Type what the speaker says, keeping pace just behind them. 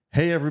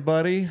Hey,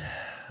 everybody.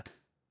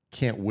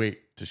 Can't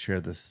wait to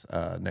share this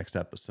next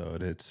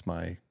episode. It's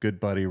my good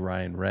buddy,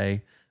 Ryan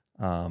Ray.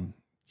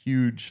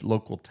 Huge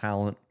local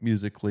talent,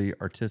 musically,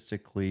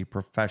 artistically,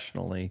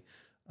 professionally.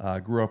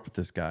 Grew up with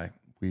this guy.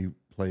 We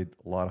played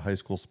a lot of high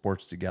school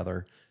sports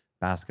together,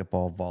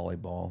 basketball,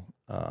 volleyball.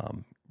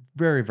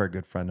 Very, very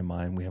good friend of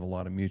mine. We have a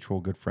lot of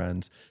mutual good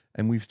friends,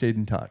 and we've stayed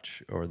in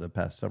touch over the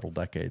past several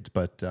decades.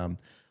 But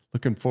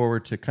looking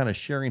forward to kind of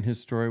sharing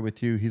his story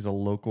with you. He's a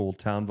local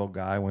Townville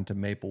guy, went to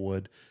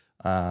Maplewood.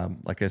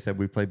 Like I said,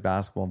 we played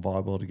basketball and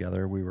volleyball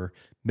together. We were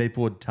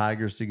Maplewood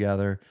Tigers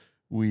together.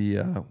 We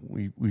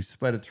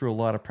sweated through a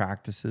lot of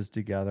practices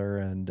together,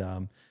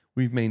 and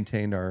we've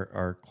maintained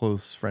our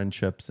close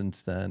friendship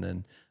since then.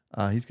 And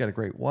he's got a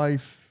great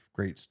wife,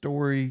 great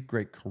story,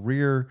 great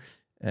career,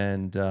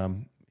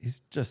 and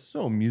he's just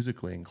so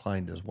musically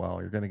inclined as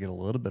well. You're going to get a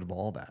little bit of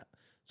all that.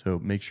 So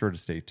make sure to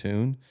stay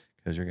tuned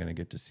because you're going to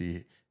get to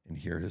see and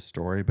hear his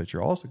story, but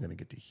you're also going to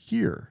get to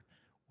hear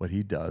what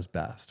he does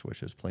best,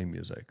 which is play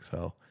music.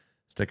 So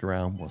stick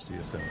around. We'll see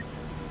you soon.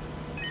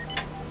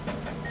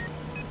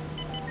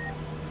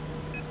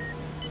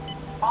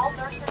 All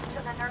nurses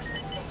to the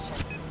nurses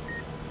station.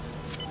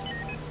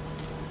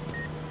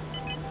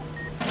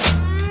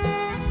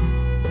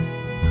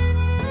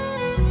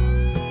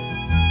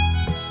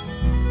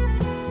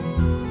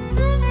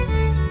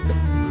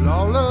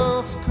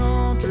 Lawless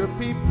country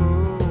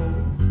people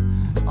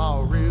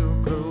are real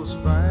close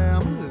family.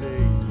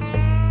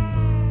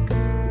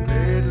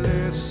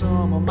 Lately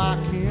some of my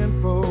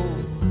kinfolk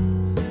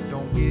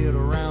don't get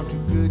around too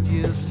good,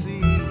 you see.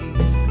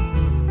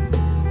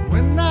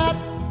 When that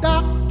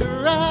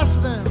doctor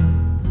asked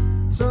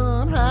them,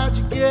 son, how'd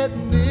you get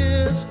in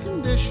this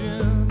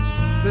condition?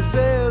 They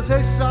says,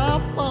 hey,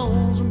 soft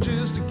bones, I'm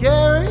just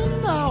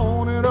carrying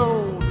on an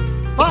old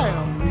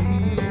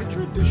family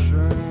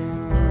tradition.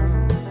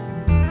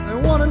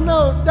 They wanna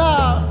know,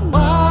 Doc,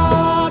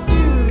 why do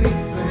you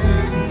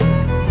think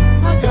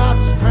I got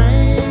some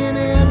pain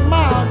in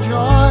my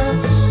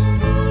joints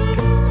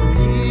from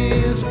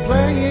years of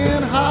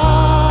playing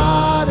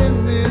hard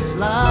in this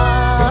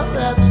life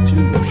that's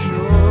too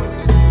short?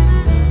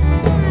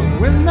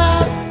 When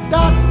that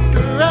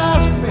doctor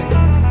asked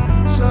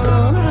me,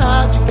 son,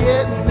 how'd you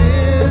get in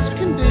this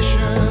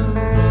condition?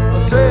 I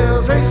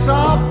says, hey,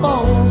 soft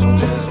bones, I'm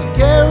just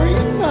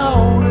carrying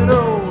on an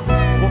old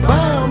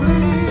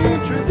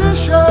family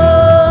tradition.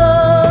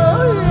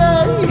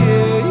 Yeah,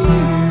 yeah,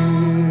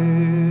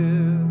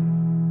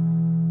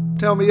 yeah.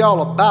 Tell me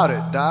all about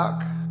it,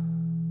 Doc.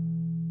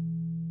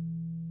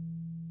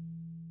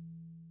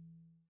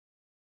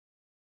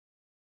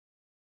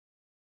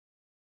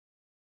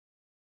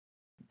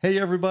 Hey,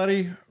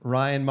 everybody.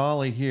 Ryan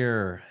Molly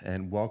here,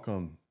 and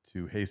welcome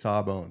to Hey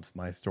Sawbones,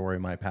 my story,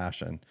 my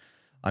passion.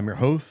 I'm your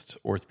host,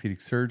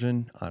 orthopedic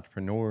surgeon,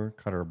 entrepreneur,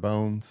 cutter of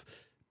bones,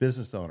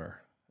 business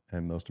owner,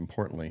 and most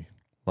importantly,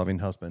 loving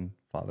husband,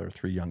 father of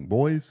 3 young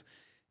boys,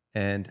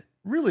 and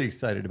really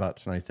excited about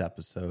tonight's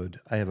episode.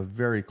 I have a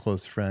very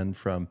close friend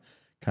from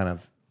kind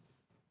of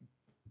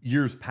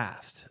years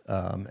past.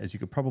 As you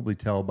could probably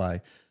tell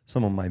by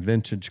some of my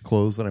vintage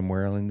clothes that I'm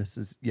wearing, this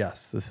is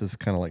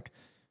kind of like,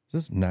 is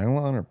this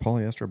nylon or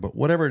polyester? But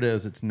whatever it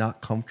is, it's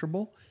not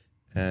comfortable,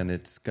 and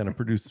it's going to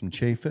produce some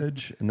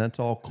chafage, and that's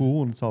all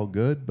cool and it's all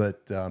good.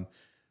 But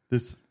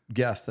this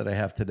guest that I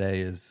have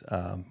today is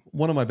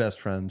one of my best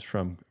friends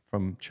from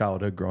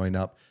childhood growing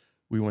up.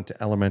 We went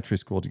to elementary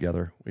school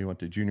together. We went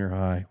to junior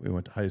high. We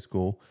went to high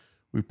school.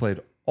 We played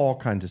all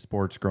kinds of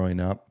sports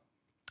growing up,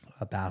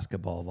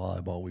 basketball,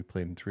 volleyball. We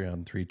played in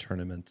 3-on-3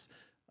 tournaments.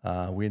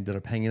 We ended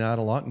up hanging out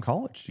a lot in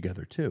college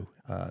together too.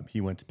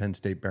 He went to Penn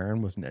State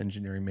Barron, was an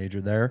engineering major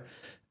there.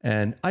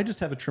 And I just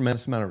have a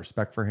tremendous amount of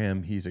respect for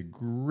him. He's a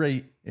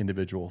great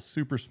individual,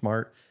 super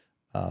smart,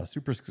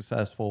 super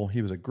successful.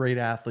 He was a great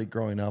athlete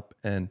growing up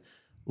and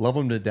love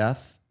him to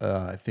death.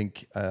 I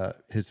think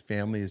his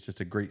family is just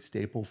a great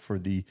staple for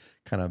the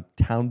kind of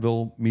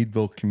Townville,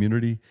 Meadville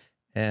community.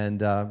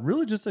 And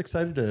really just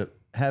excited to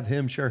have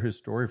him share his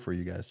story for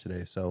you guys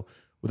today. So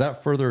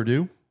without further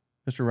ado,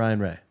 Mr.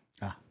 Ryan Ray.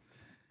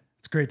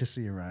 It's great to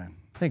see you, Ryan.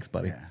 Thanks,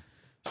 buddy. Yeah.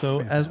 So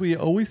Fantastic. as we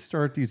always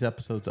start these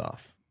episodes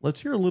off, let's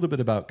hear a little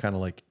bit about kind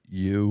of like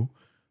you,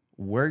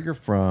 where you're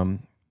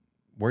from,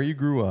 where you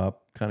grew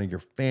up, kind of your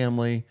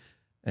family,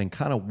 and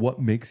kind of what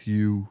makes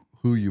you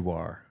who you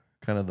are,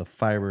 kind of the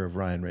fiber of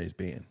Ryan Ray's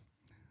being.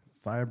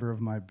 Fiber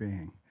of my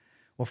being.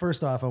 Well,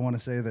 first off, I want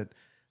to say that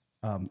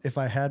if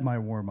I had my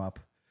warm-up,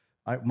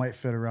 I might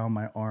fit around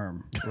my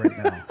arm right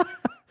now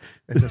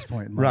at this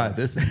point. In my Right, life.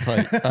 this is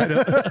tight. I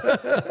know.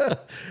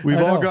 We've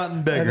I all know. gotten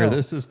I bigger. know.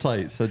 This is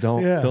tight, so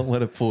don't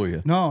let it fool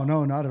you. No,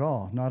 not at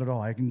all. Not at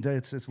all. I can.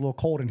 It's a little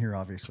cold in here,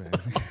 obviously.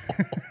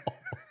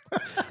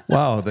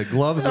 Wow, the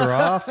gloves are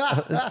off.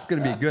 This is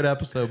going to be a good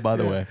episode, by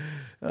the way.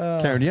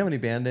 Karen, do you have any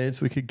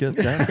Band-Aids we could get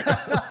down?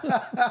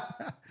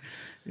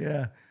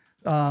 Yeah.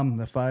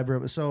 The fiber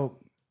of it. So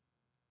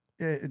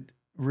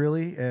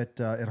really at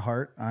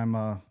heart, I'm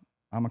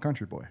a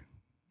country boy.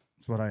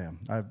 That's what I am.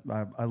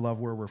 I love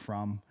where we're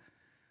from.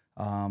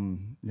 I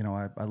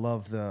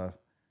love the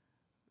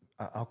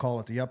I'll call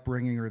it the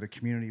upbringing or the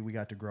community we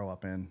got to grow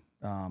up in,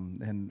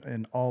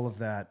 and all of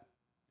that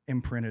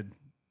imprinted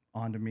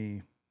onto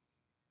me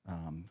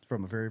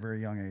from a very, very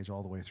young age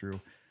all the way through,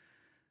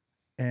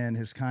 and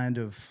has kind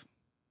of,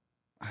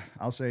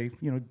 I'll say,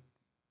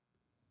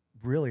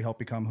 really helped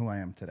become who I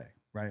am today.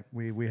 Right?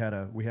 We had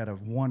a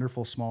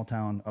wonderful small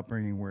town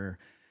upbringing where,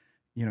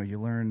 you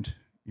learned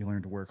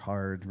to work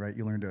hard. Right?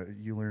 You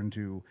learn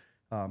to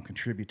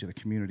contribute to the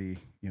community.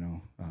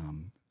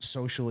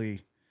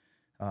 Socially,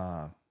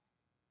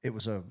 it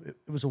was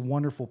a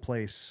wonderful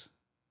place,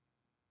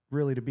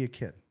 really, to be a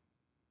kid.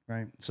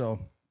 Right? So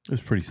it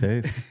was pretty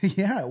safe.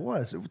 yeah, it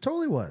was. It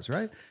totally was.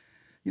 Right?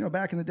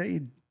 Back in the day,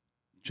 you'd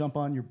jump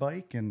on your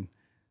bike and,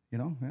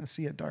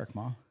 see it dark,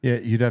 Ma. Yeah,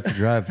 you'd have to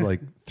drive like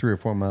 3 or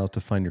 4 miles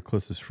to find your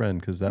closest friend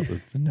because that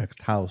was the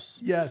next house.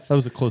 Yes. That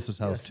was the closest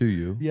house to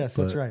you. Yes,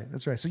 that's right.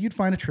 That's right. So you'd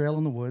find a trail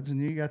in the woods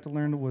and you got to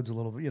learn the woods a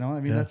little bit.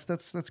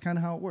 That's kind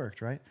of how it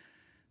worked, right?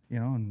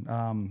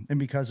 And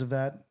because of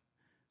that,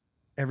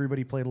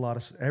 everybody played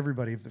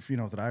everybody,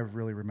 that I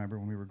really remember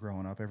when we were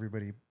growing up,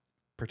 everybody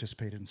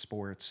participated in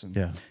sports and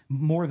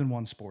more than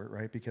one sport,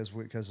 right? Because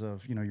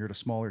of, you're at a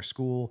smaller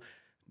school.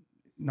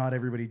 Not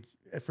everybody,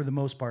 for the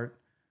most part,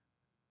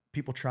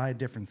 people tried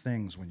different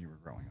things when you were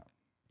growing up.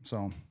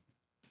 So,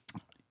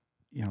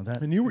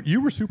 that. And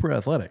you were super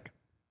athletic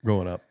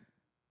growing up.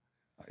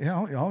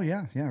 Yeah. Oh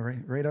yeah. Yeah.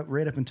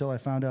 Right up until I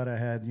found out I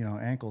had,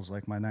 ankles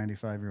like my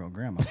 95-year-old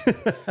grandma.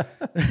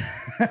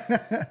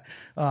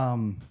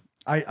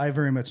 I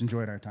very much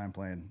enjoyed our time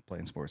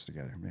playing sports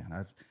together, man.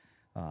 I've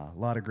a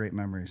lot of great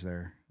memories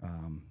there.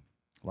 A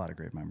lot of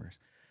great memories.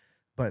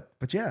 But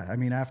yeah, I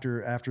mean,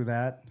 after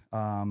that,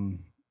 of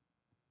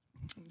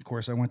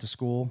course, I went to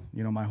school.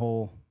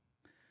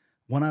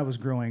 When I was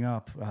growing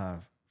up,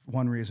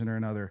 one reason or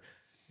another,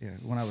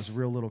 when I was a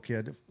real little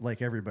kid,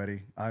 like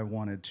everybody, I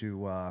wanted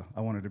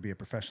to be a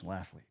professional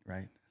athlete,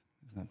 right?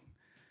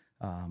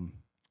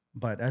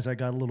 But as I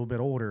got a little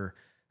bit older,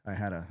 I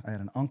had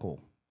an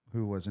uncle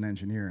who was an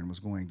engineer and was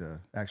going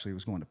to Pitt. He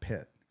was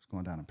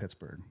going down in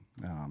Pittsburgh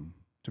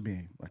to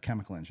be a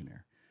chemical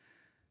engineer.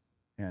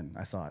 And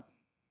I thought,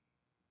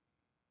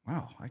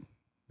 wow,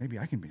 maybe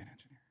I can be an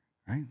engineer,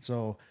 right?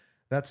 So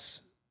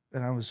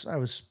I was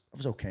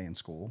okay in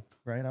school,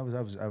 right? I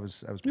was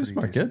pretty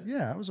smart decent. kid.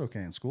 Yeah, I was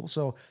okay in school.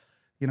 So,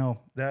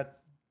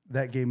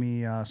 that gave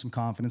me some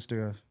confidence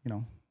to,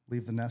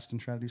 leave the nest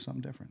and try to do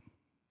something different.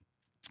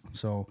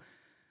 So,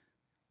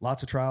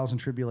 lots of trials and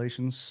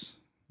tribulations,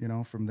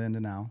 from then to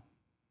now.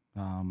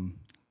 You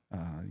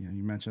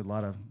mentioned a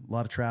lot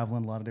of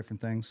traveling, a lot of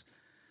different things.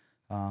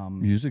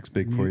 Music's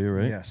big for you,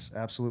 right? Yes,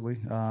 absolutely.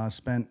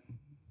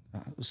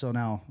 So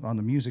now on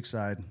the music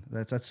side,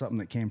 that's something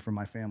that came from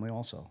my family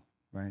also,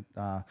 right?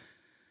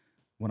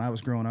 When I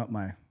was growing up,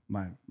 my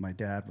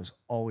dad was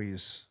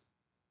always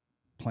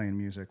playing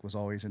music, was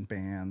always in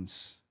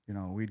bands.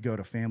 We'd go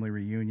to family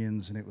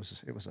reunions, and it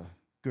was a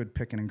good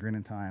picking and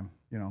grinning time,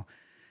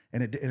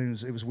 And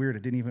it was weird.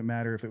 It didn't even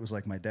matter if it was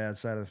like my dad's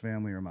side of the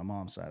family or my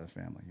mom's side of the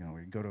family.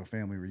 We'd go to a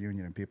family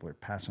reunion and people are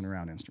passing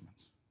around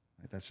instruments.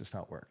 Right? That's just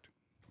how it worked.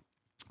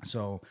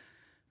 So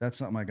that's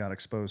something I got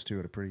exposed to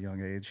at a pretty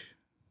young age.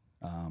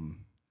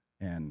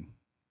 And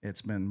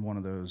it's been one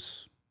of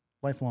those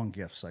lifelong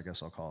gifts, I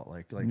guess I'll call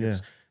it.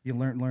 It's, you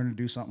learn to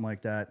do something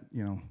like that.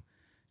 You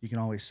can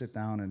always sit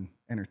down and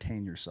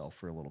entertain yourself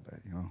for a little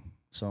bit,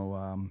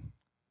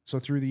 So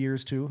through the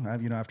years too,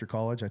 after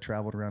college, I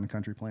traveled around the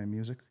country playing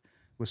music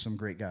with some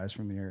great guys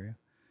from the area.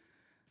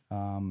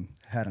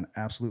 Had an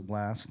absolute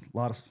blast.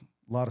 A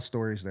lot of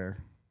stories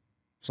there.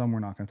 Some we're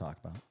not going to talk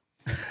about.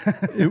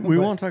 We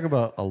won't talk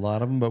about a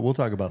lot of them, but we'll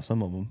talk about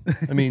some of them.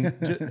 I mean,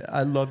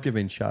 I love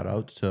giving shout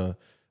outs to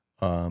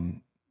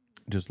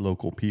just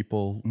local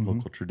people,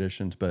 local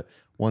traditions, but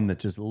one that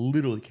just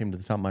literally came to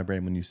the top of my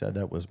brain when you said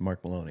that was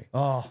Mark Maloney.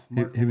 Oh,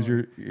 he was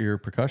your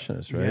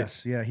percussionist, right?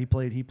 Yes, yeah. He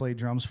played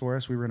drums for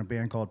us. We were in a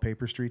band called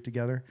Paper Street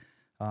together.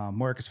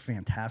 Mark is a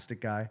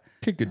fantastic guy.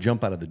 Kid could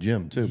jump out of the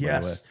gym too. Yes,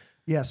 by the way.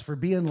 yes. For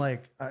being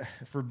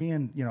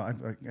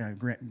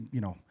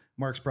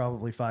Mark's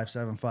probably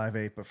 5'7",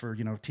 5'8", but for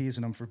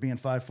teasing him for being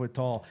 5 foot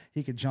tall,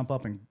 he could jump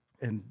up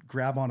and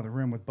grab onto the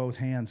rim with both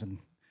hands, and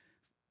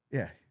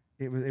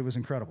it was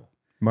incredible.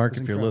 Mark,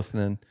 if you're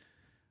listening,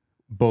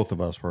 both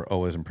of us were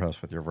always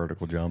impressed with your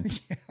vertical jump.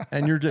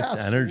 And you're just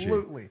energy.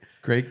 Absolutely.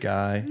 Great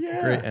guy,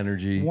 great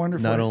enery.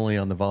 Wonderful. Not only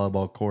on the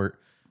volleyball court,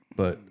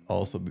 but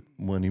also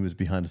when he was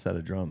behind a set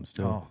of drums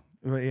too. Oh,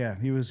 yeah,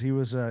 he was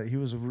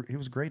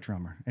a great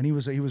drummer, and he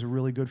was a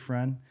really good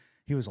friend.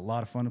 He was a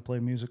lot of fun to play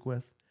music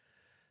with.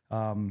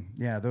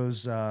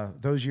 Those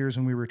years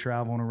when we were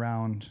traveling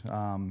around,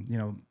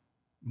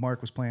 Mark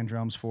was playing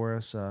drums for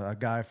us. A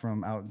guy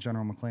from out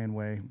General McLean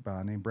way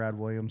named Brad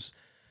Williams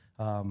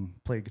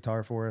played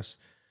guitar for us.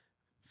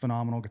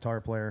 Phenomenal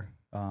guitar player.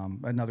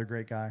 Another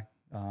great guy.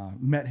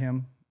 Met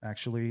him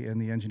actually in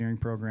the engineering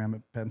program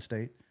at Penn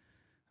State.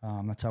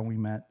 That's how we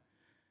met.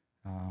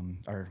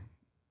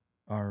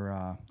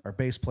 Our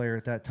bass player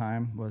at that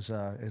time is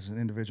an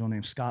individual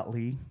named Scott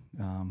Lee.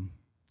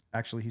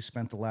 Actually, he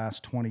spent the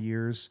last 20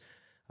 years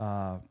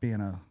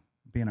being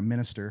being a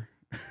minister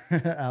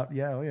out.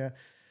 Yeah, oh yeah.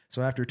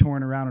 So after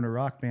touring around in a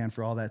rock band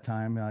for all that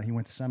time, he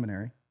went to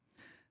seminary.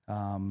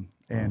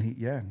 And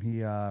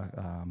he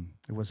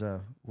was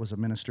a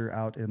minister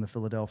out in the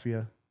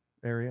Philadelphia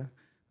area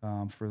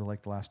for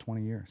the last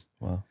 20 years.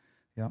 Wow.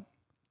 Yep.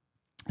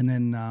 And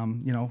then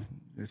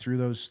through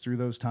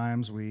those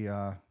times we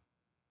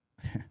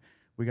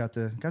we got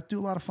to do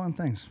a lot of fun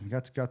things. We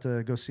got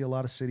to go see a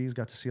lot of cities,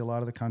 got to see a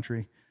lot of the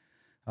country.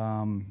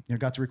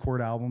 Got to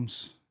record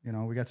albums.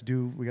 We got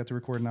to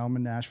record an album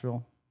in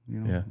Nashville.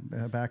 Back in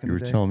the day. You were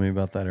telling me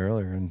about that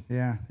earlier, and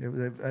yeah,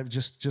 it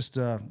just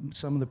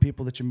some of the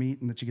people that you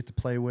meet and that you get to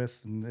play with,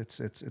 and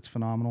it's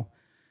phenomenal.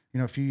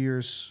 A few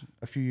years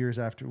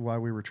after while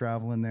we were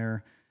traveling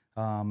there,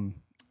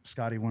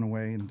 Scotty went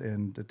away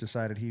and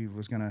decided he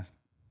was going to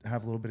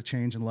have a little bit of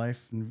change in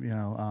life,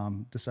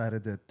 and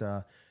decided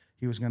that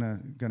he was going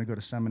to go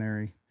to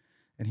seminary,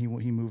 and he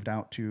moved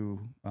out to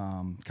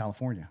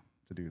California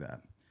to do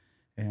that.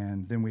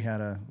 And then we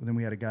had a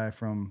guy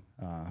from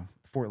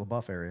Fort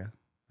LaBeouf area.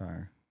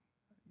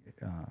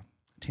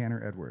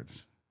 Tanner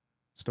Edwards,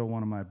 still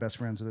one of my best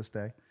friends to this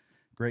day.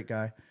 Great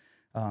guy.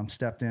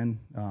 Stepped in,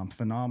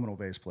 phenomenal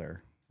bass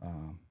player,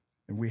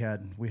 and we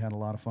had a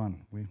lot of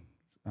fun. We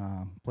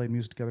played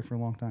music together for a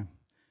long time.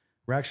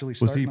 We're actually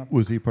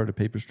was he part of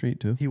Paper Street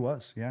too? He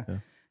was, yeah.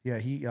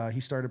 He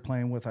started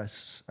playing with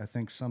us, I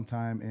think,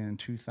 sometime in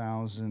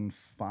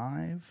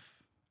 2005,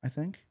 I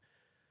think,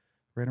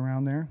 right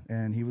around there,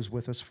 and he was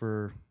with us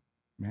for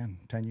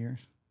 10 years.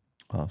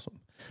 Awesome.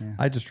 Yeah.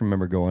 I just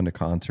remember going to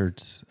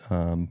concerts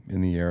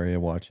in the area,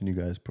 watching you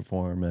guys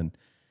perform. And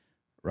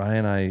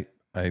Ryan,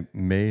 I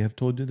may have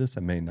told you this,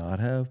 I may not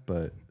have,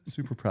 but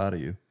super proud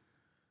of you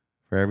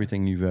for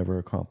everything you've ever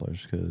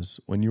accomplished. Because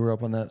when you were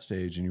up on that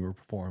stage and you were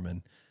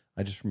performing,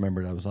 I just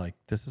remembered, I was like,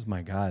 this is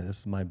my guy. This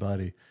is my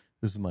buddy.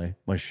 This is my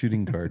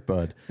shooting guard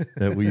bud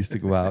that we used to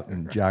go out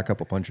and jack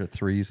up a bunch of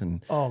threes.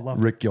 And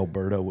Rick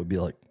Gilberto would be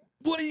like,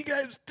 what are you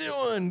guys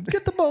doing?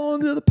 Get the ball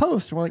into the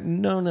post. And we're like,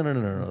 no.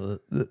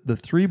 The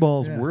three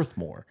ball's worth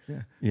more.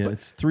 Yeah,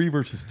 it's 3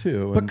 versus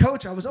 2. But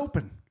coach, I was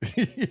open.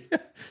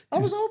 I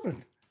was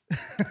open.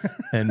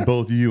 And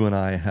both you and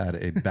I had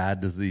a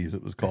bad disease.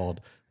 It was called,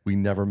 we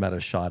never met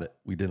a shot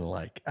we didn't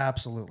like.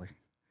 Absolutely.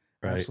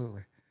 Right?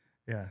 Absolutely.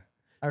 Yeah.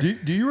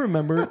 Do you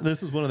remember,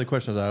 this is one of the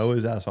questions I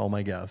always ask all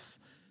my guests.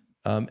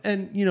 And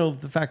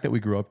the fact that we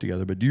grew up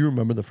together, but do you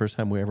remember the first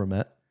time we ever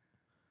met?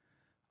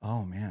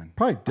 Oh man,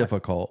 probably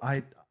difficult.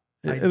 It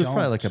was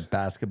probably like a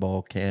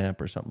basketball camp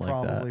or something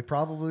like that.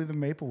 Probably the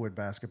Maplewood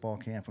basketball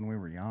camp when we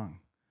were young.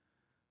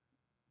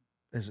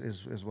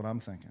 Is what I'm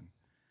thinking.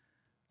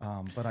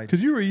 But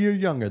because you're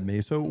younger than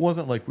me, so it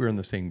wasn't like we were in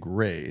the same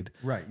grade,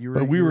 right?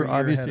 But we were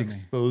obviously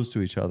exposed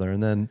to each other,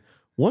 and then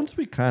once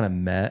we kind of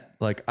met,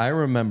 like I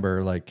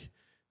remember, like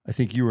I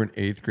think you were in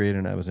 8th grade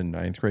and I was in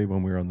 9th grade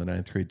when we were on the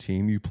 9th grade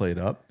team. You played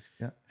up,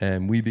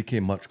 and we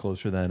became much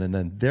closer then. And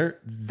then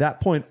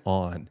that point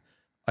on,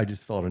 I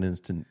just felt an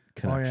instant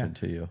connection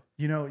to you.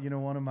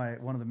 One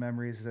of the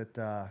memories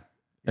that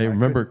hey,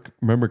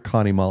 remember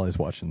Connie Molly's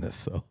watching this,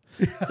 so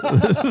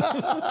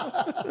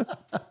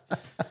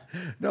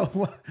no,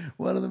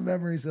 one of the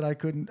memories that I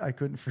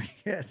couldn't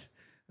forget.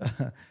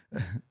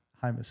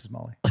 Hi, Mrs.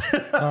 Molly.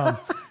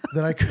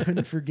 That I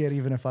couldn't forget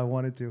even if I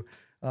wanted to.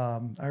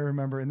 I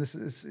remember, and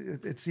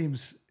it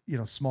seems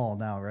small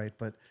now, right?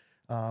 But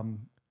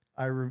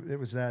it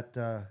was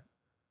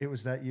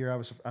that year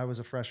I was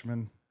a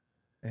freshman.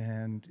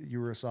 And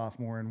you were a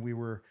sophomore, and we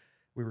were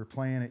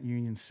playing at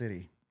Union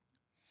City.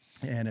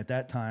 And at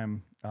that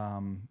time,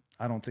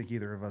 I don't think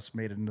either of us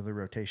made it into the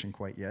rotation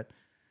quite yet.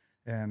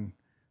 And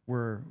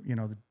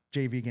the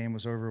JV game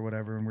was over or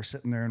whatever, and we're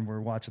sitting there and we're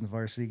watching the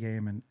varsity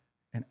game,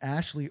 and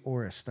Ashley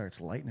Orris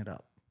starts lighting it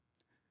up.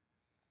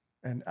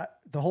 And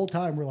the whole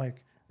time we're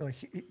like,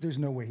 there's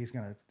no way he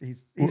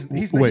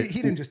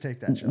didn't just take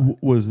that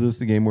shot. Was this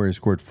the game where he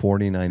scored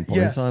 49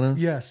 points on us?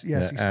 Yes.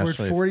 Yeah, he scored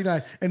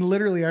 49. And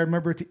literally, I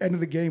remember at the end of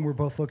the game, we're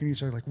both looking at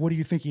each other like, what do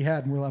you think he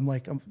had? And I'm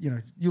like,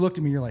 you looked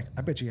at me, you're like,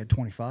 I bet you he had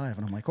 25.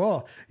 And I'm like,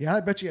 oh, yeah, I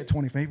bet you had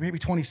 20, maybe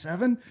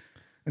 27.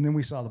 And then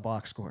we saw the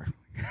box score.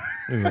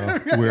 We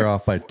were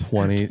off by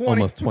 20,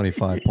 almost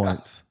 25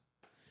 points.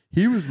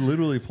 He was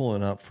literally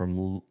pulling up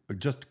from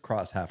just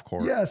across half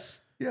court.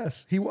 Yes,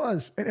 he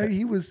was. And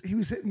he was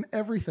hitting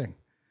everything.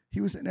 He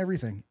was in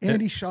everything.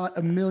 And he shot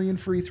 1 million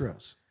free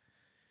throws.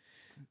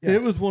 Yes.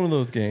 It was one of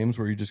those games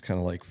where you just kind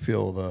of like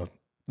feel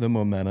the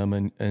momentum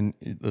and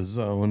the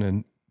zone.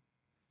 And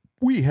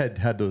we had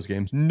those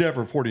games,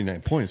 never 49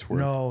 points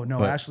worth.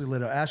 No.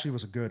 Ashley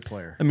was a good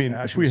player. I mean,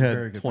 Ashley if we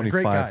had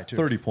 25,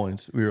 30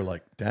 points, we were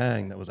like,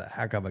 dang, that was a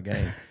heck of a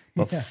game.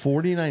 But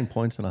 49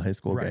 points in a high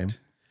school game.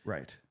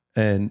 Right.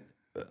 And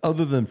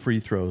other than free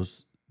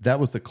throws, that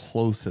was the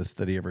closest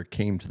that he ever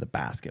came to the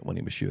basket when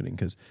he was shooting,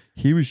 because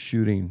he was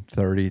shooting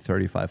 30,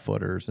 35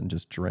 footers and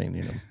just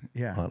draining them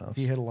on us.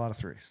 He hit a lot of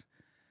threes.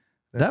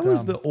 That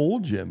was the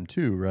old gym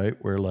too, right?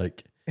 Where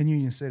like in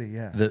Union City,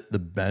 the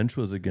bench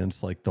was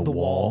against like the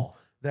wall.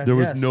 There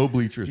was no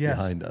bleachers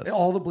behind us.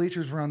 All the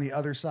bleachers were on the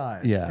other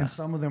side. Yeah. And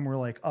some of them were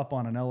like up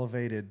on an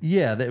elevated.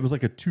 Yeah, it was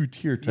like a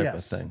 2-tier type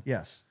of thing.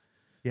 Yes.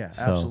 Yeah,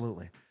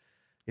 absolutely.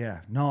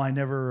 Yeah. No, I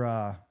never,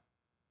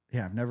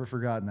 I've never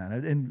forgotten that.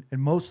 And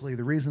mostly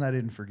the reason I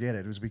didn't forget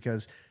it was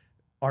because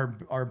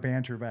our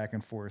banter back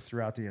and forth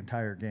throughout the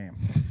entire game.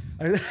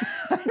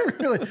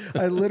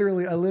 I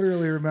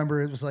literally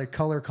remember it was like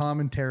color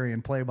commentary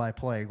and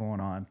play-by-play going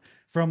on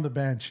from the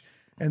bench.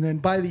 And then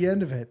by the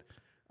end of it,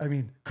 I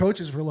mean,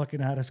 coaches were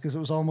looking at us because it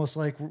was almost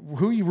like,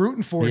 who are you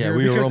rooting for here?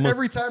 We because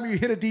every time you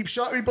hit a deep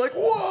shot, we'd be like,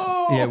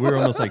 whoa! Yeah, we were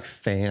almost like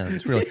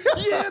fans. We were like,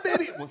 yeah,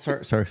 baby. Well,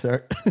 sorry.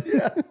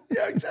 yeah,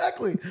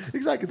 exactly.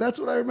 That's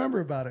what I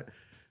remember about it.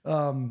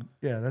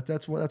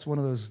 That's one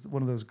of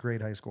those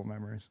great high school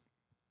memories.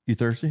 You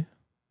thirsty?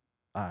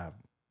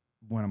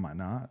 When am I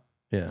not?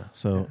 Yeah.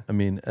 So, I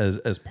mean,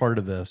 as part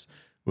of this,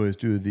 we always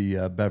do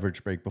the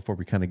beverage break before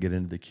we kind of get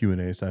into the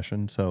Q&A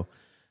session. So,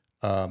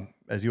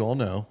 as you all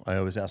know, I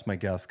always ask my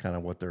guests kind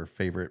of what their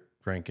favorite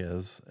drink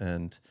is.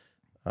 And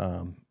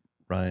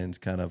Ryan's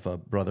kind of a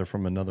brother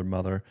from another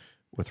mother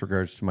with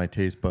regards to my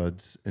taste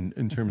buds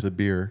in terms of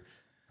beer.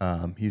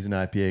 He's an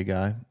IPA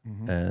guy.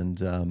 Mm-hmm.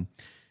 And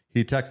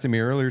he texted me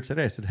earlier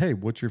today. I said, hey,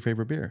 what's your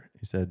favorite beer?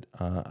 He said,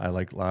 I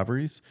like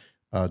Lavery's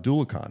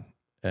Dualicon.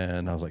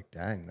 And I was like,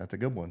 dang, that's a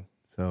good one.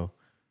 So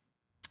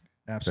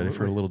absolutely. Ready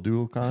for a little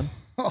Dualicon?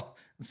 Oh,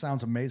 it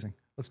sounds amazing.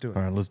 Let's do it.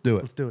 All right, let's do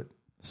it.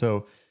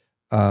 So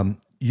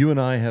you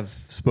and I have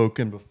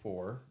spoken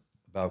before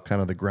about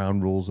kind of the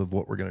ground rules of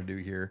what we're going to do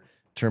here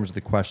in terms of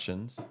the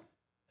questions.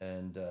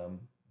 And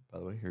by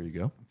the way, here you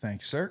go.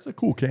 Thank you, sir. It's a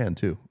cool can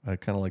too. I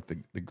kind of like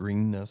the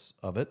greenness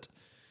of it.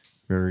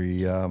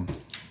 Very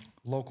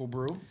local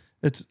brew.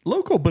 It's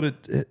local, but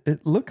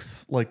it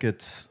looks like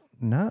it's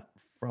not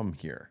from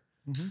here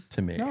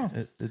to me. No.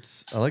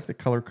 I like the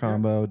color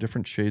combo,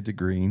 different shades of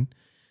green.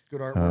 Good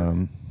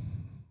artwork.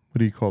 What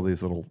do you call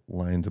these little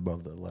lines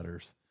above the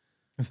letters?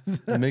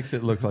 It makes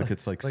it look like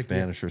it's like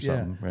Spanish or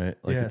something, right?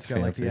 Like it's got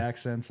fancy. like the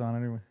accents on it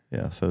anyway.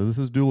 Yeah, so this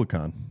is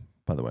Dualicon,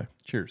 by the way.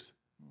 Cheers.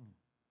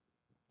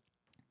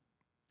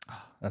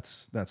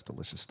 That's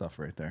delicious stuff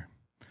right there.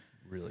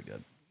 Really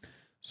good.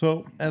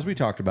 So, as we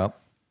talked about,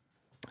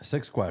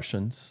 6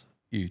 questions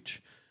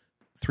each.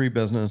 3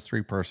 business,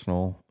 3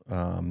 personal.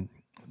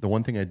 The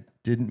one thing I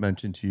didn't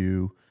mention to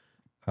you,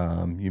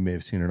 you may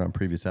have seen it on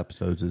previous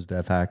episodes, is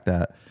the fact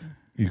that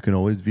you can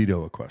always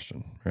veto a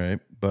question, right?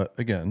 But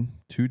again,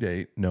 to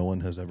date, no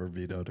one has ever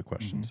vetoed a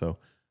question, so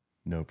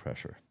no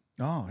pressure.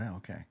 Oh, yeah,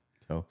 okay.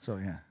 So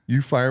yeah.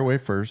 You fire away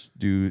first,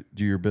 do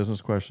your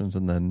business questions,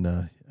 and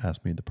then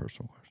ask me the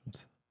personal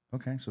questions.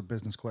 Okay, so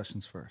business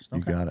questions first. Okay.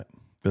 You got it.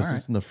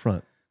 Business in the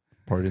front,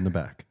 party in the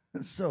back.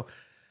 So,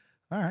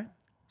 all right.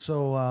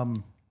 So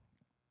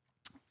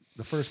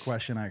the first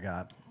question I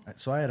got,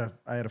 so I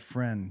had a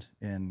friend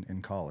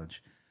in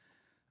college.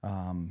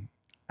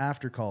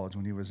 After college,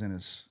 when he was in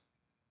his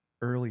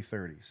early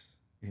 30s,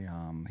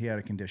 he had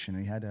a condition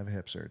and he had to have a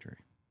hip surgery.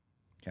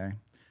 Okay.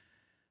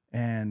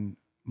 And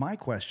my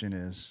question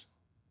is,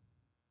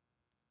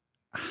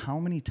 how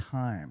many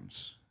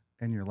times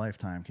in your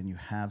lifetime can you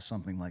have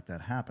something like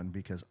that happen?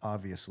 Because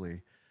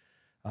obviously,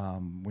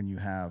 when you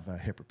have a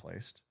hip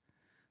replaced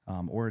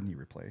or a knee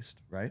replaced,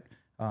 right?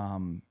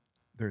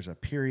 There's a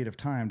period of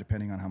time,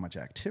 depending on how much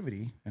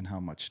activity and how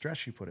much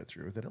stress you put it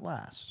through, that it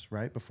lasts,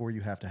 right? Before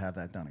you have to have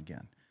that done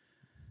again.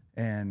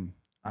 And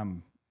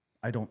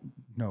I don't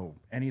know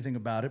anything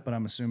about it, but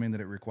I'm assuming that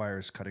it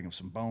requires cutting of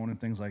some bone and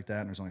things like that.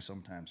 And there's only so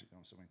many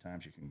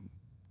times you can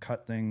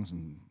cut things,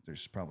 and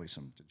there's probably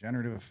some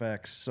degenerative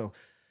effects. So,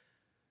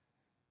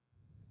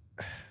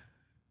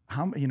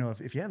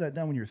 if you have that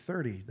done when you're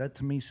 30, that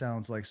to me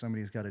sounds like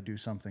somebody's got to do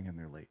something in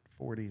their late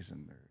 40s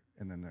and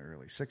then their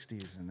early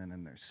 60s, and then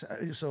in their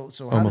so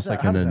almost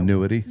like an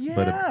annuity, yeah.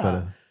 but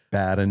a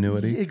bad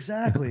annuity.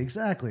 Exactly.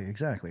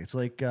 It's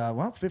like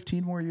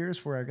 15 more years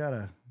before I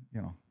gotta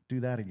do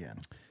that again.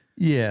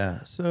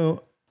 Yeah.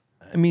 So,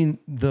 I mean,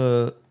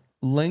 the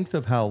length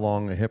of how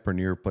long a hip or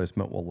knee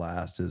replacement will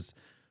last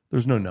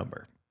there's no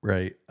number,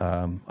 right?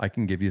 I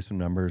can give you some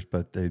numbers,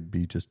 but they'd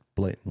be just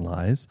blatant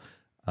lies.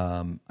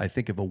 I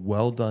think if a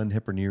well-done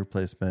hip or knee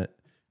replacement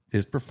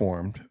is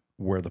performed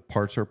where the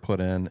parts are put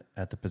in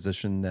at the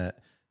position that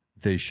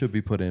they should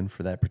be put in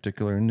for that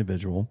particular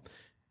individual,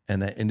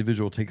 and that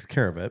individual takes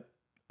care of it.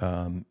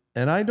 And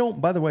I don't,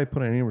 by the way,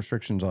 put any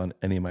restrictions on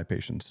any of my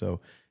patients.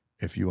 So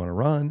if you want to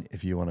run,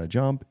 if you want to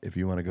jump, if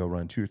you want to go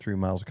run 2 or 3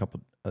 miles a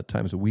couple of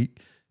times a week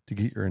to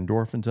get your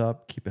endorphins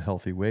up, keep a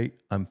healthy weight,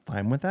 I'm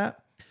fine with that.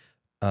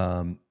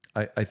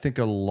 I think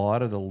a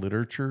lot of the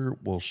literature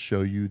will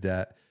show you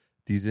that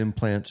these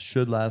implants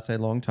should last a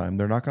long time.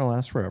 They're not going to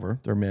last forever.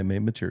 They're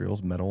man-made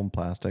materials, metal and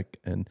plastic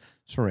and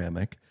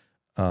ceramic.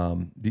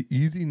 The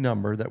easy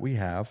number that we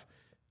have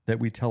that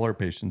we tell our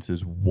patients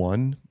is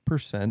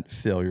 1%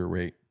 failure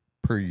rate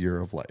per year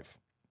of life.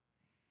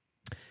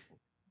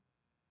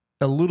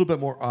 A little bit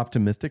more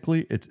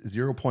optimistically, it's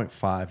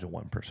 0.5 to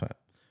 1%,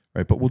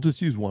 right? But we'll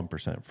just use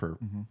 1% for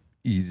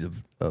ease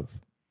of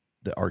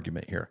the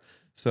argument here.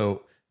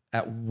 So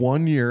at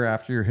 1 year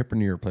after your hip or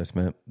knee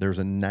replacement, there's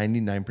a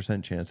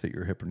 99% chance that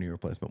your hip or knee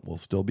replacement will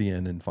still be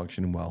in and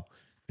functioning well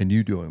and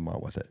you doing well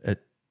with it. At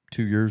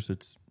 2 years,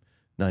 it's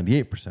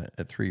 98%.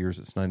 At 3 years,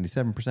 it's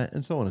 97%,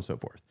 and so on and so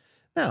forth.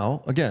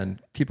 Now, again,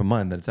 keep in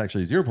mind that it's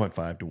actually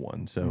 0.5 to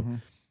 1. So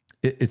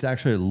it's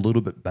actually a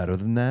little bit better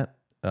than that.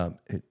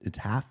 It's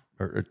half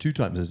or 2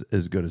 times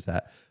as good as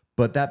that.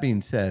 But that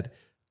being said,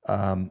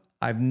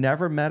 I've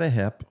never met a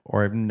hip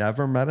or I've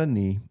never met a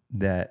knee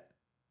that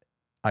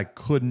I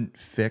couldn't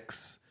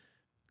fix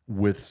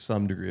with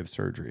some degree of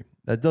surgery.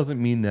 That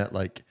doesn't mean that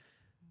like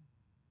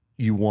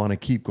you want to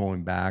keep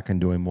going back and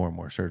doing more and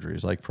more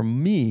surgeries. Like for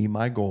me,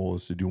 my goal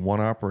is to do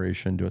one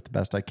operation, do it the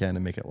best I can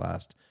and make it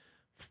last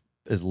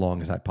as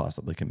long as I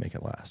possibly can make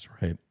it last,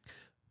 right?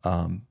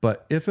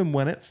 But if and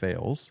when it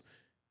fails,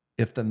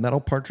 if the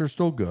metal parts are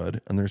still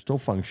good and they're still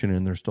functioning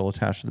and they're still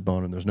attached to the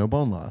bone and there's no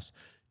bone loss,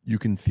 you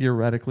can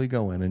theoretically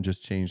go in and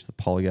just change the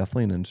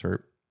polyethylene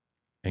insert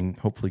and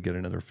hopefully get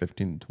another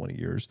 15 to 20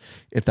 years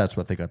if that's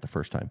what they got the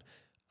first time.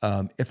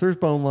 If there's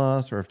bone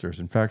loss or if there's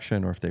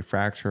infection or if they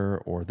fracture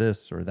or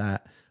this or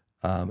that,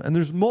 and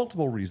there's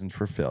multiple reasons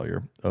for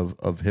failure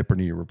of hip or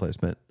knee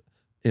replacement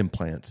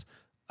implants,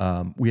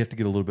 we have to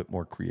get a little bit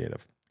more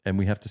creative and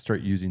we have to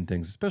start using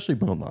things, especially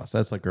bone loss.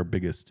 That's like our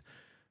biggest,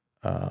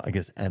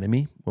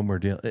 enemy when we're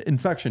dealing.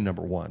 Infection,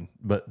 number one,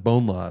 but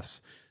bone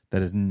loss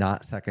that is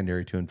not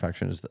secondary to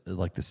infection is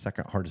like the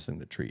second hardest thing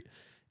to treat.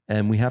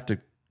 And we have to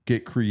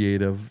get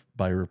creative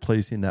by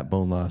replacing that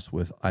bone loss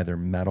with either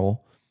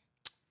metal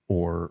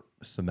or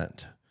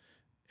cement.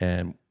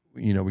 And,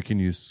 we can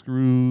use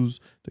screws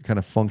to kind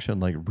of function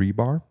like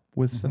rebar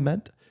with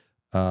cement,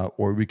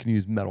 or we can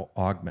use metal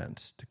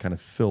augments to kind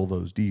of fill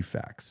those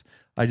defects.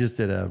 I just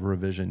did a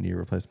revision knee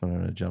replacement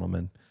on a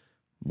gentleman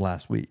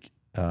last week.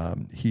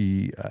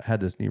 He had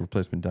this knee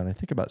replacement done, I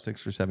think about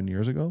 6 or 7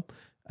 years ago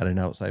at an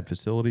outside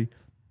facility.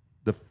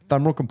 The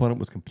femoral component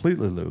was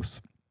completely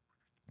loose.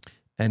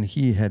 And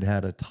he had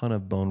a ton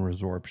of bone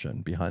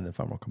resorption behind the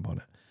femoral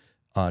component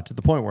to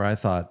the point where I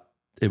thought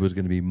it was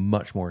going to be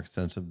much more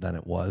extensive than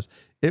it was.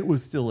 It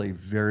was still a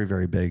very,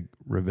 very big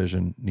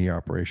revision knee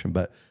operation,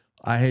 but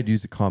I had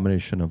used a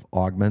combination of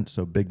augments,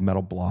 so big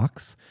metal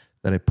blocks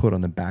that I put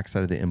on the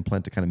backside of the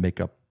implant to kind of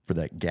make up for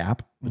that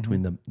gap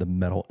between the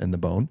metal and the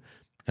bone.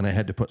 And I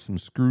had to put some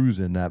screws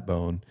in that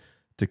bone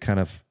to kind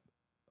of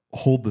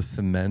hold the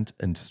cement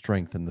and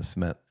strengthen the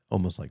cement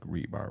almost like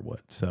rebar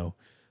would. So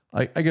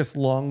I guess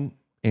long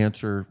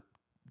answer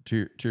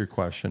to your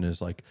question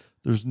is like,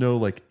 there's no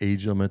like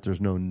age limit.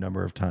 There's no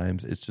number of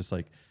times. It's just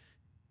like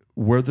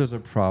where there's a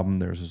problem,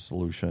 there's a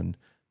solution.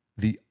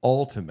 The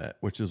ultimate,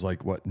 which is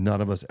like what none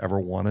of us ever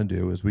want to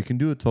do, is we can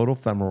do a total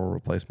femoral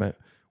replacement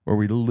where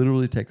we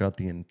literally take out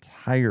the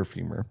entire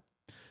femur.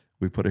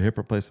 We put a hip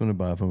replacement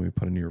above and we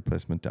put a knee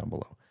replacement down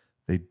below.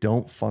 They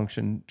don't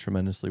function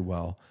tremendously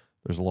well.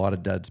 There's a lot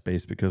of dead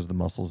space because the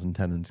muscles and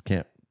tendons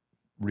can't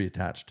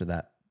reattach to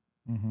that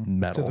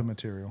metal. To the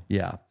material.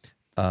 Yeah.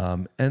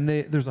 And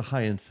there's a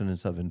high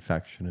incidence of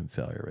infection and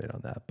failure rate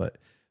on that. But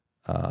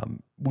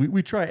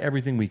we try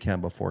everything we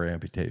can before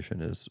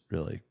amputation is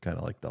really kind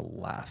of like the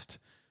last,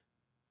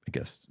 I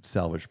guess,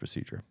 salvage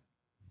procedure.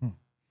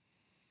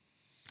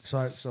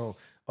 So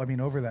I mean,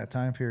 over that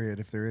time period,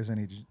 if there is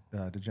any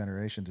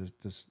degeneration,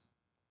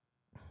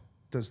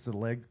 does the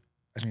leg,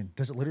 I mean,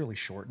 does it literally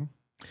shorten?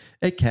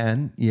 It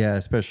can, yeah,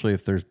 especially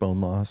if there's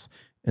bone loss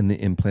and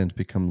the implants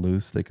become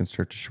loose, they can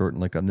start to shorten.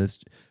 Like on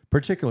this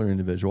particular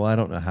individual, I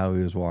don't know how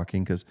he was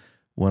walking because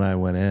when I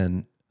went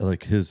in,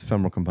 like his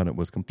femoral component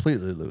was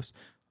completely loose.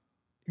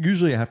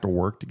 Usually I have to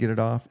work to get it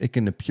off. It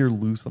can appear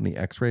loose on the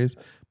x-rays,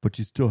 but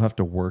you still have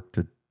to work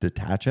to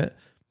detach it.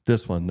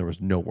 This one, there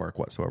was no work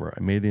whatsoever.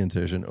 I made the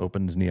incision,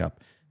 opened his knee up,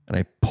 and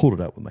I pulled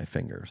it out with my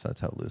fingers.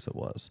 That's how loose it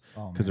was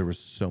because there was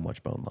so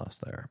much bone loss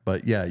there.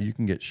 But yeah, you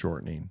can get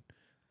shortening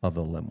of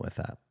the limb with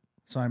that.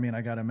 So, I mean,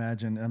 I got to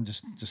imagine, I'm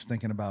just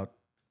thinking about,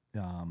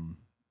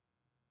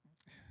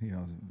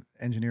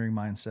 engineering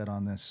mindset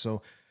on this.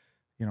 So,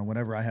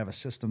 whenever I have a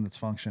system that's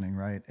functioning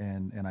right,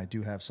 and I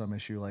do have some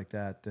issue like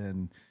that,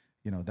 then,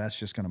 that's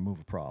just going to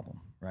move a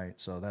problem, right?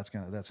 So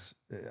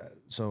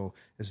so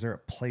is there a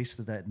place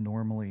that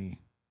normally,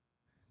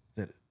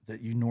 that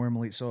you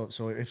normally, so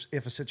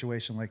if a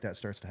situation like that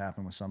starts to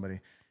happen with somebody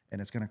and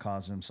it's going to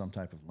cause them some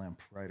type of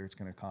limp, right? Or it's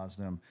going to cause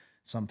them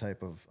some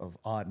type of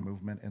odd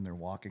movement in their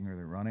walking or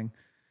their running,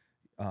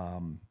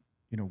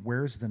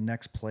 where's the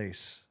next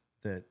place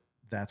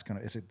that's going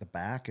to, is it the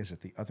back? Is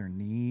it the other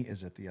knee?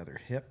 Is it the other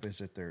hip? Is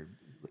it their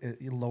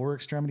lower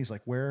extremities?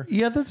 Like where?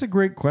 Yeah, that's a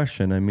great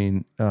question. I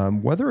mean,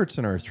 whether it's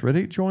an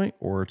arthritic joint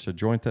or it's a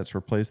joint that's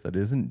replaced that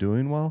isn't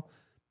doing well,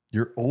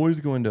 you're always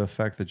going to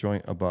affect the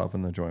joint above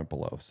and the joint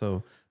below.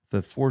 So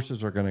the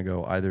forces are going to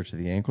go either to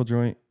the ankle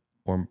joint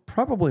or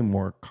probably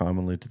more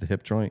commonly to the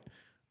hip joint,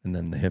 and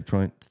then the hip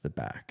joint to the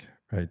back,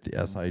 right?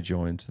 The SI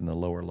joints and the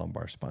lower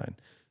lumbar spine.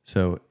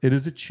 So it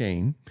is a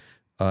chain.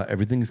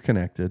 Everything's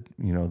connected.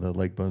 The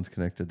leg bone's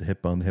connected, the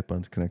hip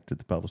bone's connected,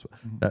 the pelvis.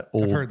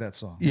 I've heard that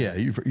song. Yeah.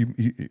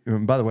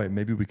 And by the way,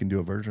 maybe we can do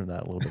a version of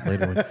that a little bit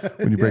later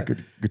when you break a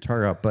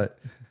guitar up. But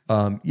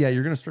yeah,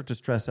 you're going to start to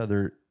stress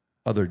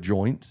other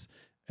joints,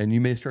 and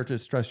you may start to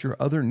stress your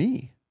other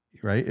knee,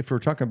 right? If we're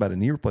talking about a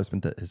knee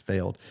replacement that has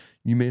failed,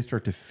 you may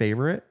start to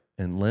favor it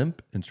and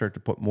limp and start to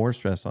put more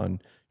stress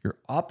on your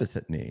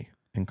opposite knee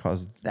and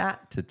cause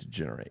that to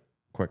degenerate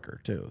quicker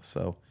too.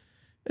 So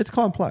it's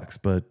complex,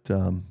 but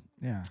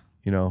Yeah.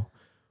 you know,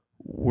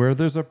 where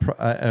there's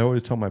I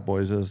always tell my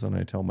boys this, and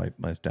I tell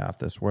my staff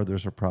this: where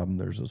there's a problem,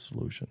 there's a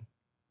solution.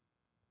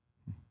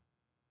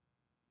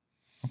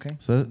 Okay.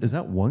 So is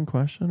that one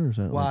question, or is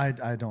that? Well,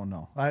 I don't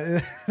know.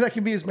 That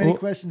can be as many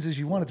questions as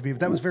you want it to be. But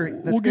that was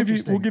that's we'll give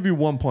interesting. you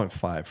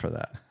 1.5 for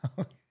that.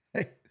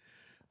 Okay.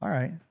 All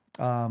right.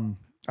 All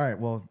right.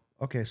 Well,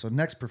 okay. So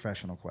next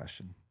professional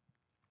question.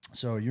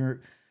 So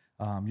you're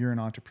an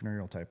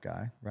entrepreneurial type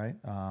guy, right?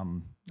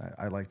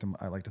 I like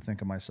to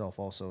think of myself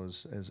also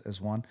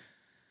as one.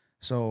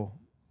 So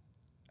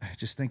I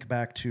just think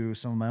back to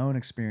some of my own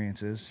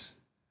experiences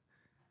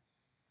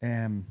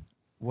and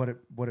what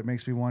it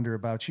makes me wonder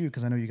about you,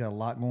 because I know you got a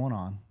lot going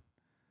on.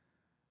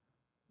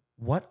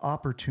 What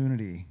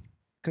opportunity?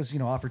 Because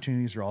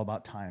opportunities are all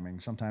about timing.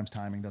 Sometimes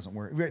timing doesn't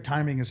work.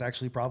 Timing is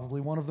actually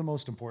probably one of the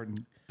most important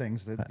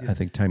things that I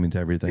think timing's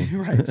everything.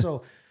 Right.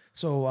 So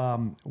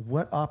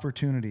what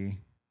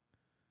opportunity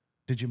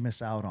did you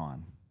miss out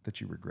on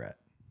that you regret?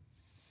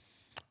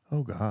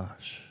 Oh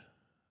gosh,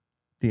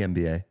 the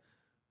NBA.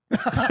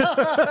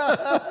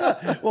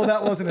 Well,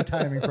 that wasn't a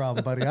timing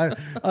problem, buddy.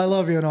 I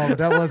love you and all, but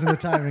that wasn't a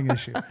timing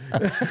issue.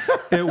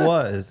 It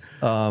was.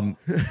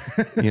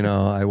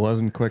 I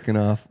wasn't quick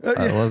enough.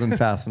 I wasn't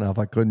fast enough.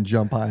 I couldn't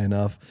jump high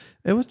enough.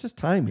 It was just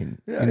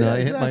timing.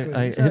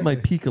 I hit my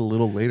peak a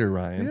little later,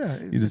 Ryan. Yeah.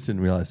 You just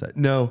didn't realize that.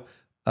 No.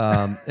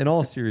 In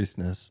all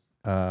seriousness,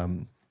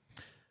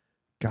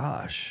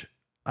 gosh,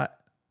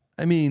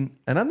 I mean,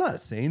 and I'm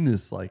not saying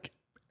this like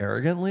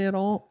arrogantly at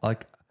all.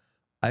 Like,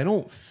 I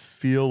don't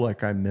feel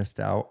like I missed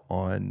out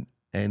on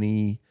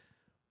any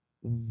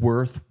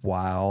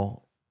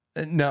worthwhile.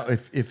 Now,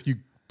 if you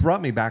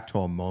brought me back to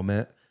a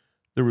moment,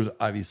 there was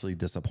obviously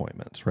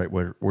disappointments, right?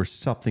 Where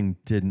something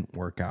didn't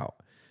work out.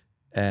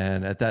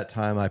 And at that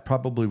time, I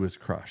probably was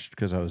crushed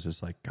because I was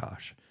just like,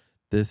 gosh,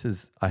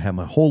 I have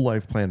my whole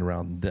life planned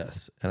around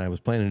this, and I was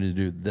planning to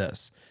do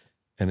this,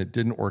 and it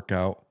didn't work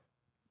out.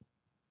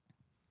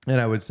 And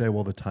I would say,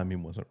 well, the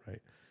timing wasn't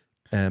right.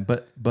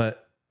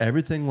 But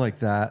everything like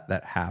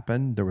that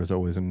happened, there was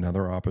always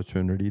another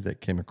opportunity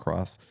that came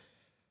across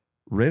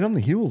right on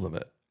the heels of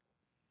it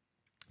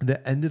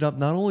that ended up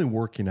not only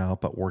working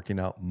out, but working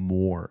out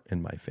more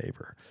in my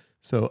favor.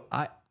 So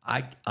I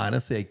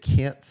honestly, I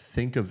can't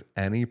think of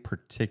any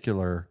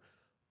particular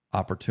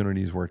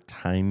opportunities where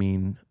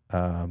timing,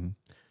 there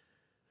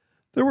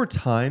were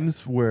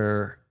times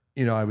where,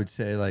 I would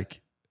say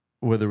like,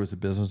 whether it was a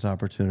business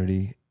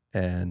opportunity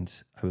and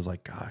I was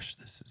like, gosh,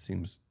 this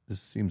seems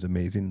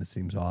amazing. This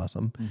seems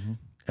awesome. Mm-hmm.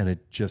 And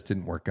it just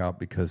didn't work out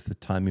because the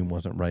timing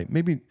wasn't right.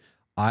 Maybe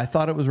I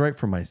thought it was right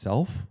for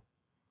myself,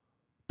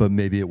 but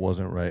maybe it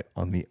wasn't right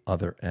on the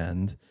other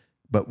end.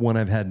 But when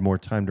I've had more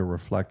time to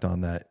reflect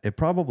on that, it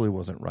probably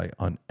wasn't right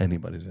on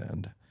anybody's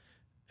end.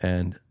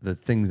 And the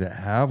things that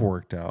have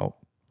worked out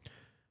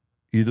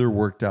either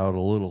worked out a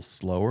little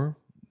slower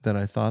than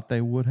I thought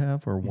they would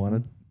have or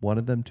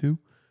wanted them to.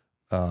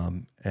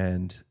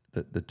 And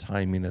the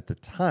timing at the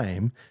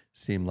time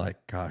seemed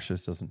like, gosh,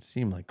 this doesn't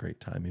seem like great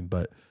timing.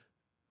 But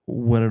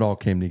when it all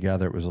came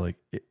together, it was like,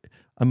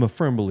 I'm a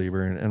firm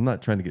believer, and I'm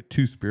not trying to get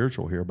too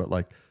spiritual here, but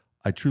like,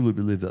 I truly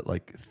believe that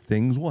like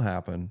things will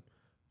happen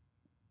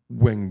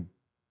when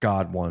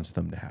God wants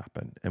them to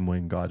happen and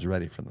when God's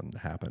ready for them to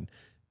happen.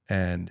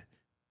 And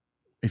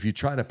if you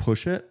try to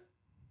push it,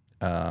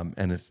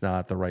 and it's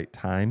not the right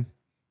time,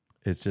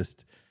 it's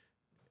just,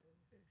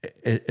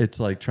 it's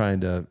like trying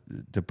to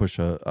push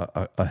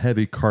a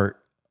heavy cart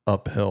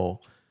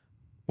uphill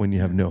when you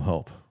have no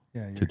help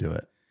to do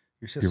it.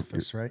 You're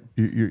Sisyphus, right?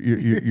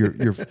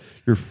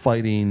 You're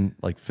fighting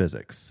like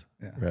physics,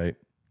 right?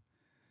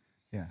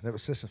 Yeah, that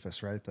was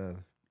Sisyphus, right? The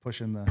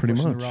pushing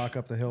the rock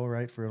up the hill,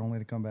 right, for it only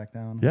to come back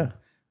down. Yeah,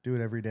 do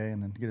it every day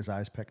and then get his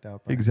eyes pecked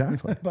out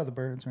exactly by the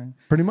birds, right?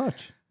 Pretty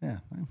much. Yeah.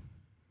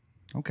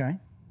 Okay.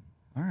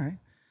 All right.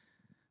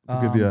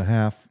 I'll give you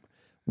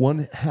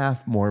one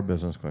half more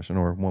business question,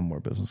 or one more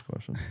business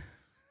question.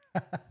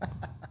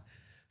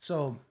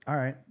 So, all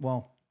right.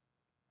 Well,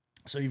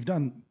 so you've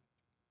done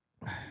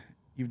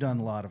a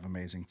lot of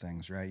amazing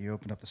things, right? You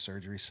opened up the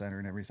surgery center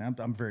and everything.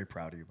 I'm very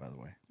proud of you, by the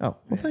way. Oh,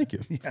 well, thank you.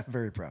 Yeah,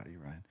 very proud of you,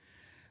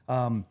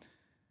 Ryan.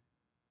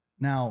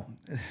 Now,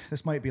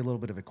 this might be a little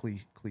bit of a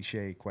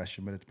cliche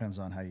question, but it depends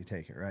on how you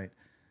take it, right?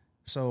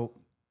 So,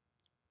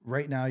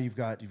 right now you've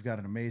got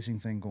an amazing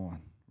thing going,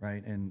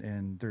 right?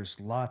 And there's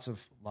a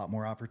lot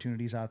more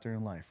opportunities out there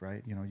in life,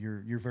 right?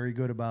 You're very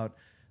good about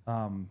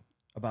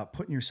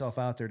putting yourself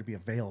out there to be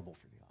available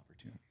for the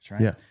opportunities,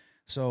 right? Yeah.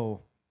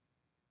 So,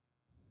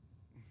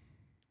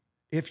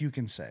 if you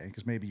can say,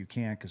 because maybe you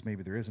can't, because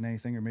maybe there isn't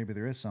anything, or maybe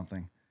there is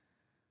something,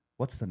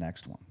 what's the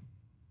next one?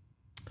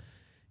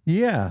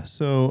 Yeah.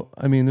 So,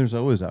 I mean, there's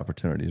always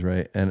opportunities,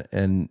 right?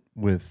 And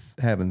with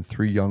having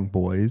 3 young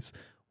boys,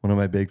 one of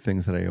my big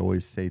things that I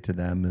always say to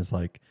them is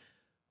like,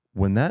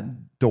 when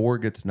that door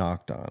gets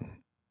knocked on,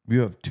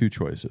 you have two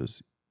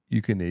choices.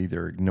 You can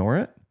either ignore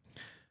it.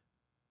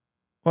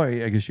 Well,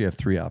 I guess you have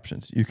three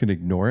options. You can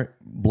ignore it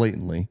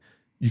blatantly.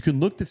 You can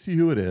look to see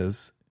who it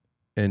is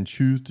and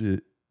choose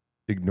to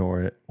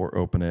ignore it or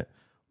open it,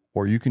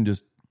 or you can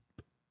just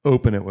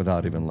open it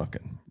without even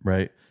looking,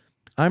 right?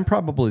 I'm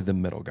probably the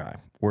middle guy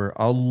where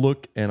I'll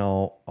look and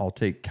I'll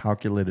take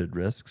calculated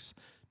risks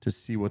to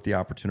see what the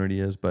opportunity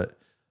is. But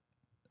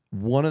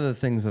one of the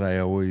things that I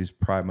always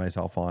pride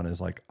myself on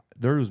is like,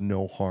 there is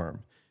no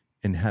harm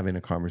in having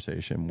a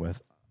conversation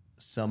with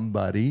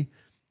somebody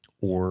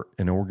or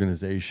an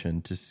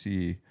organization to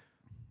see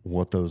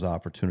what those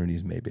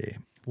opportunities may be.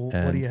 Well,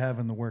 what do you have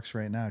in the works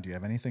right now? Do you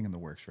have anything in the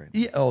works right now?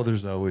 Yeah, oh,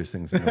 there's always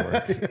things in the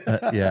works.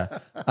 Yeah.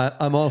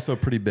 I'm also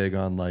pretty big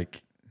on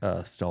like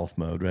stealth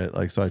mode, right?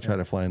 Like, so I try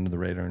to fly under the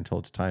radar until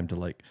it's time to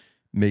like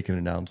make an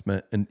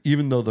announcement. And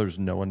even though there's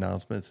no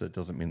announcements, it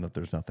doesn't mean that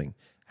there's nothing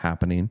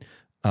happening.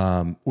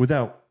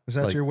 Is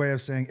that your way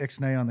of saying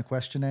ixnay on the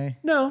question A?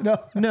 No,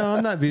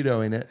 I'm not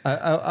vetoing it.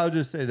 I'll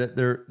just say that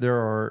there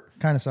are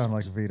kind of sound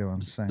like a veto.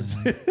 I'm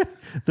saying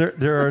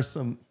there are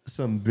some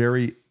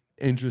very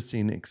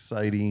interesting,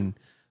 exciting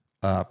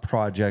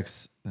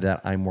projects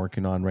that I'm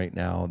working on right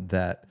now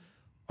that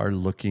are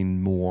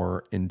looking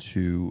more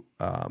into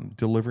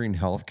delivering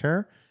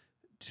healthcare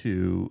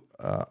to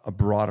a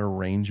broader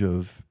range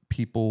of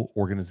people,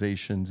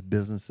 organizations,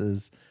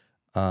 businesses,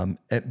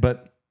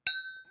 but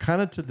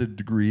kind of to the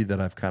degree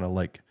that I've kind of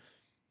like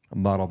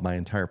modeled my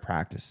entire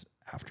practice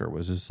after.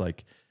 Was just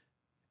like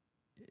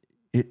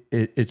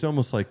it's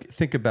almost like,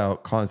 think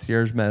about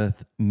concierge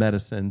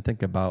medicine,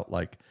 think about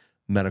like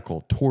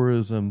medical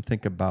tourism,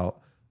 think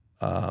about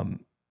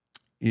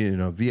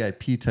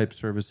VIP type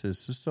services.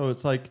 So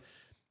it's like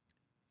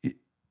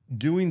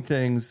doing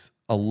things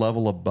a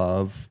level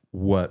above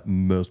what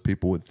most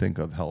people would think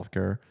of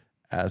healthcare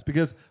as,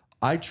 because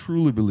I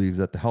truly believe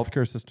that the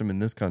healthcare system in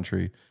this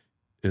country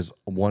is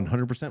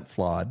 100%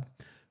 flawed.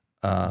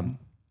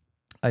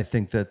 I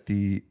think that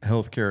the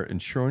healthcare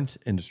insurance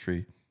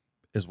industry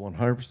is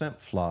 100%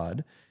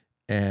 flawed,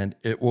 and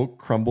it will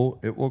crumble,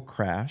 it will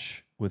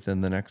crash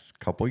within the next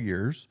couple of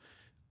years.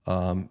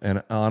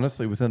 And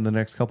honestly, within the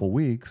next couple of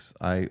weeks,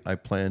 I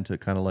plan to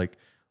kind of like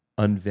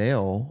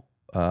unveil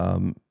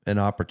an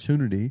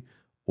opportunity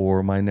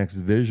or my next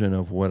vision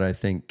of what I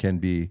think can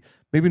be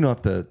maybe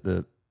not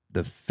the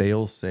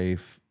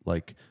fail-safe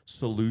like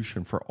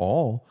solution for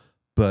all,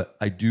 but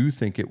I do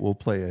think it will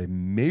play a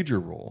major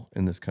role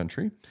in this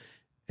country,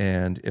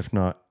 and if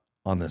not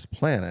on this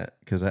planet,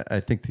 because I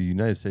think the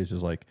United States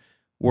is like,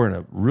 we're in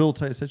a real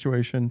tight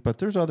situation, but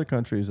there's other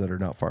countries that are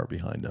not far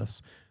behind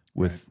us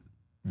with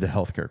the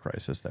healthcare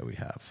crisis that we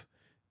have,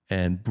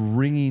 and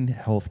bringing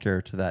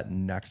healthcare to that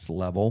next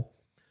level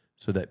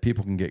so that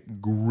people can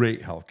get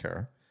great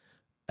healthcare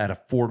at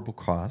affordable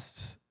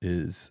costs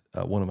is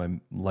one of my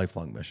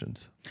lifelong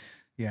missions.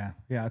 Yeah.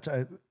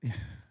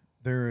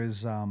 There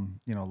is, a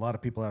lot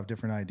of people have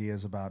different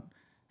ideas about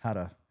how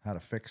to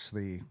fix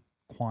the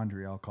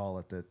quandary, I'll call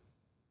it, that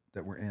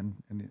we're in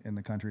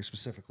the country,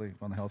 specifically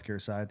on the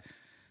healthcare side.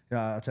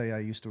 Yeah, I'll tell you, I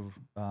used to,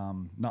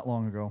 not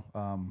long ago,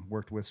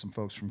 worked with some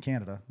folks from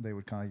Canada. They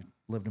would kind of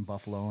lived in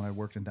Buffalo, and I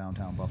worked in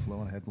downtown Buffalo,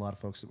 and I had a lot of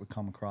folks that would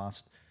come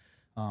across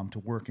to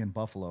work in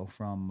Buffalo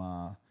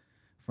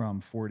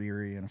from Fort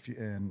Erie and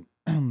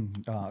even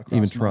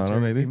Toronto, Ontario.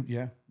 maybe.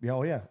 Yeah.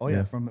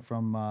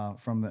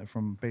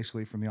 From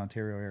basically from the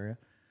Ontario area,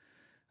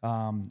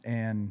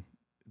 and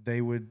they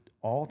would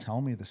all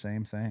tell me the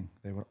same thing.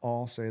 They would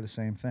all say the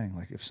same thing.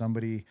 Like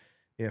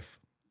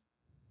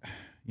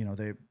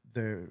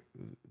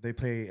they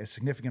pay a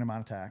significant amount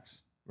of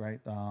tax, right?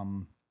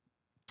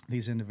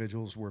 These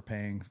individuals were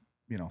paying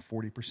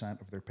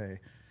 40% of their pay,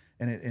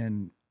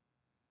 and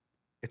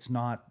it's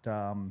not,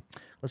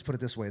 let's put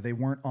it this way. They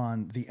weren't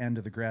on the end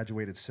of the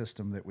graduated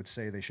system that would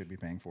say they should be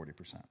paying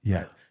 40%.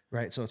 Yeah.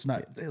 Right. So it's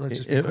not, let's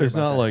just, it's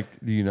not like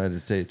the United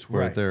States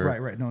where they're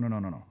right. No.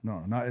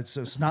 Not,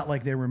 it's not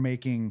like they were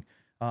making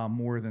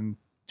more than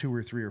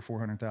 $200,000 or $300,000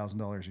 or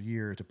 $400,000 a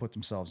year to put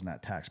themselves in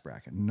that tax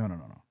bracket. No.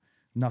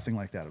 Nothing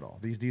like that at all.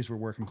 These were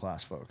working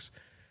class folks.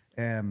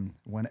 And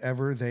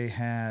whenever they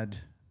had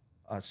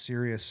a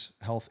serious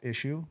health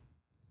issue,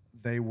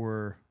 they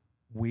were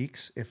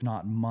weeks, if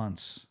not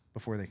months,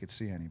 before they could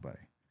see anybody.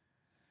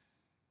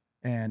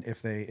 And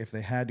if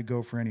they had to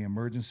go for any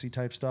emergency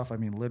type stuff, I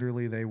mean,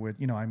 literally they would,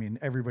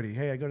 everybody,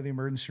 hey, I go to the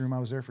emergency room. I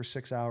was there for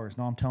 6 hours.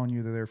 No, I'm telling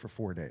you, they're there for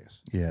 4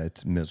 days. Yeah,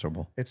 it's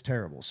miserable. It's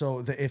terrible.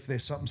 So if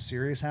there's something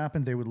serious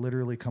happened, they would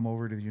literally come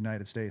over to the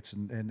United States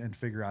and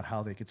figure out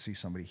how they could see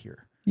somebody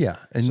here. Yeah,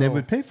 and they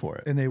would pay for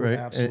it. And they would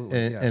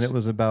absolutely, and it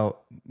was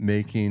about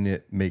making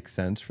it make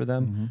sense for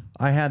them. Mm-hmm.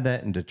 I had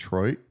that in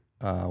Detroit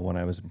when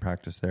I was in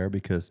practice there,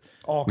 because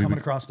coming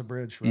across the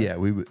bridge. Right? Yeah,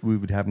 we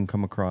would have them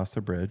come across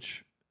the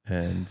bridge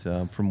and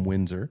from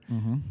Windsor,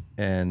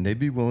 and they'd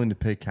be willing to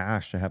pay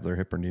cash to have their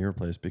hip or knee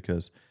replaced,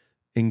 because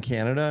in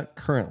Canada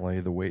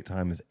currently the wait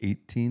time is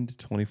 18 to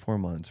 24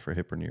 months for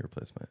hip or knee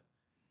replacement.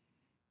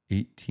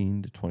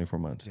 18 to 24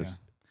 months. Yeah.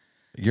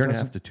 A year and a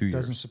half to 2 years.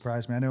 Doesn't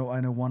surprise me. I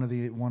know one of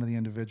the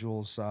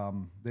individuals.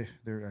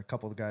 They're a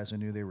couple of the guys I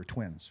knew. They were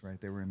twins, right?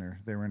 They were in their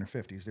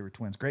 50s. They were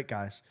twins. Great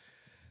guys.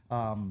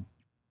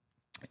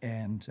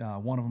 And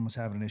one of them was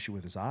having an issue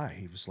with his eye.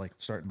 He was like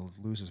starting to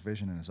lose his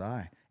vision in his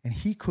eye, and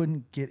he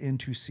couldn't get in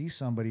to see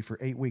somebody for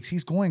 8 weeks.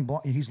 He's going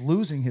blind. He's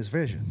losing his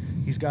vision.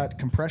 He's got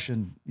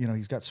compression.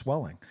 He's got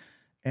swelling,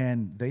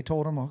 and they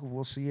told him,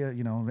 "We'll see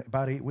you.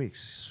 About 8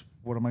 weeks.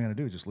 What am I going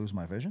to do? Just lose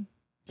my vision?"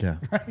 Yeah,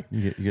 right?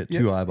 you get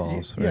two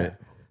eyeballs, right? Yeah.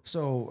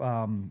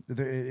 So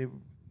they're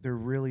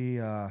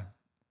really.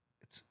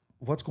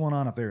 What's going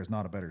on up there is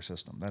not a better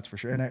system. That's for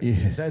sure. And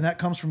that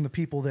comes from the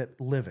people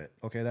that live it.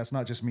 Okay. That's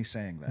not just me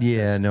saying that.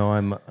 Yeah,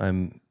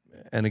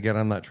 and again,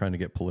 I'm not trying to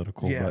get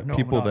political, but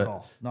people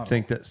that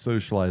think that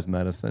socialized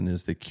medicine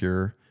is the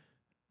cure,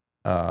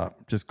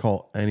 just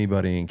call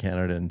anybody in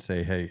Canada and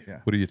say, hey,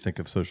 what do you think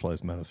of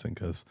socialized medicine?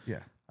 Cause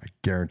I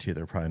guarantee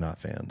they're probably not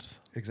fans.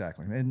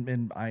 Exactly.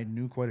 And I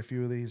knew quite a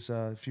few of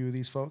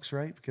these folks,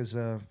 right? Because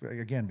of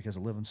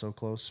living so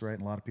close, right?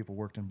 And a lot of people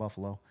worked in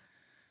Buffalo.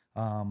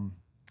 And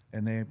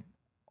they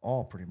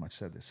all pretty much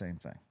said the same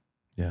thing.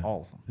 Yeah,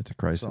 all of them. It's a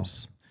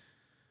crisis. So,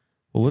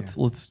 well,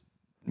 let's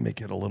make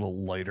it a little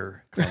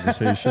lighter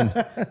conversation.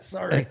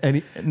 Sorry.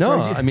 I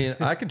mean,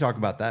 I can talk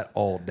about that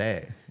all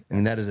day. I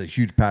mean, that is a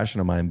huge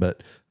passion of mine.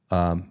 But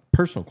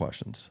personal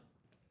questions.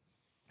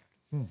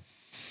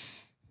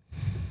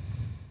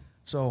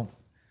 So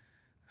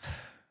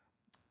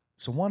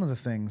one of the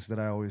things that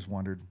I always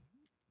wondered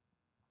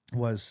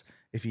was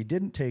if you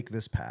didn't take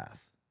this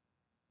path,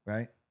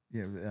 right?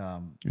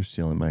 Yeah, you're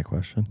stealing my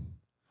question.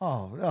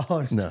 No, I'm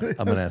going to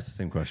ask the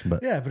same question,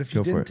 but but if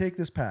you didn't take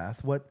this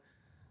path, what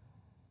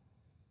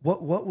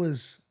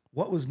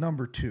was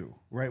number two,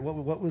 right?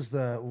 What was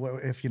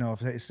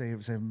if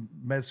say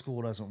med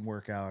school doesn't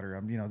work out, or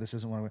this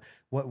isn't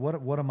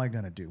what am I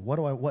going to do? What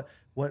do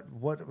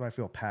I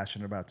feel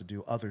passionate about to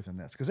do other than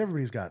this? Because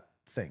everybody's got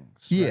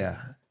things. Yeah.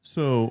 Right?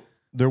 So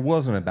there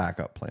wasn't a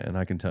backup plan.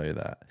 I can tell you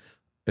that.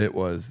 It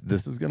was,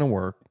 this is going to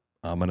work.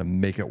 I'm going to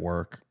make it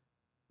work.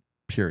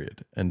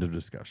 Period. End of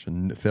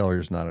discussion.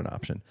 Failure is not an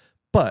option.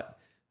 But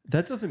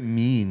that doesn't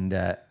mean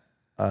that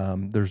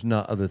there's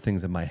not other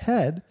things in my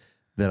head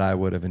that I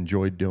would have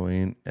enjoyed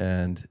doing.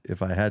 And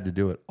if I had to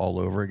do it all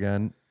over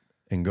again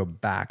and go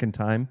back in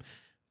time.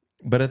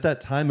 But at that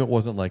time, it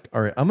wasn't like,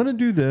 all right, I'm going to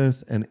do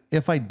this. And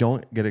if I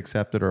don't get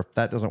accepted or if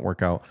that doesn't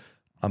work out,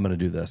 I'm going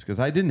to do this. Because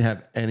I didn't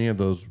have any of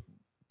those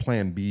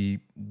plan B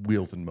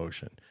wheels in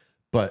motion.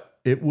 But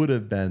it would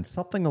have been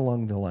something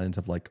along the lines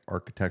of like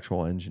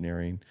architectural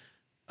engineering.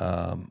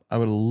 I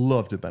would have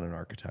loved to have been an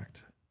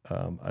architect.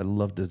 I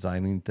love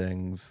designing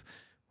things,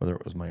 whether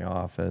it was my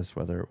office,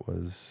 whether it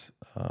was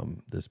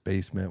this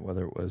basement,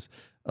 whether it was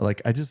I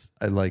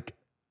like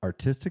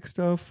artistic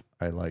stuff.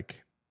 I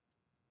like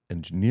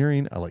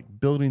engineering. I like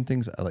building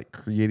things. I like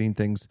creating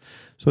things.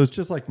 So it's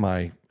just like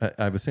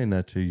I was saying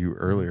that to you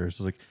earlier. It's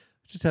like,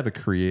 I just have a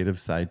creative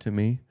side to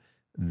me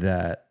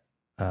that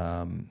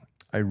I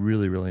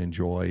really, really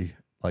enjoy,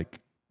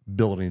 like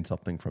building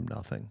something from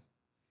nothing.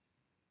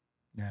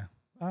 Yeah.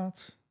 Oh,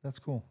 that's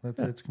cool.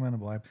 It's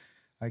commendable.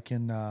 I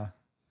can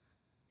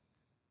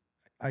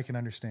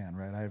understand,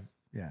 right? I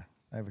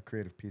have a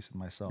creative piece in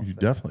myself. You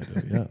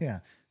definitely do, yeah.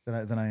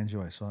 Yeah, that I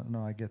enjoy. So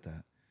no, I get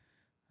that.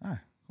 All right,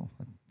 cool.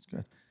 That's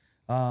good.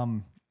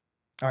 All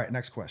right,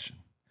 next question.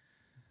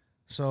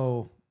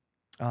 So,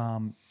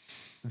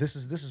 this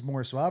is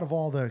more. So out of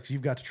all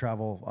you've got to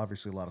travel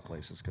obviously a lot of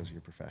places because of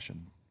your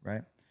profession,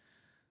 right?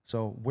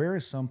 So where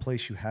is some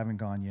place you haven't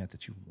gone yet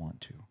that you want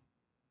to?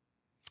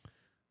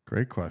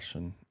 Great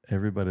question.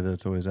 Everybody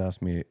that's always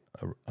asked me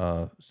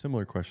a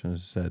similar question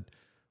has said,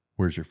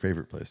 where's your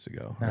favorite place to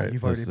go? Now, right?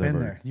 You've already been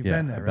there. You've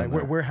been there, right?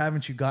 Where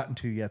haven't you gotten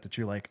to yet that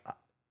you're like,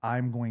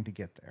 I'm going to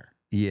get there?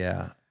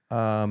 Yeah.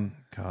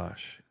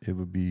 Gosh, it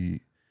would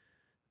be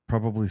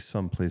probably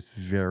someplace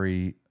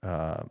very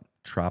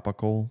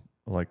tropical.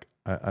 Like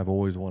I've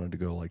always wanted to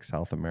go like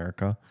South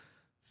America.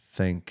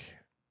 And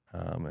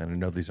I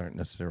know these aren't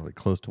necessarily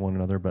close to one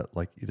another, but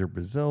like either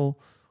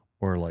Brazil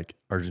or like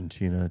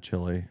Argentina,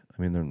 Chile.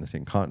 I mean, they're in the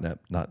same continent,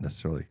 not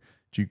necessarily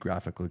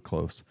geographically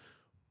close.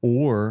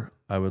 Or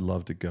I would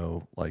love to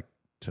go like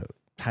to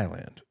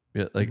Thailand.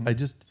 Yeah, like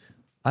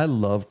I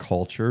love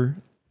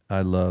culture.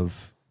 I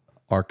love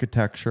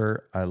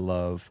architecture. I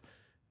love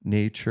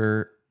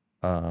nature.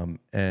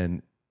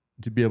 And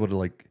to be able to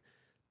like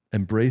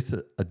embrace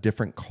a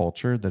different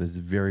culture that is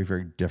very,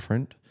 very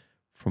different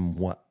from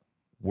what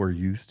we're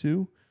used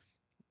to.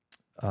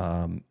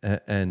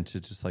 And to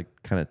just like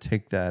kind of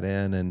take that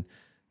in. And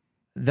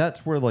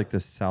that's where like the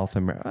South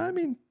America, I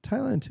mean,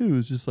 Thailand too,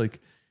 is just like,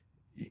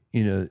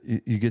 you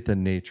get the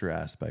nature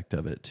aspect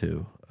of it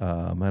too.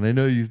 And I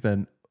know you've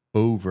been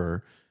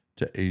over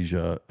to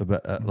Asia,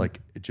 but like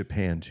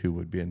Japan too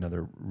would be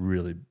another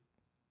really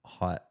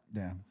hot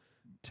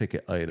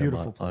ticket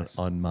item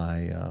on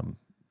my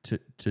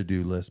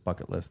to-do list,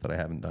 bucket list that I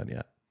haven't done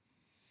yet.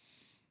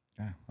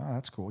 Yeah, oh,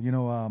 that's cool.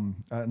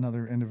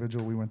 Another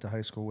individual we went to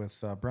high school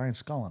with, Brian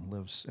Scullin,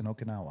 lives in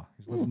Okinawa.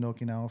 He's lived in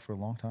Okinawa for a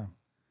long time.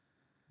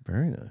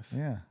 Very nice.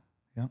 Yeah.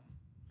 Yep.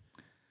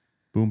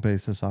 Boompe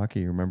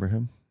Sasaki, you remember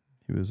him?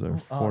 He was a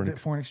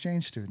foreign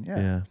exchange student. Yeah.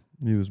 Yeah,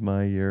 he was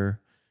my year.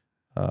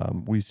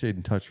 We stayed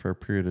in touch for a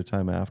period of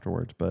time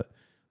afterwards, but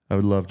I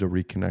would love to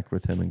reconnect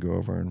with him and go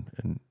over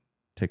and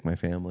take my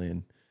family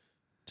and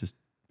just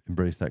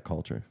embrace that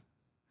culture.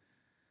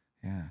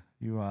 Yeah.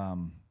 You,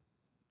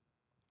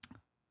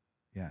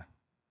 yeah.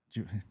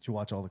 Did you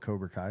watch all the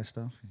Cobra Kai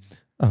stuff?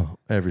 Oh,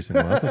 every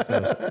single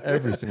episode.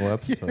 Every single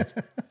episode.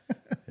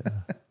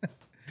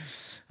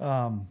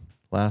 Yeah.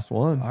 Last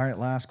one. All right,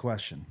 last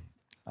question.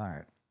 All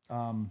right.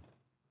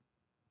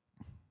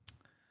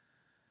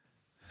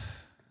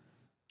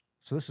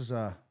 So this is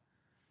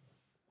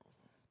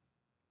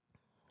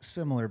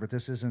similar, but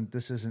this isn't,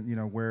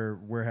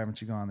 where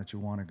haven't you gone that you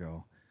want to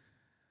go?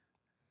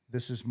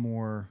 This is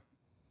more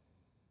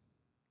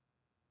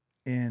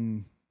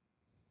in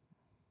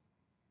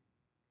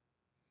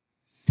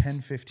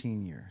 10,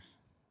 15 years.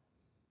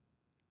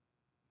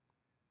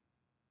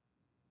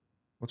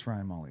 What's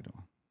Ryan Molly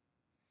doing?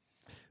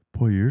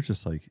 Boy, you're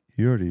just like,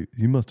 you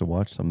must have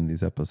watched some of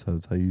these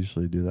episodes. I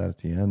usually do that at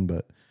the end,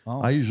 but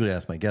I usually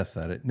ask my guests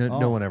that.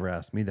 No one ever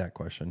asked me that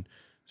question.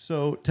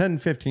 So 10,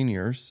 15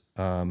 years,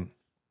 10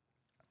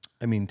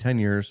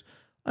 years,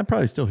 I'm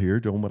probably still here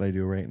doing what I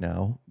do right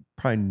now.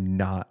 Probably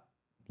not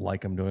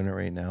like I'm doing it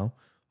right now.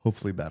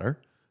 Hopefully better.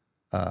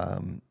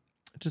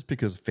 Just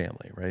because of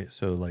family, right?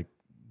 So like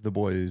the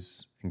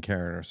boys and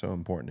Karen are so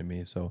important to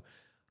me. So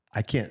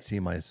I can't see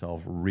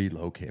myself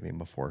relocating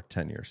before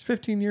 10 years.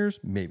 15 years,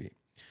 maybe.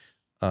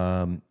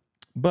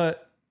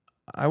 But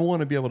I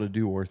want to be able to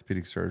do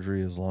orthopedic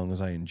surgery as long as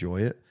I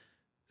enjoy it,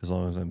 as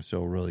long as I'm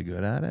still really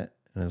good at it,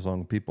 and as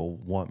long as people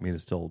want me to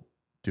still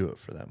do it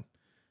for them,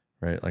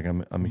 right? Like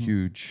I'm a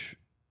huge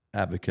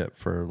advocate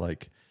for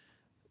like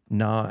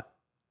not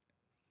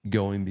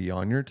going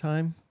beyond your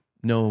time,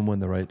 knowing when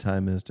the right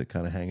time is to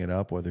kind of hang it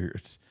up, whether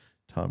it's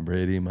Tom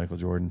Brady, Michael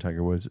Jordan,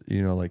 Tiger Woods,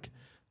 like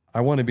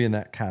I want to be in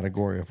that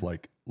category of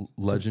like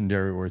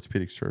legendary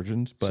orthopedic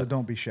surgeons. But so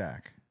don't be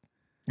Shaq.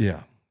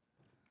 Yeah.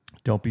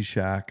 Don't be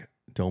Shaq.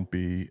 Don't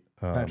be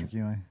Patrick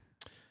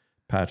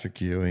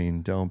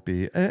Ewing. Don't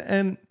be,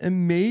 and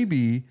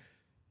maybe,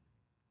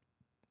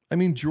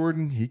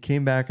 Jordan, he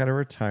came back out of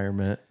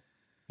retirement.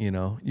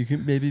 You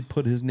can maybe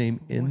put his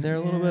name in there a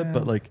little bit,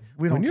 but like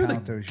when you're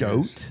the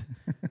GOAT,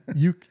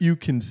 you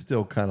can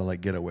still kind of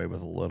like get away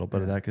with a little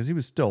bit of that because he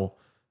was still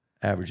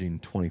averaging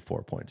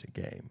 24 points a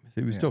game.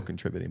 He was still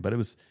contributing, but it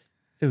was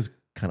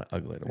kind of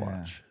ugly to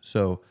watch.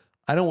 So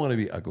I don't want to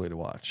be ugly to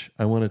watch.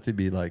 I want it to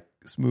be like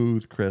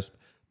smooth, crisp,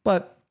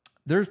 but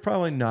there's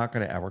probably not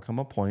going to ever come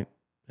a point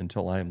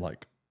until I'm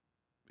like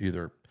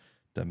either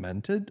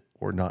demented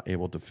or not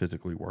able to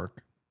physically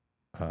work,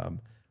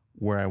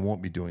 where I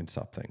won't be doing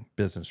something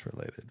business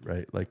related,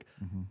 right? Like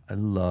I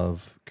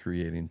love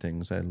creating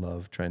things. I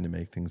love trying to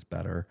make things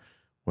better,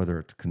 whether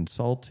it's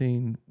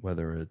consulting,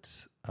 whether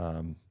it's,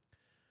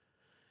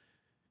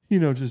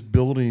 just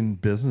building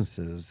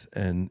businesses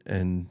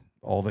and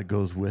all that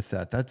goes with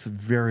that. That's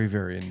very,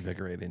 very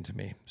invigorating to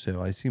me.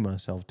 So I see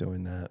myself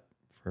doing that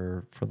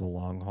for the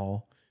long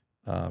haul.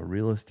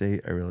 Real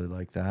estate, I really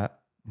like that.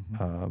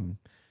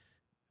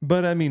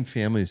 But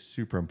family is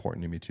super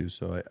important to me too.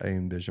 So I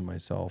envision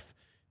myself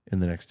in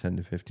the next 10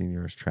 to 15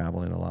 years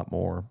traveling a lot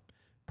more,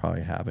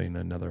 probably having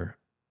another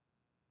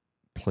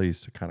place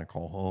to kind of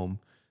call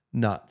home,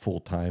 not full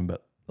time,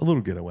 but a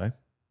little getaway.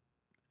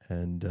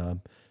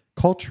 And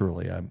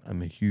culturally,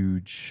 I'm a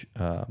huge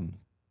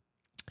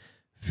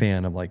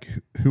fan of like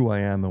who I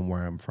am and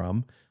where I'm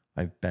from.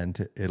 I've been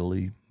to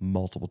Italy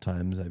multiple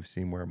times. I've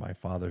seen where my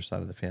father's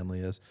side of the family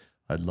is.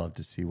 I'd love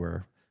to see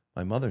where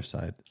my mother's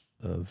side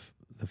of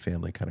the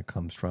family kind of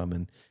comes from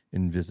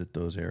and visit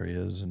those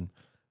areas. And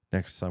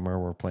next summer,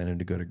 we're planning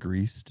to go to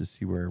Greece to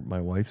see where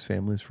my wife's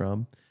family's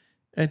from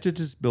and to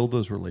just build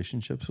those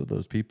relationships with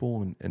those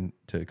people and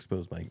to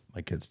expose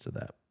my kids to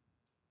that.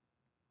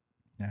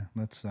 Yeah,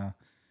 that's a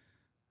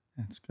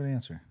good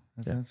answer.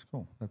 That's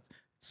cool.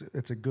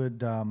 It's a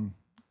good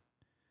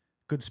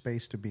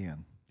space to be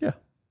in. Yeah.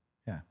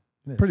 Yeah.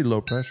 Pretty low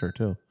pressure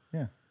too.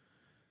 Yeah.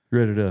 You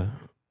ready to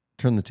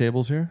turn the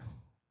tables here?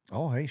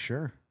 Oh, hey,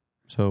 sure.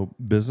 So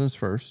business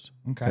first.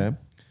 Okay.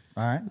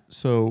 All right.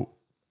 So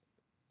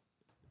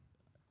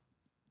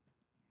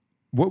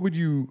let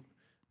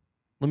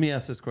me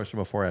ask this question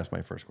before I ask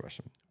my first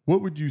question.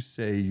 What would you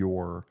say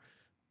your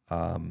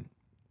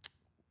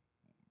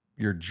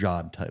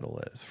job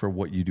title is for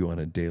what you do on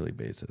a daily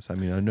basis? I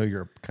know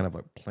you're kind of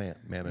a plant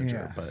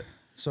manager, but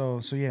so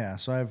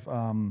I've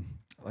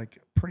like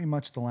pretty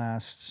much the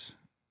last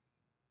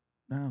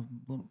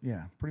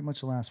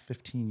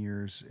 15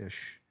 years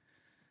ish.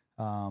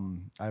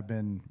 I've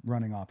been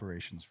running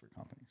operations for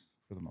companies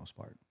for the most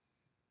part.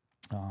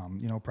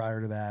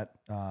 Prior to that,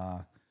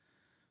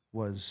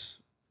 was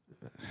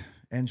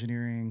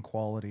engineering,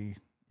 quality.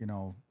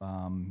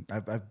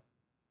 I've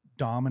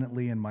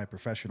dominantly in my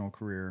professional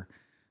career,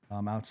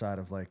 outside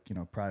of like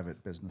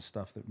private business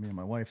stuff that me and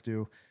my wife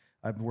do,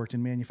 I've worked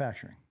in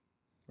manufacturing,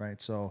 right?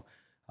 So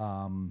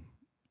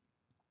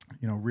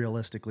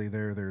realistically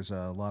there's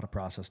a lot of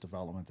process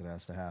development that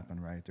has to happen,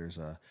 right? There's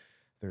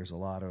a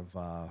lot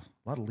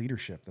of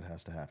leadership that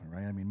has to happen,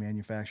 right? I mean,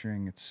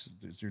 manufacturing,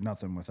 you're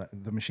nothing without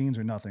the machines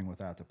are nothing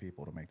without the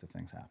people to make the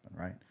things happen,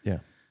 right? Yeah.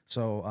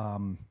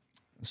 So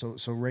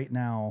so right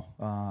now,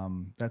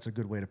 that's a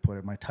good way to put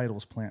it. My title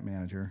is plant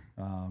manager.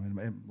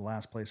 In the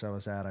last place I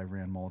was at, I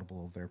ran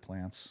multiple of their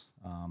plants.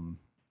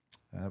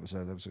 That was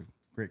a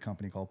great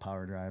company called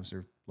Power Drives.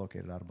 They're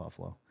located out of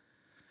Buffalo.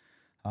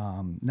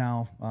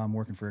 Now I'm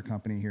working for a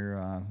company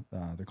here.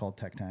 They're called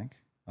Tech Tank.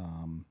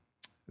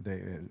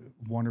 They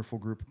wonderful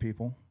group of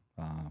people.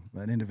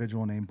 An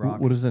individual named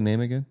Brock. What is the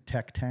name again?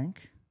 Tech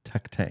Tank.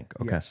 Tech Tank.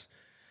 Okay. Yes.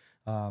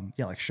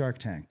 Like Shark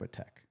Tank, but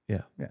tech.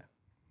 Yeah.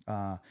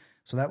 Yeah.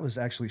 So that was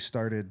actually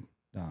started.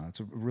 It's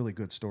a really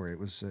good story. It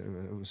was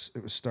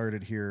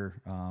started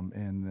here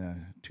in the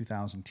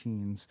 2000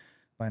 teens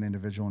by an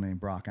individual named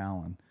Brock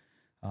Allen,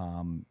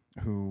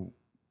 who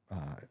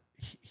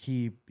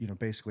he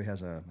basically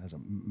has a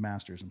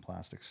master's in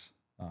plastics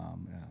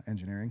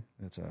engineering.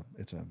 It's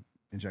a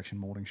injection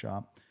molding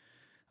shop,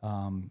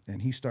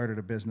 and he started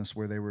a business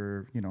where they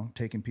were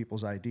taking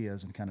people's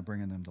ideas and kind of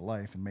bringing them to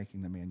life and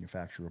making them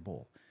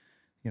manufacturable.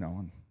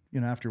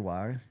 After a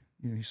while,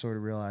 he sort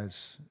of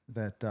realized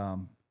that a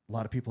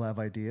lot of people have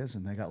ideas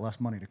and they got less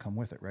money to come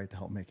with it, right, to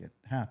help make it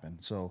happen.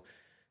 So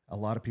a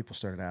lot of people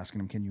started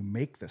asking him, "Can you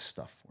make this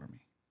stuff for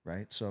me?"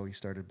 Right? So he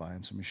started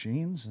buying some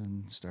machines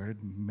and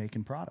started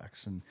making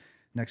products. And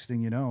next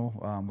thing you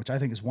know, which I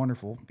think is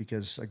wonderful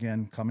because,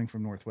 again, coming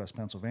from Northwest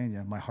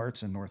Pennsylvania, my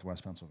heart's in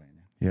Northwest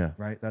Pennsylvania. Yeah.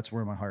 Right? That's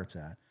where my heart's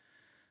at.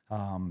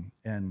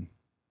 And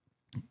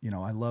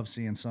I love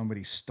seeing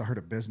somebody start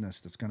a business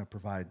that's going to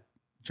provide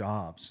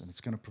jobs and it's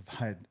going to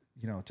provide,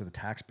 to the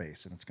tax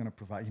base and it's going to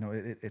provide,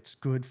 it's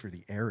good for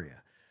the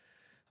area.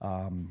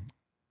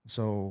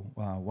 So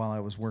while I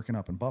was working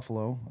up in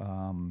Buffalo,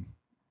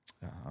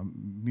 a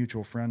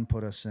mutual friend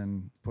put us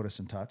in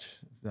touch.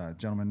 A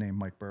gentleman named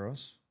Mike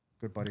Burrows,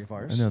 good buddy of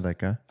ours. I know that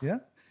guy. Yeah.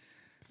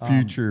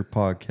 Future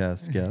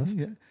podcast guest.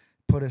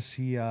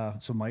 Yeah.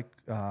 So Mike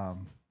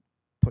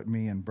put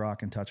me and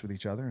Brock in touch with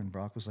each other, and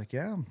Brock was like,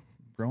 "Yeah, I'm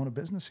growing a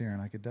business here,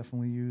 and I could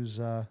definitely use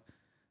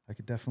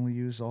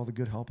all the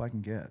good help I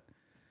can get."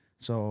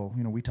 So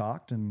we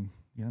talked, and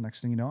next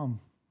thing you know,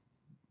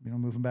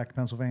 I'm moving back to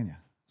Pennsylvania.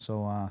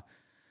 So,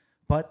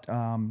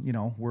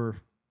 we're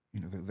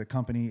the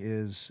company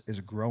is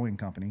a growing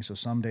company. So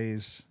some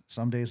days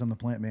I'm the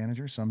plant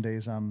manager, some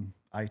days I'm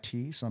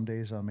IT, some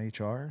days I'm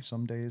HR,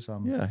 some days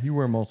I'm you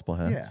wear multiple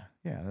hats.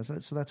 Yeah.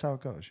 That's how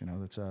it goes.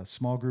 It's a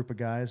small group of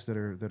guys that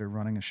are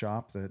running a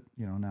shop that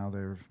now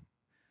they're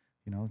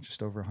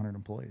just over 100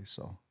 employees.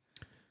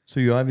 So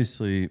you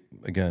obviously,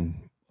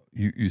 again,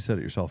 you said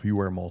it yourself. You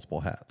wear multiple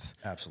hats.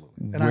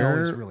 Absolutely, and I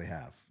always really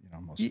have.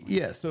 Most of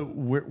yeah. So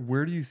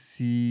where do you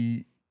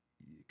see?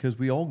 Because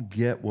we all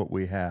get what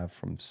we have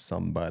from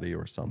somebody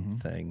or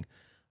something,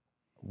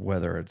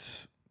 whether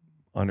it's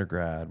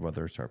undergrad,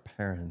 whether it's our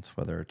parents,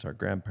 whether it's our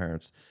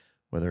grandparents,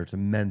 whether it's a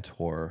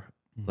mentor.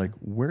 Like,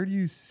 where do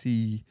you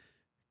see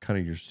kind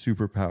of your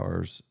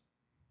superpowers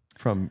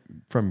from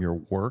your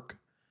work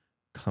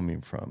coming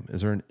from?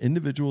 Is there an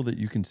individual that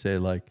you can say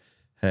like,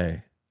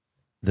 hey,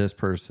 this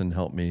person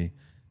helped me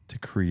to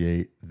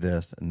create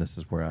this, and this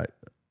is where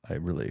I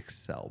really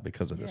excel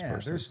because of this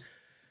person?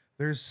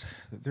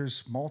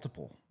 There's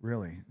multiple,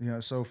 really.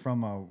 So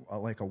from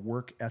a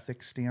work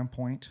ethic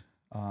standpoint,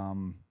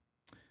 a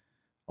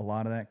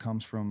lot of that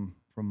comes from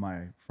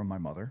my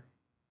mother,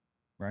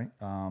 right?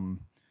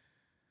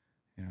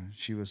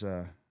 She was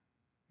an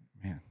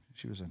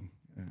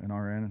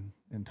RN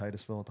in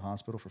Titusville at the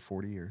hospital for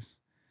 40 years.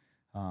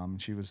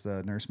 She was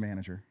the nurse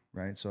manager,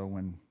 right? So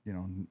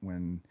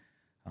when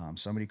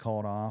somebody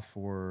called off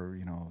or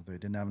they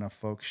didn't have enough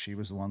folks, she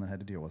was the one that had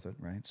to deal with it,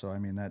 right? So I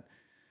mean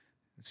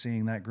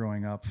seeing that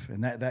growing up,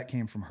 and that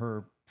came from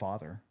her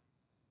father,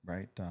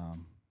 right?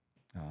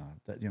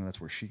 That's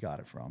where she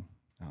got it from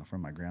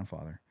my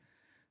grandfather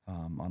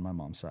on my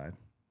mom's side.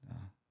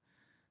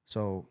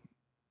 So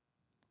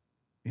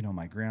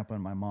my grandpa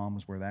and my mom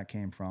was where that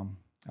came from,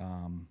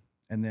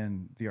 and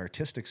then the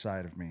artistic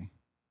side of me,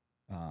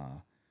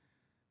 and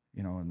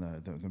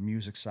the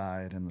music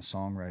side and the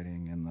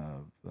songwriting and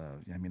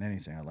the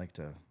anything. I like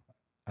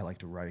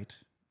to write.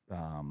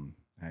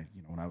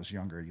 When I was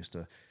younger, I used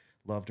to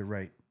love to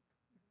write,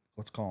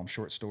 let's call them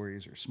short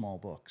stories or small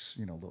books,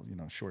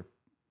 short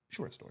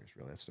stories,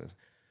 really.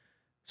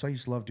 So I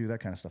used to love to do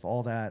that kind of stuff.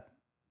 All that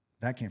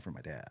came from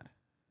my dad.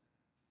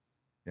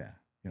 Yeah.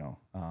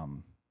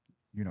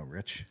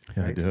 Rich.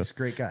 Yeah, right? I do. He's a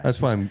great guy. That's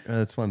why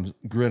I'm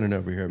grinning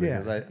over here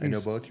because I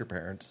know both your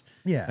parents.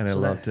 Yeah. And I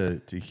love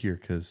to hear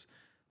because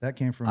that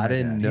came from I my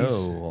didn't dad.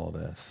 know all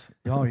this.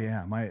 Oh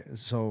yeah. My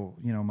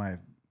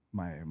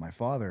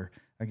father,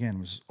 again,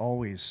 was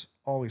always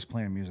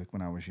playing music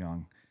when I was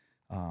young.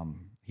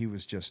 He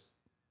was just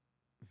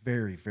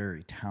very,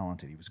 very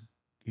talented.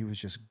 He was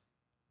just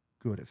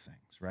good at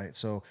things, right?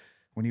 So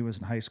when he was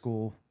in high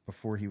school,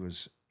 before he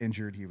was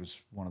injured, he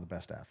was one of the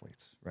best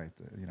athletes, right?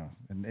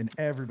 And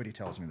everybody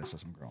tells me this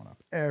as I'm growing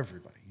up.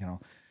 Everybody,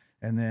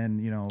 And then,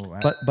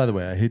 But by the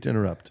way, I hate to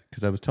interrupt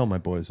because I was telling my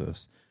boys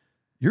this.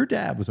 Your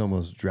dad was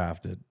almost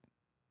drafted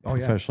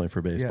professionally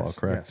for baseball, yes,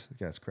 correct?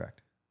 Yes,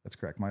 correct. That's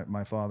correct.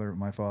 My father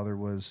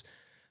was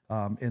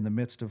in the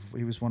midst of,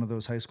 he was one of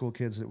those high school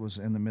kids that was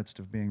in the midst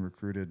of being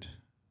recruited,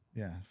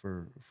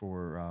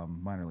 for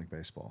minor league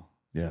baseball.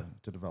 Yeah.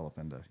 To develop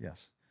into,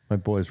 yes. My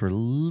boys were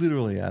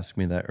literally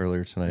asking me that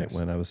earlier tonight Yes.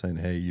 when I was saying,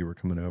 hey, you were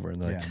coming over.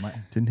 And they're like, Yeah,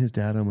 didn't his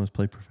dad almost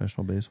play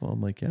professional baseball?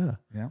 I'm like, yeah.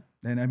 Yeah.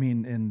 And I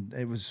mean, and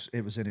it was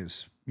in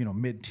his,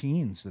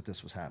 mid-teens that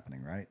this was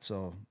happening, right?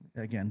 So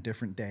again,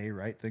 different day,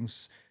 right?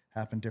 Things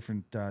happen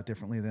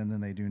differently than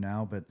they do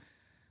now. But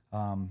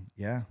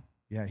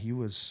he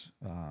was,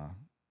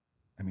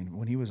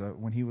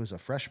 when he was a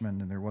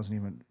freshman, and there wasn't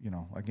even,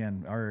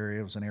 again, our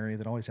area was an area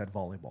that always had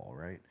volleyball,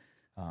 right?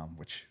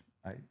 Which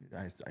I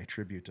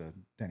attribute to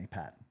Denny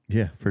Patton.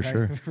 Yeah, for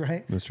sure.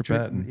 Right? Mr.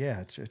 Patton.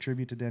 Yeah, a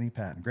tribute to Denny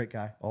Patton. Great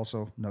guy.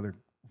 Also another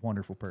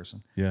wonderful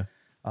person. Yeah.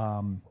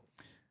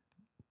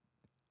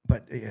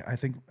 But I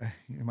think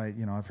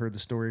I've heard the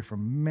story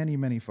from many,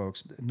 many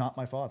folks, not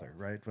my father,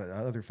 right? But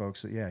other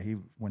folks that,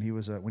 when he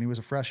was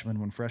a freshman,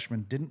 when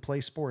freshmen didn't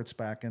play sports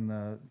back in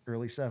the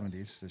early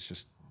 70s, it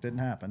just didn't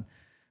happen,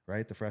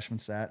 right? The freshmen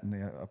sat and the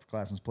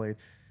upperclassmen played,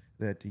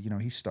 that,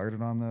 he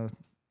started on the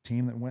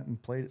team that went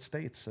and played at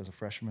States as a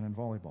freshman in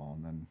volleyball.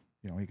 And then,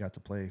 he got to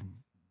play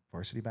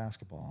varsity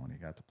basketball and he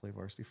got to play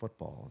varsity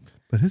football.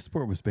 But his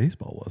sport was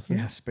baseball, wasn't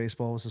it? Yes,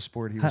 baseball was the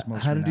sport he was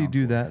most How did he renowned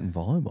do for. that in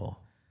volleyball?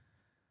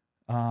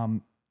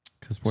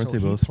 Because weren't So they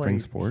he both spring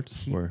played-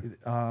 sports?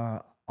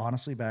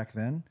 Honestly, back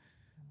then,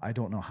 I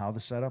don't know how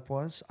the setup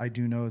was. I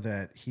do know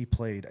that he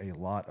played a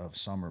lot of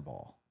summer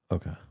ball,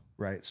 Okay.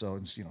 right? So,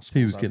 He was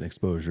schools getting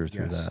exposure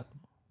through Yes. that.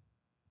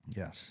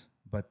 Yes,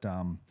 but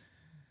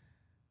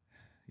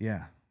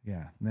yeah.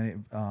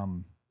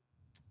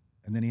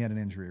 And then he had an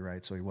injury,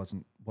 right? So he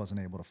wasn't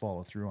able to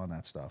follow through on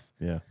that stuff.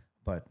 Yeah.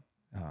 But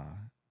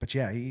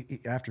yeah,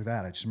 he after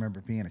that, I just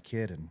remember being a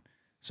kid, and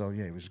so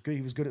yeah, he was good.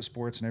 He was good at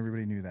sports, and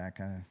everybody knew that.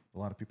 Kind of, a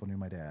lot of people knew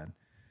my dad,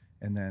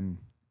 and then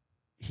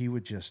he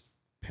would just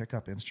pick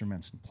up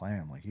instruments and play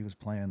them. Like he was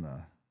playing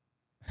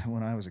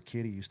when I was a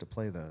kid, he used to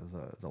play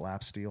the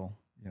lap steel,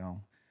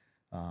 and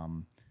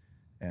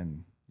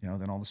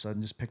then all of a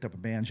sudden just picked up a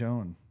banjo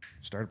and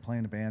started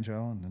playing the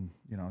banjo, and then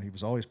he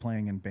was always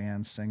playing in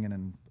bands, singing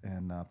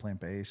and playing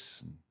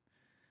bass. And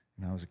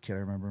when I was a kid, I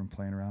remember him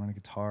playing around on a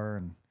guitar,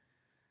 and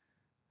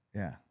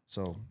yeah.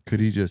 So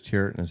Could he just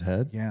hear it in his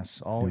head?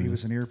 yes, he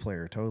was an ear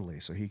player totally.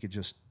 So he could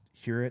just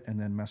hear it and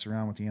then mess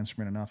around with the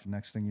instrument enough, and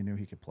next thing you knew,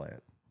 he could play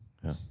it.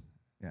 Yeah.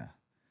 Yeah.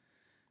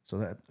 So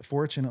that,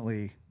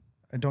 fortunately,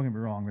 and don't get me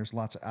wrong, there's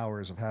lots of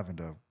hours of having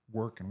to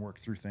work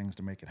through things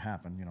to make it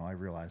happen. I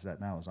realize that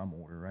now as I'm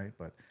older, right?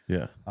 But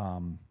Yeah.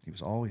 he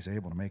was always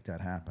able to make that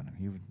happen,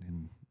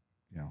 and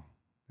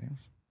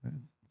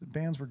the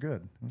bands were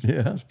good.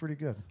 It was pretty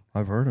good.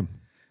 I've heard him.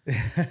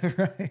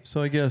 Right.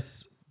 So I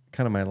guess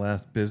kind of my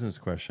last business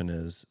question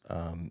is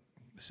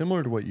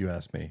similar to what you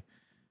asked me,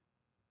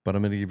 but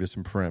I'm going to give you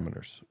some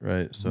parameters,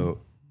 right? Mm-hmm.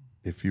 So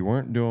if you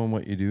weren't doing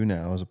what you do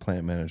now as a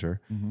plant manager,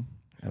 Mm-hmm.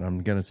 and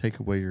I'm going to take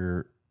away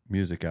your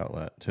music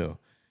outlet too,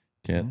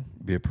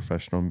 can't be a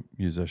professional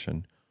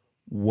musician,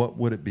 what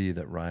would it be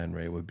that Ryan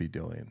Ray would be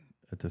doing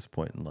at this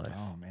point in life?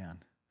 Oh, man.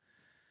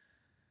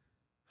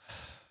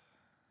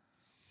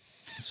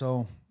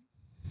 So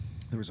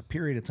there was a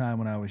period of time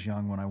when I was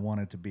young when I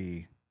wanted to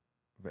be,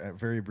 a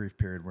very brief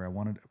period where I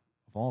wanted,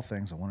 of all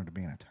things, I wanted to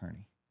be an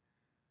attorney.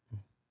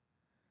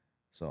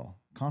 So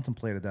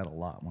contemplated that a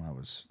lot when I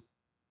was,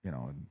 in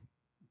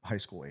high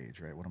school age,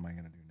 right? What am I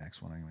going to do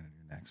next? What am I going to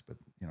do next? But,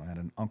 I had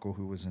an uncle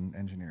who was in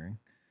engineering,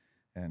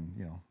 and,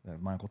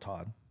 my Uncle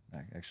Todd,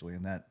 actually,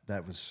 and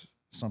that was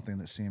something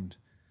that seemed,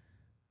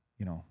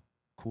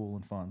 cool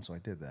and fun. So I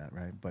did that,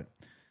 right? But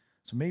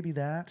so maybe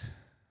that,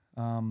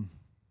 another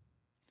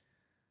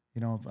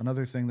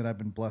thing that I've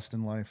been blessed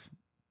in life,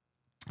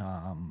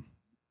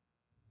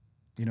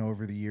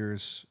 over the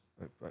years,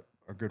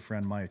 our good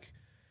friend Mike,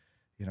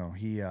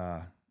 he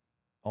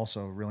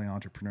also a really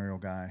entrepreneurial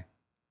guy,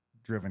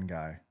 driven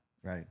guy,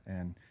 right?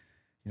 And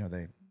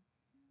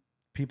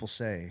people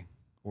say,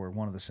 or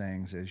one of the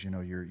sayings is,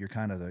 you're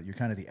kind of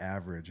the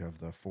average of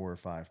the 4 or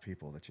 5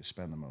 people that you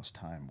spend the most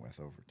time with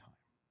over time,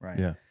 right?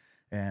 Yeah.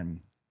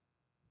 And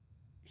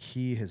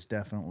he has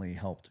definitely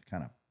helped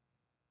kind of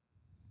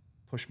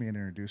push me and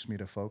introduce me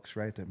to folks,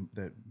 right,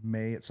 that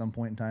may at some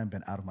point in time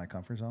been out of my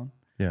comfort zone.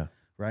 Yeah.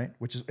 Right.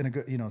 Which is in a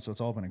good, so it's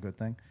all been a good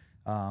thing.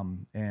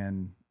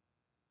 And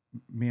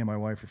me and my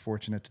wife are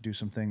fortunate to do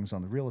some things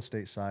on the real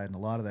estate side. And a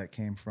lot of that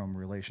came from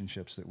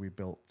relationships that we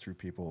built through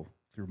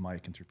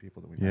Mike and through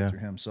people that we met through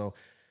him. So,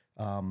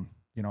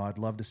 I'd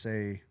love to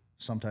say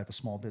some type of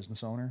small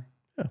business owner.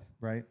 Yeah.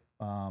 Right.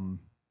 I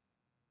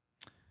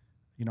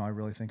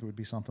really think it would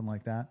be something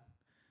like that.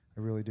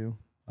 I really do.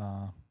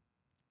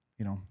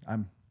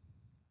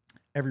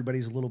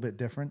 Everybody's a little bit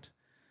different.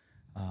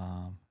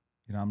 I'm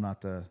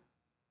not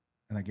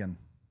and again,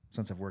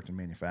 since I've worked in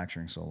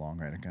manufacturing so long,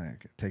 right, I kind of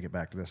take it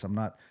back to this.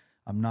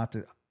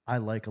 I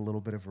like a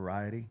little bit of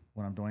variety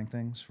when I'm doing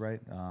things,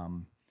 right?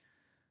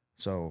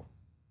 So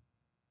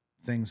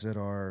things that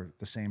are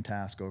the same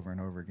task over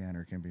and over again,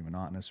 or can be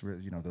monotonous,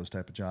 those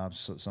type of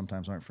jobs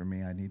sometimes aren't for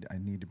me. I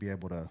need to be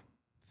able to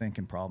think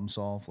and problem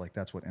solve. Like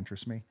that's what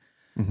interests me.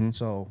 Mm-hmm.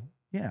 So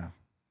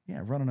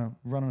running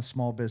a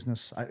small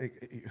business.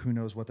 Who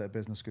knows what that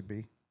business could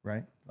be,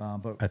 right?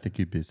 But I think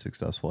you'd be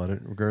successful at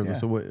it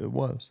regardless of what it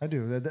was. I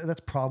do.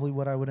 That's probably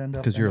what I would end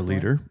up. Because you're a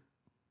leader,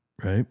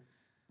 right?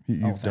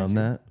 You've done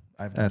that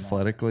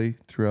athletically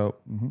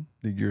throughout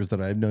the years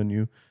that I've known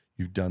you.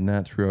 You've done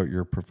that throughout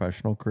your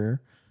professional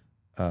career.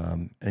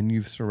 And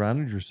you've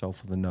surrounded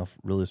yourself with enough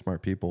really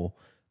smart people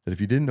that if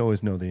you didn't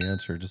always know the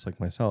answer, just like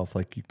myself,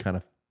 like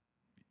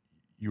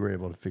you were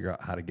able to figure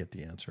out how to get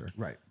the answer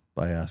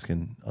by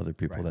asking other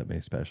people that may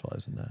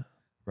specialize in that.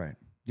 Right.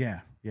 Yeah.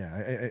 Yeah.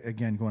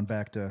 Again, going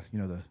back to,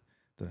 you're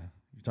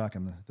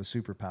talking the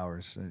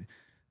superpowers,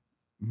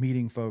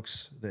 meeting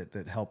folks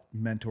that help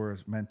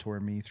mentor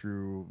me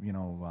through,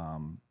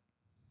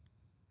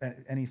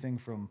 anything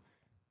from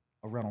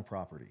a rental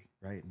property,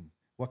 right? And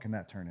what can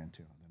that turn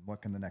into? And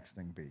what can the next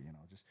thing be?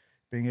 Just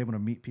being able to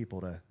meet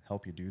people to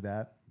help you do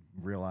that,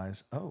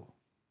 realize,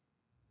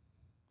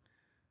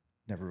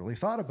 never really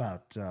thought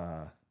about,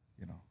 a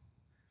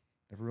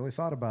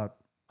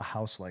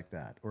house like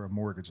that or a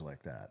mortgage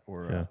like that,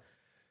 or,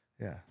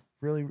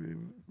 really,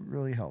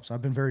 really helps.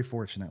 I've been very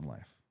fortunate in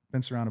life.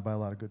 Been surrounded by a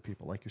lot of good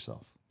people like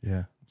yourself.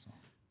 Yeah.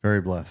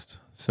 Very blessed.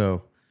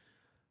 So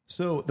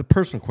the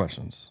personal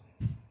questions.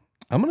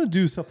 I'm going to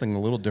do something a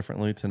little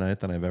differently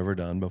tonight than I've ever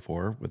done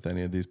before with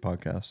any of these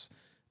podcast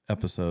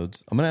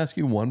episodes. I'm going to ask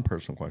you one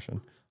personal question.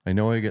 I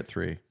know I get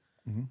 3,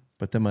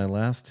 but then my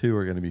last 2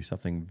 are going to be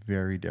something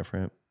very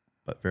different,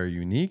 but very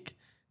unique,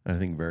 and I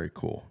think very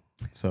cool.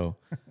 So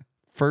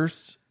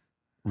first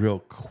real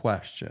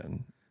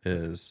question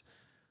is...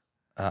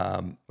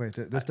 Wait,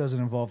 this doesn't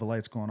involve the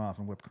lights going off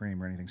and whipped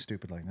cream or anything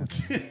stupid like that.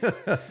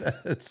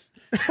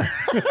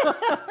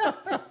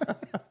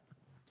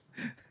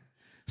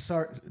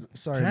 Sorry.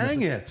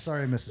 Dang it.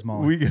 Sorry, Mrs.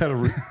 Molly. We got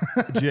to...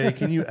 Jay,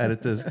 can you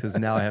edit this? Because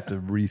now I have to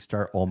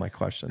restart all my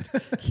questions.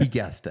 He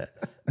guessed it.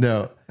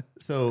 No.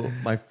 So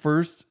my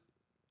first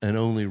and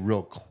only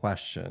real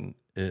question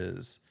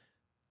is,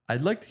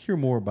 I'd like to hear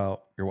more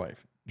about your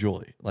wife,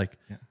 Julie. Like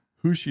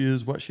who she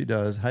is, what she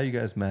does, how you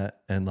guys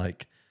met, and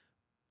like,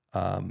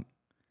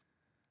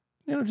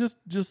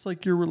 just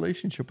like your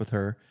relationship with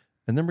her.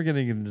 And then we're going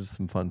to get into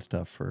some fun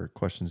stuff for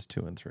questions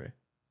 2 and 3.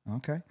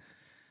 Okay.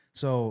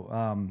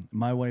 So,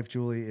 my wife,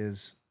 Julie,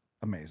 is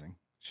amazing.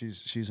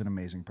 She's an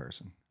amazing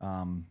person.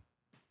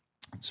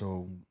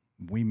 So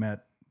we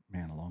met,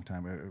 a long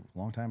time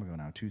ago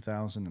now,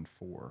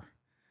 2004.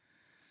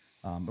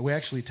 But we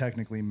actually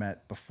technically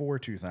met before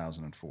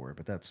 2004,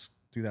 but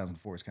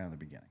 2004 is kind of the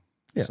beginning.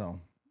 Yeah.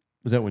 So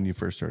was that when you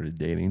first started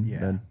dating? Yeah.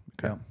 Then?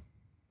 Okay.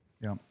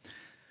 Yep.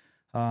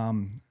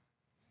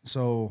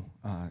 So,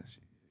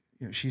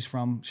 she's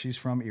from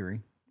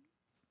Erie.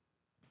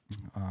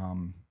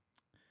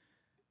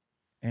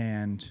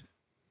 And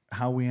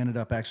how we ended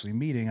up actually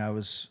meeting, I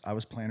was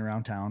playing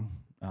around town,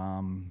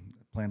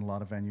 playing a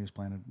lot of venues,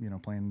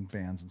 playing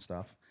bands and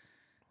stuff.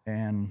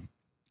 And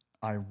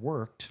I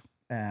worked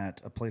at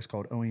a place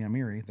called OEM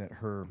Erie that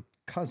her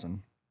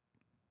cousin,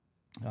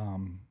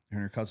 the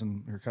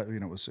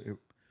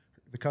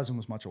cousin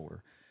was much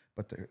older,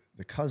 but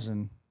the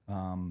cousin,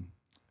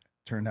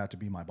 turned out to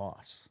be my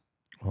boss.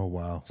 Oh,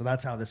 wow. So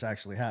that's how this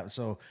actually happened.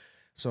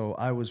 So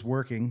I was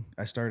working,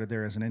 I started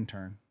there as an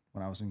intern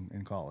when I was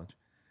in college.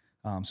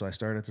 So I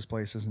started at this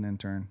place as an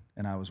intern,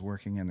 and I was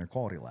working in their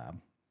quality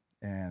lab.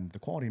 And the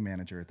quality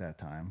manager at that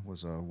time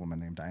was a woman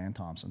named Diane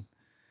Thompson,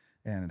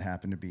 and it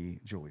happened to be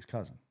Julie's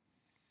cousin.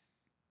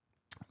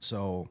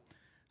 So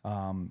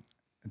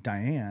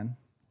Diane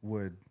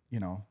would,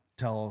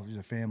 tell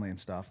the family and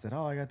stuff that,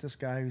 I got this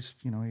guy who's,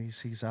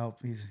 he's out,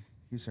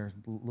 he's our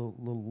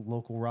little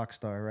local rock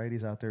star, right?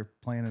 He's out there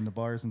playing in the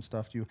bars and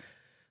stuff. We're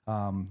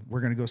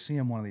going to go see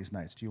him one of these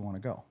nights. Do you want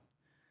to go?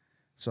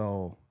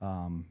 So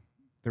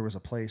there was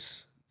a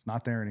place. It's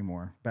not there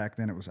anymore. Back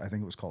then, I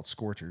think it was called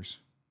Scorchers.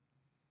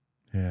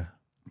 Yeah.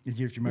 Do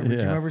you remember? Yeah.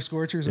 Do you remember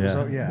Scorchers?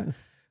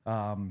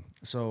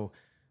 So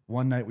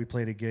one night we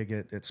played a gig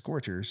at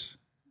Scorchers,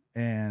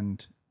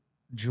 and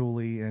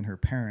Julie and her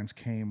parents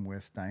came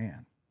with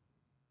Diane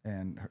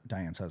and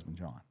Diane's husband,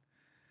 John.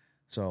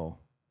 So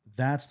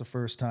that's the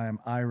first time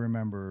I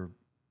remember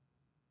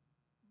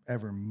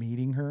ever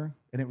meeting her.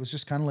 And it was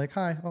just kind of like,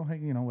 hi, hey,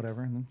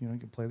 whatever. And then, you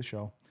can play the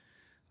show.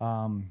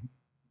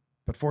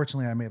 But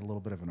fortunately, I made a little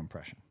bit of an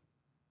impression,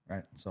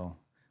 right? So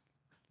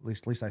at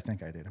least I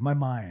think I did. In my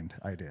mind,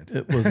 I did.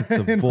 Was it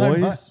the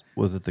voice?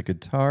 Was it the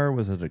guitar?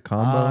 Was it a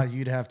combo?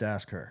 You'd have to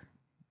ask her.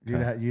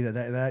 Okay.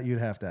 You'd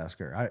have to ask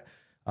her.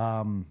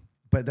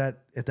 But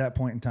at that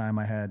point in time,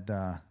 I had,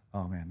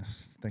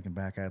 thinking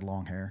back, I had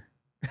long hair.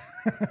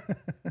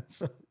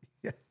 So,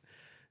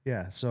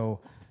 yeah.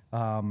 So,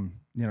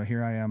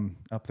 here I am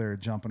up there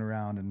jumping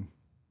around and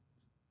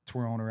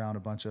twirling around a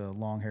bunch of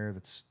long hair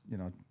that's,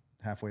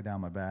 halfway down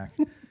my back.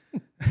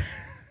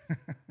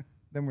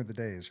 Them were the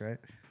days, right?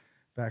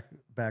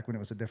 Back when it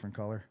was a different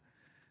color.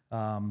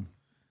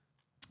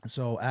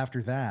 So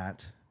after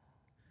that,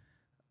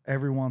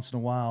 every once in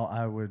a while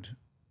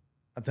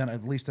then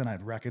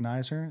I'd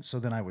recognize her. So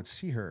then I would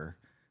see her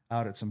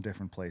out at some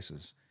different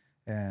places.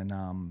 And,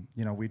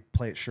 we'd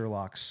play at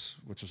Sherlock's,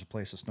 which was a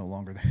place that's no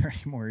longer there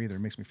anymore either. It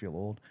makes me feel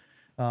old.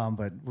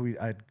 But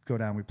I'd go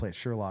down, we'd play at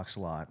Sherlock's a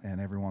lot. And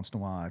every once in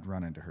a while I'd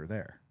run into her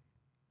there.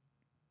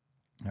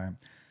 All right.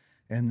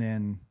 And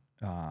then,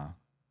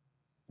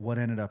 what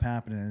ended up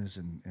happening is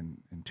in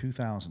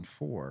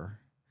 2004,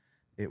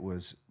 it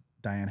was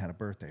Diane had a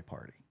birthday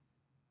party.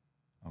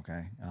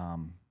 Okay.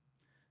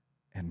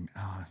 And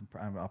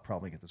I'll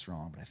probably get this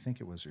wrong, but I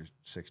think it was her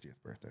 60th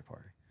birthday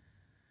party.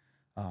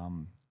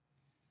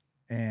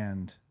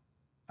 And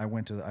I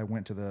went to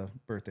the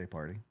birthday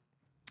party,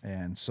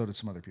 and so did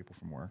some other people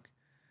from work.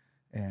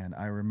 And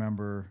I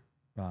remember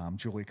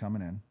Julie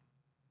coming in,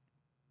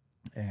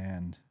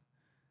 and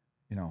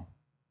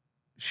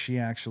she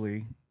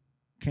actually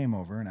came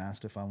over and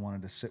asked if I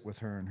wanted to sit with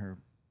her and her,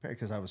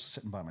 because I was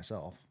sitting by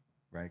myself,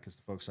 right? Because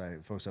the folks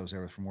I was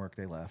there with from work,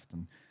 they left,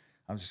 and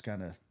I was just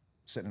kind of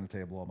sitting at the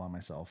table all by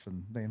myself,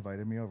 and they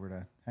invited me over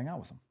to hang out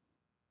with them.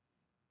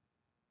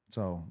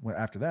 So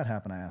after that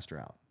happened, I asked her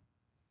out.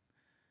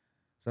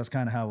 So that's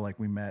kind of how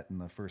we met, and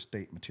the first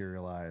date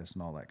materialized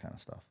and all that kind of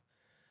stuff.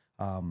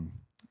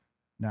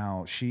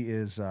 Now she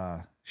is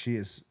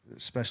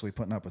especially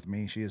putting up with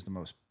me. She is the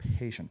most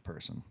patient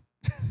person.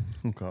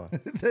 Oh God,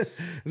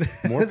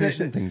 more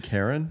patient than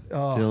Karen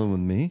dealing with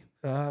me.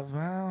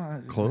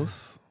 Well,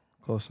 close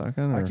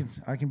second. Or?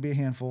 I can be a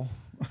handful.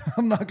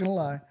 I'm not gonna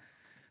lie.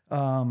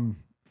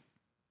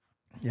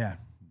 Yeah,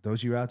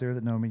 those of you out there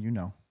that know me, you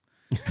know.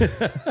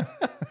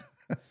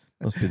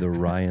 Must be the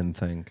Ryan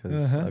thing,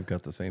 because I've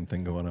got the same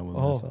thing going on with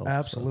myself.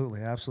 Absolutely,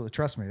 so. Absolutely.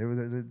 Trust me,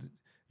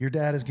 your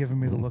dad has given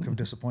me the look of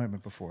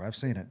disappointment before. I've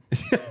seen it.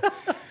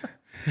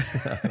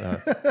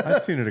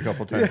 I've seen it a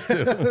couple times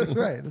too.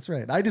 That's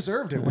right. I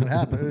deserved it when it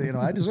happened.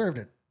 I deserved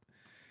it.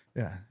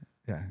 Yeah,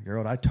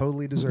 Gerald, I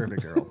totally deserved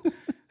it, Gerald.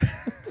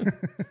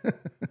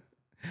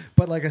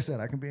 But like I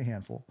said, I can be a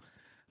handful.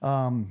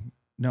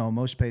 No,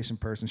 most patient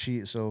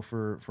person. So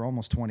for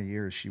almost 20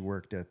 years, she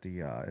worked at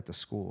the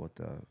school at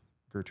the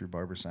Gertrude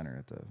Barber Center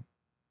at the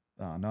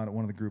not at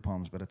one of the group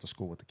homes, but at the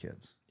school with the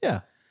kids.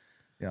 Yeah.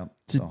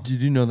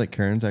 Did you know that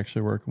Karen's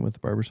actually working with the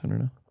Barber Center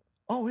now?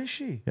 Oh, is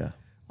she? Yeah.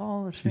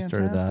 Oh, that's she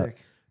fantastic. Started that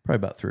probably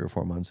about 3 or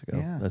 4 months ago.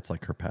 Yeah. That's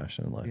like her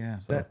passion in life. Yeah.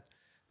 So.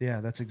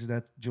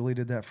 That Julie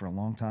did that for a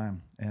long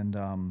time,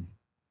 and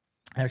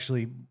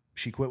actually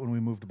she quit when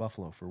we moved to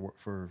Buffalo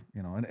for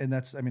and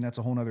that's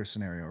a whole other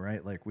scenario,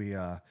 right? Like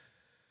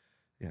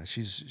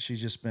she's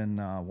just been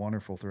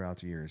wonderful throughout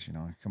the years.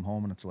 I come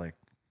home and it's like,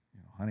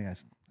 honey, I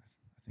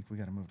think we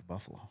got to move to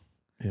Buffalo.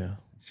 Yeah. And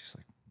she's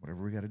like,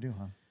 whatever we got to do,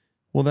 huh?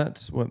 Well,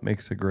 that's what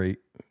makes a great,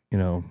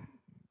 kind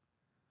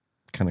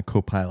of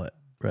co-pilot,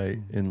 right,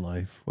 in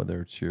life,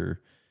 whether it's your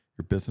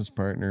business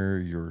partner,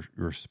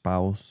 your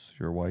spouse,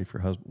 your wife,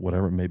 your husband,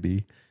 whatever it may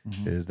be,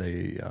 is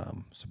they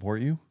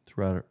support you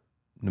throughout,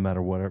 no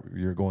matter whatever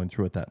you're going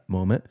through at that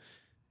moment,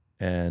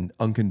 and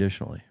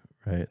unconditionally,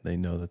 right? They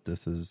know that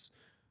this is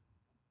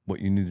what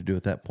you need to do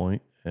at that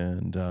point,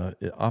 and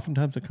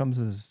oftentimes it comes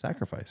as a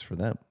sacrifice for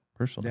them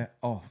personally. Yeah.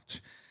 Oh,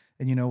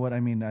 and you know what? I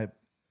mean,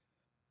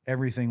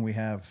 everything we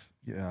have,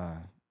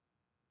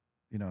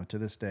 to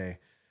this day,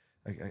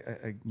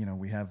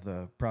 we have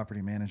the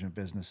property management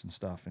business and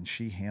stuff, and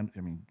she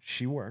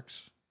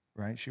works,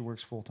 right? She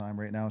works full time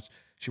right now.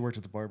 She worked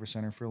at the Barber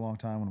Center for a long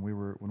time when we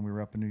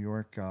were up in New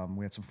York.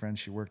 We had some friends.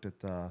 She worked at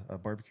a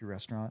barbecue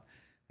restaurant,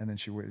 and then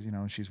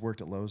she's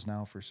worked at Lowe's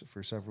now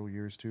for several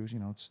years too.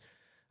 It's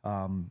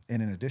and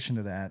in addition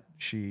to that,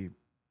 she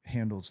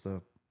handles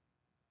the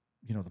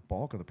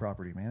bulk of the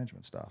property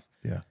management stuff.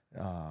 Yeah.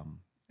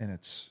 And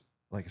it's,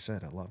 like I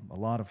said, a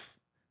lot,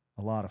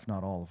 if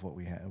not all of what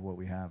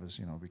we have is,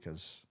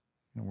 because,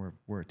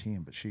 we're a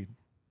team, but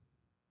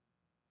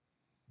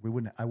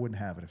I wouldn't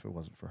have it if it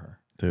wasn't for her.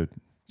 Dude.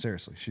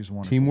 Seriously. She's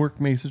wonderful.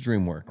 Teamwork makes the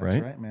dream work, right?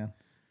 That's right, man.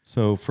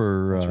 So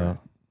for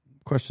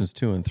questions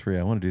 2 and 3,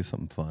 I want to do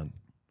something fun.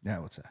 Yeah.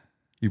 What's that?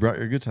 You brought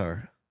your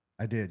guitar.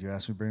 I did. You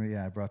asked me to bring it.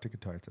 Yeah, I brought the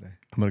guitar today.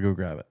 I'm going to go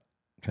grab it.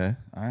 Okay.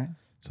 All right.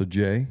 So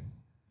Jay,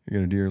 you're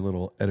going to do your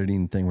little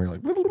editing thing where you're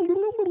like,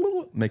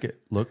 make it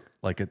look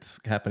like it's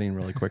happening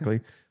really quickly.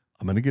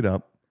 I'm going to get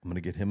up. I'm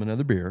going to get him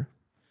another beer,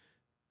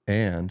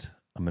 and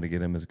I'm going to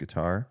get him his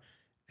guitar.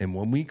 And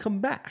when we come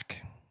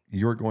back,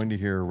 you're going to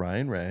hear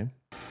Ryan Ray.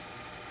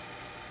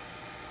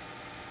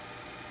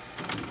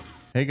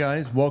 Hey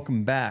guys,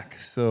 welcome back.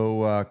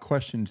 So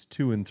questions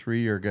 2 and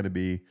 3 are going to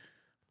be a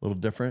little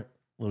different,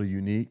 a little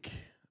unique.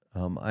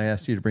 I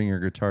asked you to bring your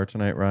guitar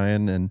tonight,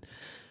 Ryan, and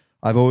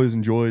I've always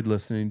enjoyed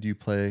listening to you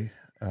play,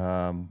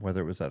 whether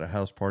it was at a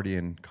house party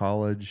in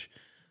college,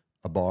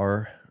 a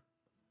bar,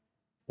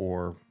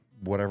 or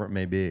whatever it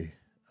may be.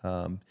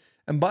 And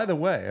by the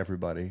way,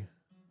 everybody,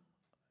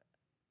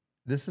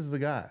 this is the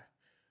guy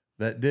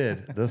that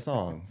did the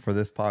song for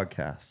this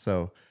podcast.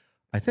 So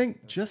I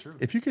think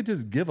if you could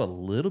just give a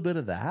little bit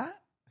of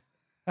that.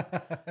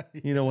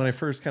 When I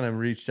first kind of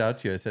reached out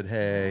to you, I said,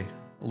 hey,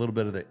 a little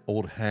bit of the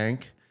old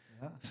Hank.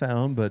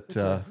 sound, but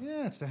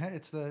it's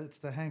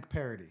the Hank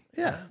parody.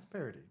 Yeah. It's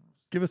parody.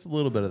 give us a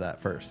little bit of that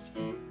first.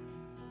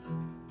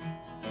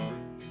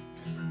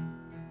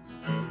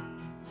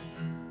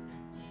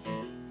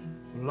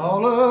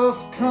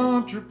 Lawless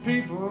country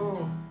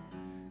people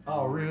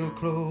are real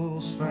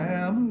close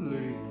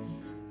family.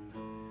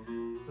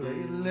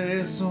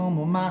 Lately, some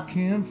of my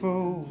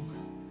kinfolk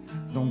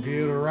don't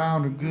get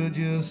around to good,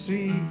 you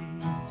see.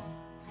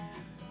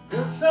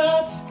 Guess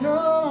that's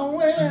gonna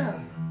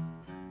win.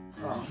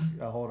 Oh,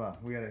 hold on.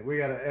 We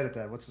gotta edit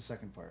that. What's the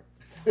second part?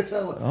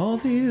 All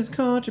these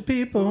country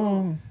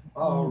people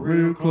are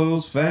real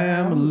close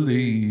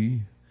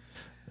family.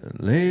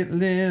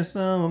 Lately,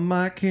 some of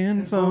my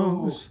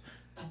kinfolks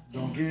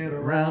don't get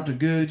around to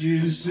good,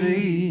 you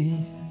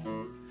see.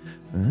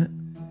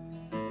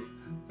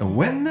 And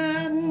when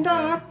that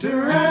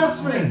doctor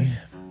asked me,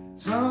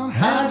 son,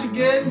 how'd you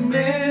get in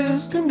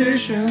this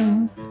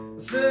condition?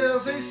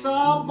 says they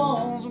saw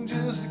bones, I'm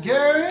just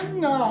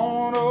carrying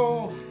on.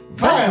 Oh,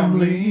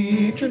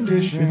 Family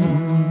tradition.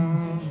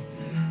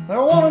 I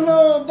wanna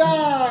know,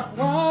 Doc,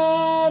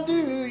 why do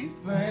you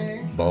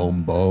think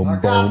Boom, boom, I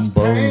got this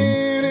boom, boom.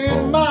 pain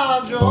in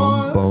my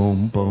joints?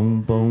 Boom,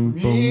 boom, boom, boom.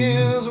 He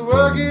is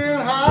working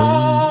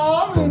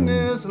hard in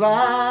this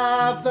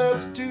life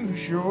that's too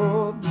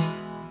short.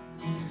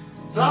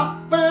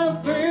 Stop and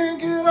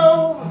think it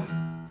over.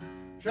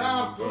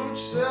 Try to put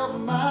yourself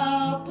in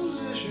my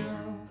position.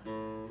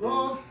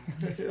 Lord.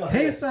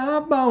 Hey,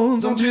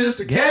 Sawbones, I'm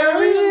just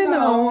carrying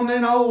on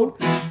an old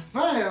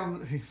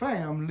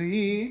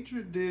family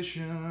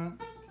tradition.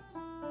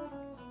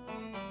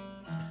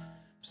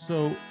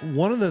 So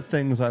one of the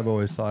things I've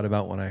always thought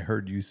about when I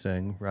heard you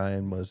sing,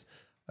 Ryan, was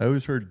I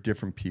always heard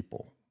different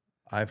people.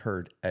 I've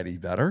heard Eddie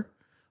Vedder.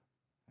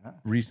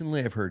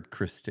 Recently, I've heard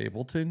Chris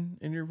Stapleton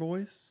in your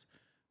voice.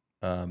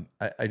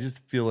 I just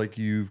feel like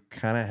you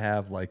kind of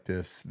have like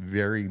this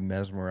very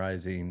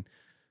mesmerizing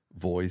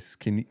voice.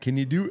 Can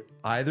you do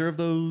either of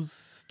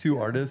those two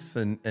artists?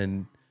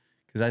 And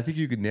because I think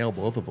you could nail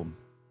both of them.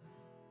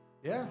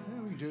 Yeah,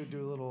 we do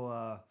a little.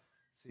 Let's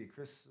see,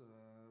 Chris.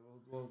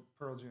 We'll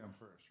Pearl Jam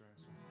first, right?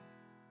 So.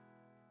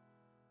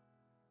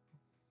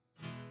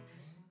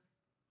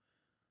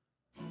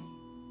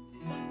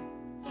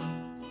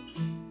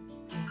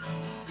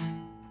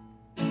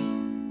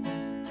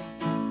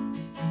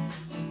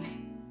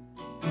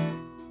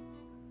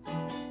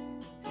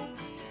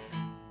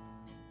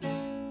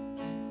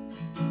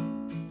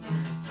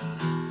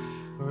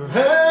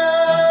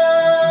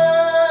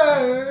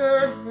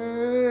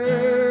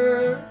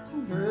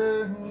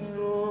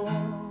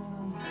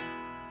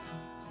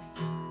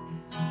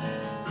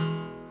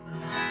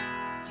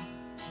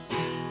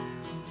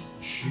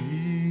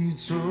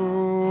 Sheets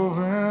of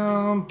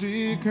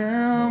empty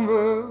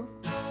canvas,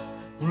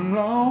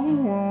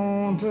 long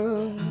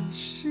wanted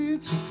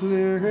sheets of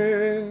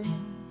clear.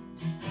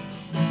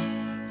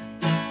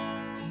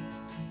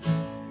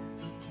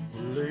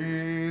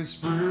 Lay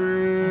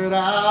spread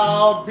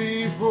out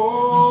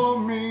before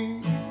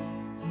me,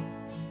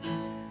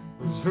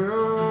 as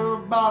her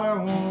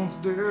body once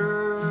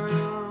did.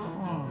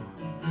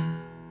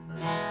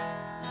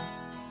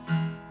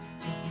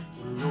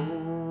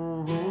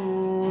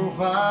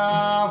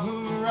 Five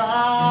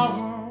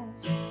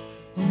horizons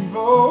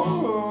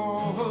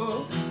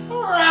revolve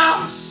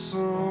around the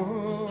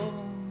sun,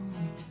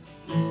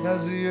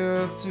 as the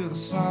earth to the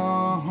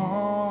sun.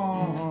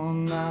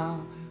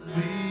 Now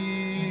be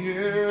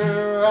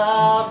here,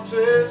 I've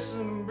tasted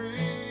and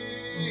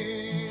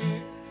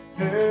breathed,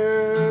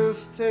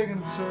 has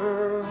taken a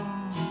turn.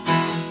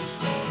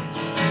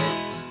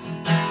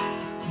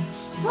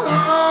 Oh,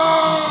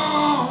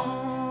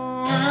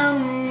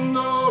 and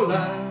all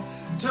I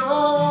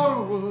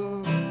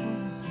told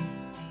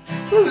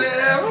was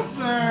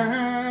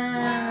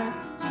everything.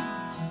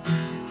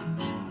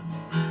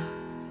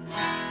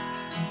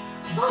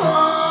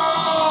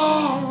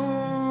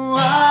 Oh,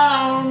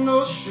 I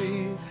know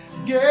she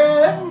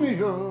gave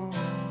me all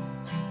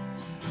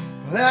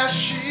that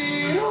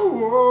she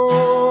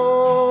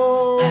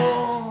wore.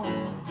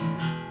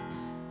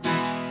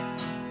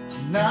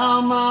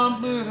 Now my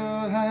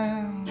bitter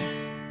hand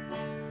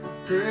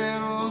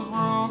cradles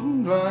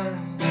broken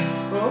glass.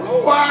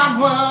 Oh, what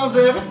was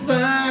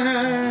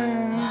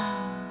everything?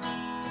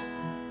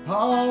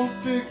 All the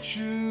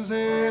pictures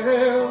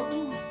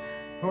held,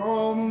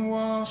 all been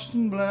washed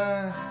in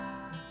black,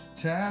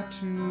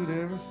 tattooed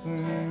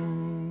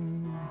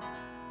everything.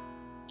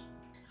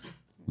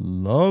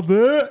 Love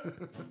it.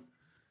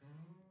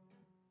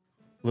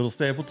 Little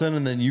Stapleton,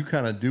 and then you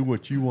kind of do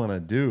what you want to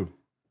do.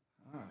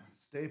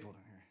 Stapleton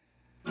here.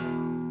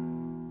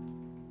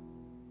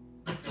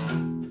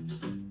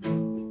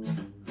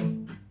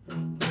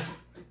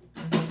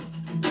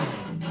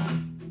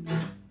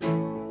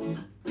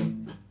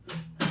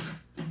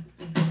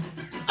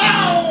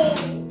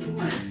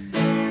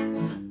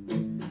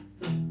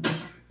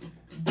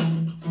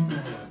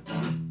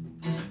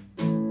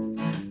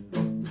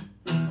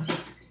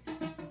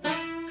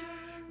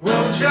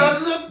 Well,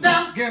 just look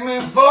down, give me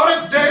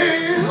 40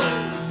 days.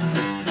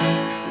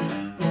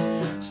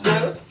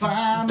 Instead of 5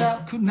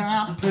 could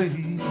not pay.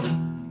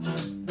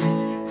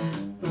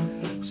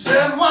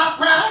 Said white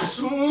price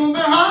soon be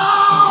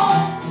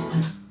home.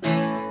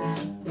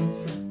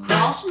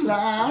 Cross the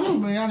line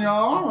and then you're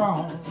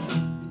wrong.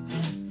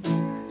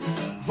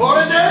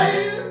 40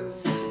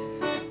 days,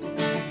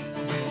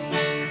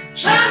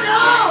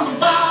 shotguns and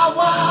barbed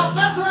wire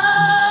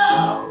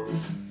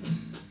fences.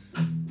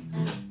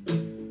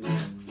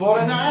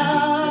 40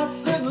 nights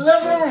sitting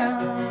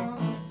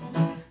listening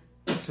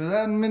to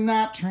that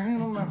midnight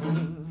train on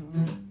Memphis.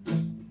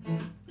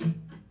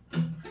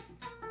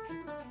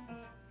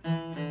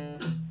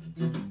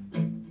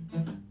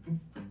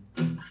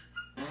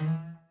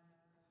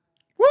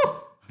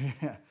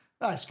 Yeah,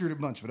 I screwed a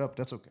bunch of it up.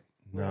 That's okay.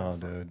 No,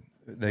 dude.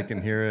 They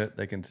can hear it.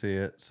 They can see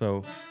it.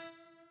 So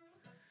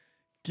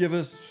give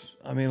us,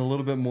 a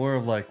little bit more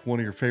of like one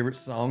of your favorite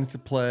songs to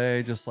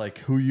play, just like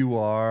who you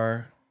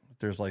are. If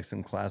there's like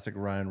some classic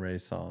Ryan Ray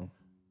song.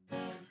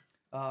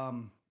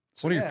 One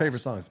of your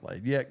favorite songs to play.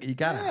 Yeah, you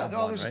got to have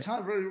one, there's right? a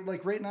ton.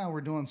 Like right now,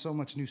 we're doing so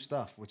much new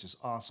stuff, which is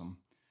awesome.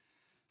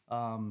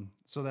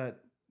 So that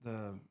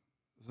the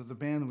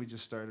band that we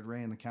just started,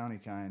 Ray and the County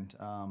Kind,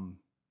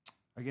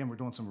 again, we're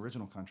doing some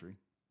original country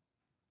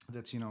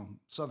that's,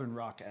 Southern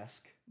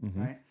rock-esque,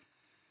 right?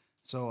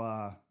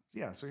 So,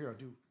 so here, I'll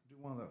do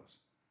one of those.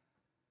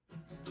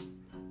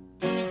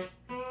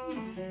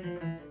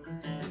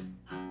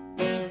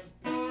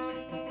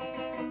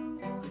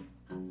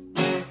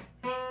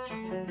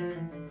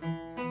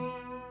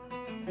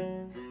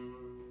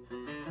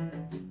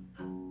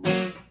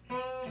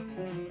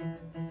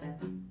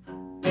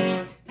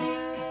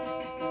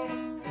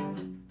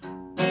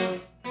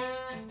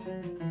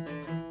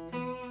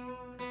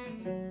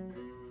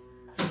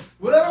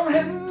 Well, I'm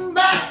heading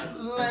back to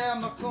the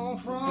land I come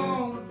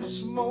from with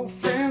some old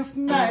friends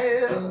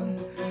tonight.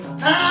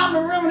 Time to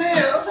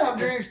reminisce, have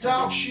drinks,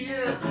 talk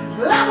shit.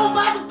 Laugh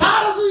about the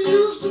parties I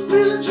used to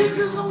be legit,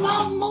 cause I'm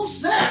almost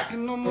sick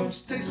and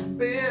almost taste the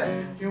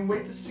beer. Can't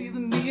wait to see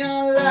the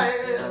neon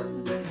light.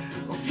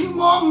 A few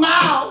more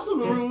miles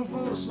in a room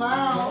full of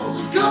smiles.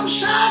 A couple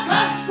shot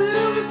glasses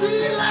filled with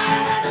daylight.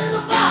 I need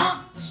a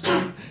bar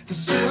stoop to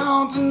sit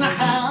on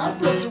tonight.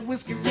 Float the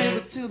whiskey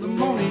river till the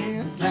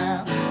morning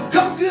time.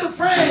 Couple good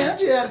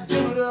friends, you had to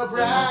do it up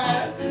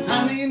right.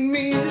 I need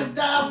me to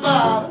die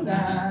by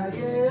tonight,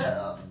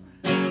 yeah.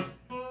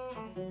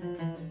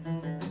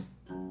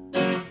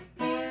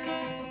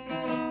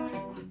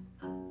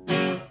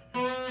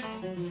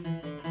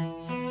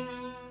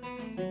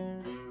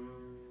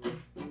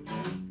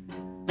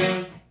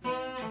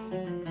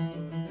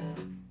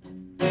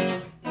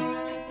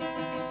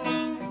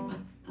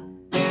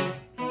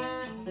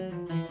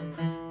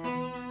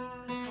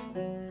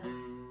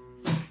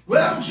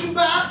 Well, the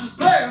jukebox is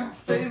playing my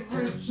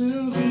favorite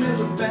tunes, and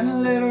there's a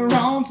band later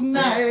on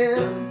tonight.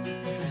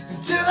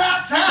 Until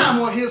that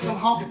time, we'll hear some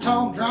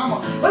honky-tonk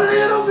drama, a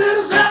little bit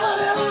of Zeppelin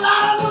and a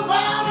lot of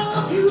Nirvana.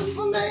 A few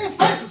familiar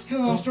faces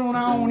come strolling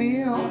on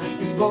in.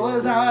 These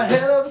boys are a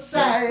hell of a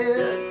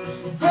sight.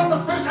 From the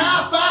first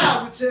high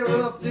five, we tear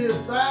up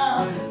this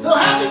vibe. They'll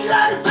have to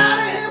drag us out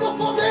of here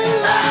before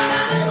daylight.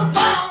 I need a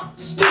bar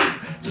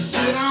stoop to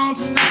sit on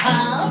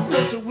tonight.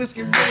 Float the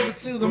whiskey river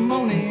till the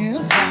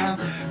morning time.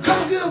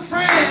 Couple good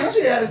friends,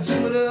 you had to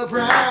do it up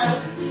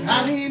right.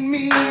 I need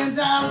me and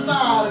down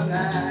by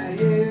tonight,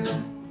 yeah.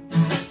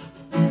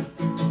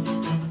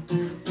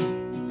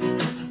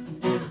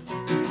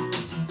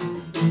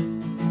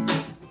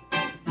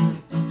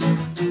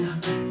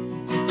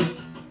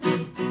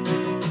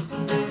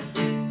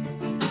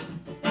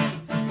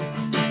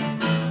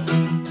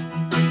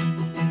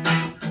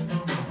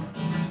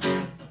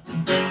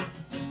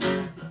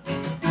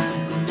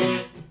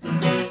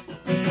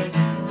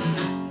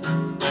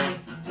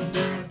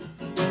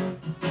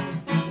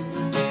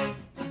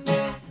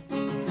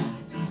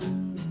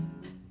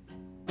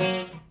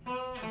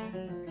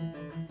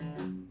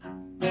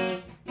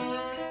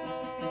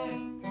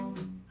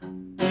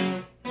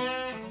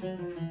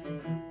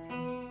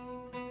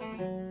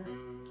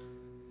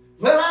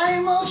 Well, I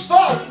ain't much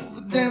for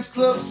the dance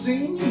club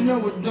scene. You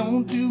know it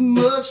don't do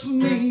much for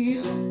me.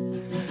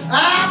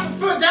 I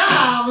prefer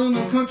dive in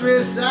the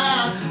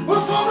countryside.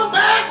 Well, from the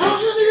back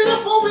roads you need a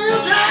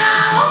 4-wheel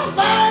drive.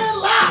 By and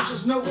large,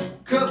 there's no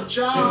cover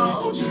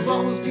charge. You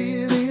always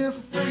get in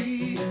for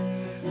free.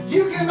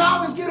 You can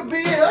always get a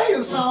beer, hear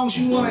the songs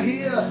you want to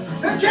hear,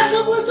 and catch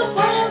up with your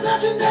friends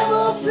that you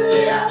never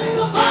see. I need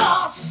a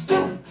bar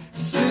stoop to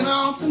sit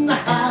on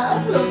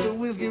tonight. Float the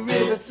whiskey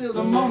river till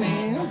the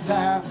morning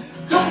time.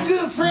 Couple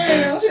good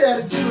friends, you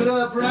had to do it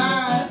up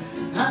right.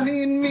 I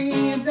need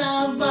me a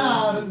dive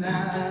bar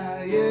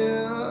tonight,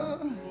 yeah.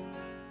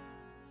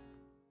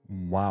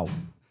 Wow.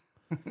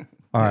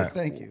 All right.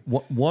 Thank you.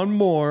 One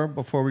more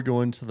before we go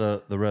into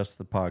the rest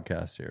of the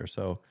podcast here.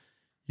 So,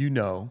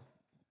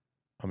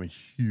 I'm a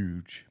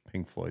huge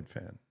Pink Floyd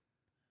fan.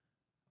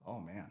 Oh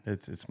man,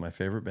 It's my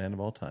favorite band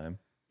of all time.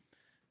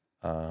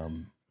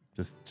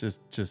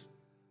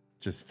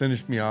 Just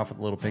finish me off with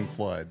a little Pink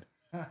Floyd.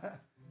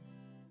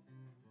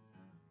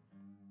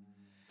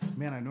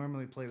 Man, I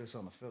normally play this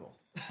on the fiddle.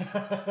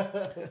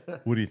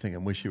 What are you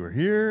thinking? Wish you were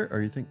here?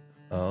 Or you think,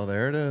 oh,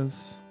 there it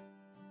is.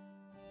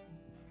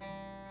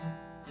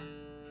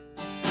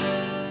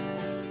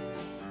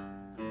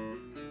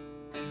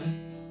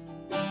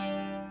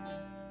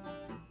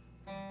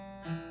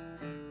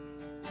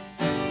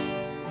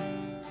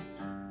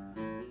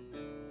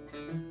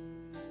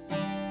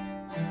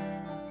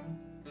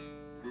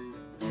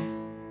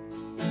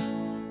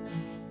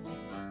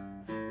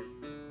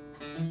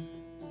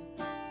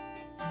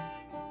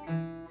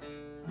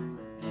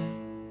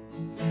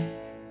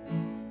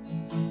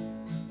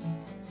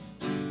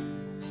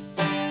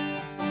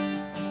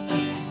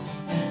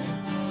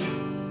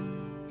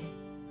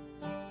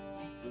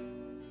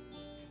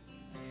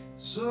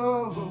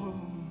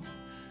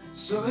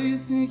 So you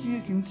think you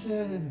can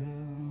tell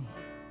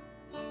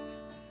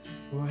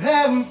well,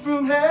 heaven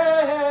from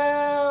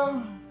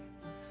hell,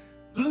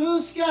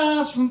 blue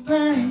skies from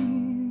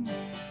pain?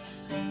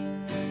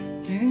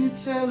 Can you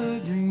tell a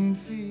green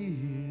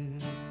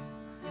field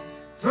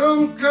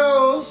from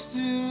coast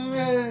to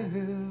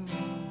rail,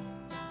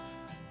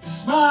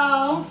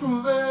 smile from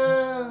a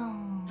veil?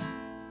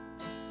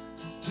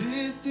 Do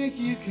you think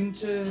you can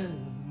tell?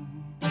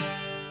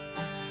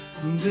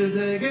 Did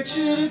they get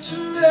you to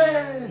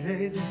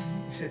trade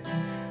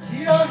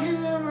your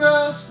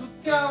heroes for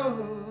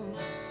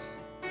ghosts,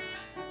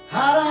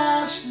 hot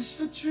ashes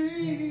for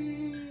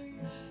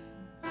trees,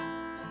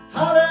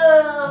 hot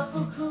air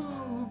for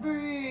cool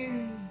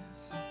breeze,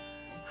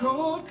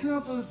 cold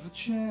comfort for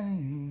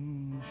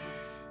change?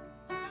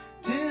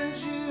 Did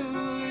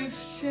you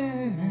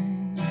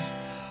exchange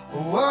a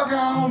walk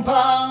on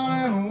power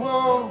and a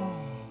wall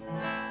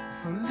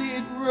for a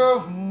lead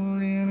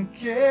role in a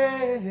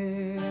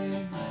cage?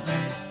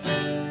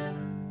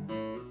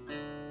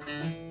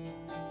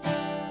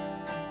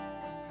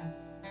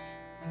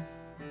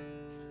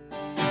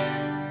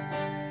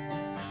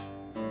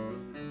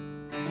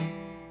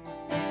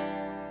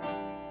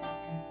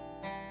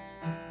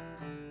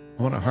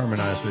 I want to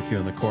harmonize with you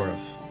in the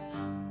chorus.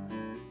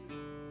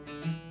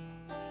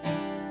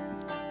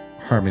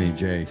 Harmony,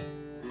 J.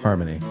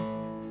 Harmony.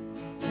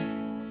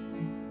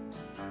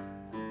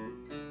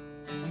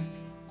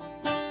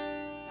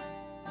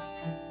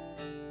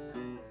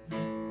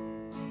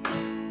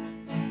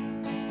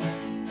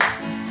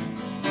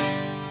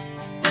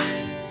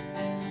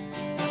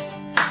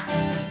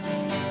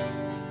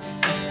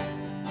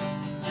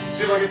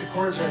 See if I get the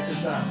chords right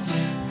this time.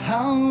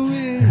 How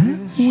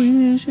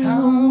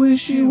I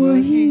wish you were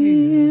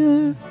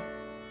here.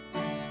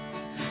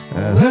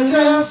 We're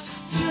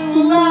just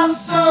two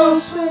lost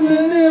souls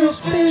swimming in a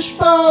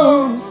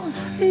fishbowl,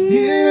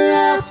 year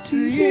after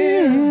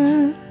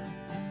year,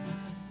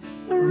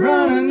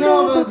 running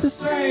over the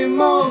same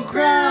old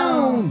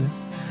ground.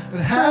 But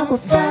have we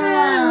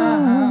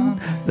found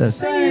the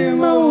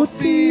same old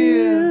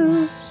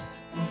fears?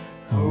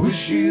 I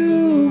wish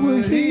you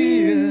were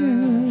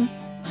here.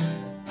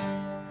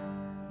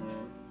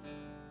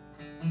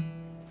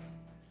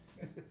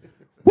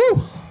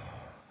 Woo!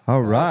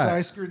 All right. So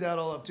I screwed that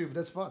all up too, but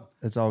that's fun.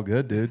 It's all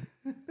good, dude.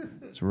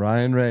 It's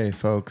Ryan Ray,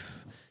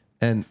 folks.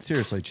 And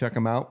seriously, check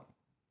him out.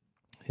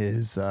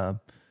 His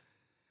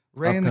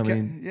Ray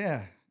upcoming...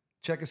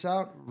 check us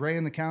out, Ray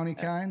in the County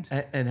Kind.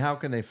 And how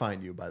can they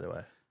find you, by the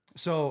way?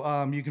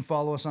 So you can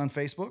follow us on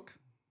Facebook,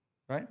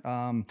 right?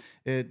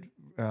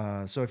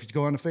 So if you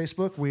go onto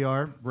Facebook, we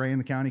are Ray in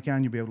the County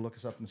Kind. You'll be able to look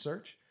us up in the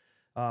search.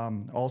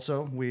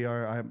 Also,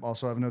 I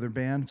also have another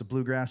band. It's a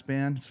bluegrass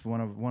band. It's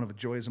one of the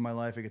joys of my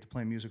life. I get to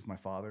play music with my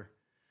father.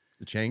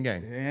 The Chain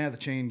Gang. Yeah, the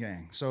Chain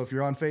Gang. So if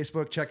you're on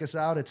Facebook, check us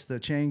out. It's the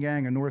Chain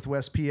Gang of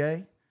Northwest PA.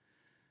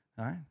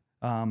 All right.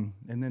 And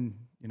then,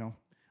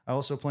 I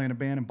also play in a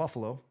band in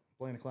Buffalo,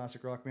 playing a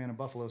classic rock band in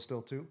Buffalo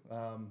still too.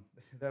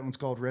 That one's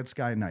called Red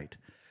Sky Night.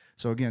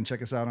 So again,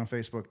 check us out on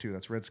Facebook too.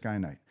 That's Red Sky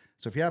Night.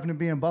 So if you happen to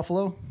be in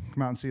Buffalo,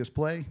 come out and see us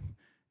play.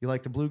 You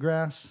like the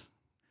bluegrass?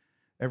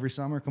 Every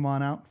summer, come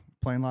on out.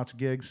 Playing lots of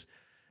gigs.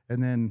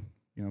 And then,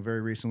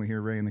 very recently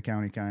here, Ray in the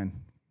County Kind,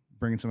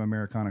 bringing some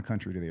Americana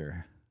country to the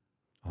area.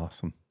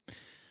 Awesome.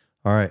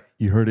 All right.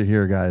 You heard it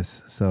here,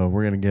 guys. So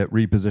we're going to get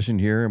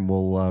repositioned here and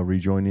we'll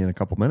rejoin you in a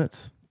couple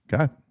minutes.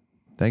 Okay.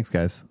 Thanks,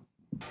 guys.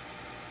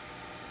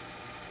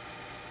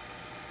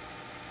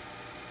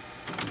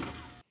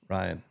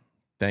 Ryan,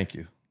 thank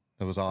you.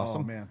 That was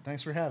awesome. Oh, man.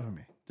 Thanks for having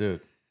me.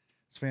 Dude.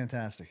 It's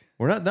fantastic.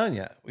 We're not done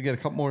yet. We got a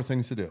couple more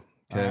things to do.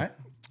 Okay.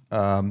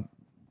 All right.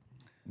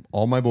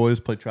 All my boys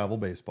play travel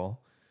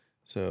baseball.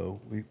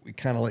 So we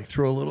kind of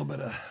throw a little bit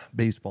of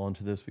baseball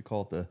into this. We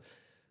call it the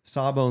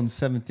Sawbones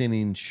 7th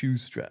inning shoe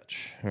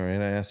stretch. All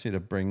right. I asked you to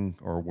bring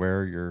or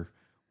wear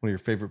one of your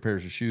favorite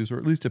pairs of shoes, or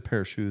at least a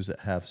pair of shoes that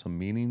have some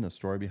meaning, a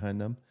story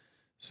behind them.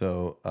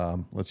 So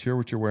let's hear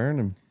what you're wearing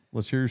and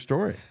let's hear your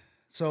story.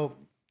 So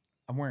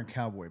I'm wearing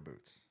cowboy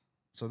boots.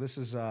 So this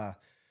is,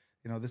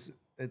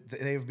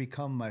 they've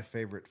become my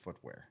favorite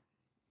footwear,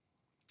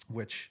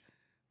 which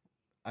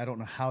I don't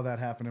know how that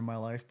happened in my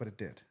life, but it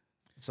did.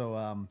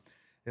 So,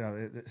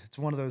 it's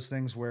one of those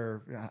things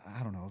where,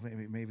 I don't know,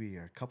 maybe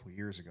a couple of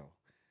years ago,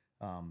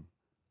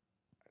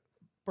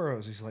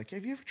 Burroughs, he's like,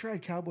 have you ever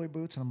tried cowboy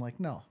boots? And I'm like,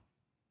 no,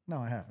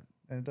 I haven't.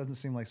 And it doesn't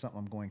seem like something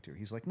I'm going to.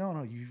 He's like,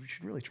 no, you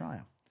should really try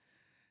them.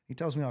 He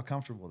tells me how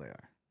comfortable they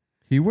are.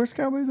 He wears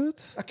cowboy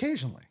boots?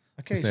 Occasionally.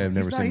 Say I've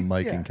never seen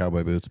Mike in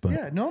cowboy boots, but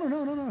yeah,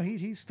 no.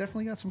 He's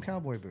definitely got some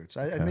cowboy boots.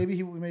 Maybe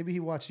he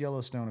watched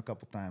Yellowstone a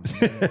couple times.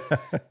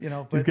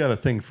 But he's got a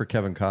thing for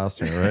Kevin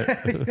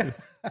Costner,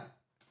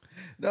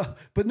 right?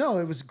 No,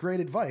 it was great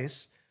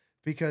advice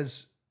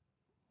because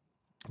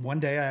one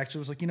day I actually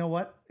was like, you know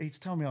what? He's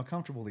telling me how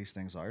comfortable these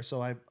things are,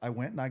 so I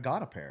went and I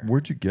got a pair.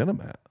 Where'd you get them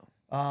at?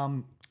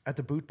 At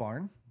the boot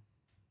barn.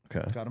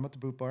 Okay, got them at the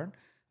boot barn.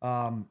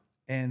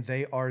 And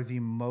they are the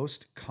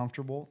most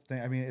comfortable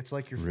thing. I mean, it's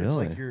like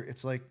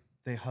it's like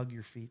they hug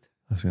your feet.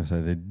 I was gonna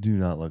say they do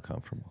not look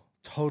comfortable.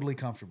 Totally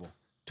comfortable.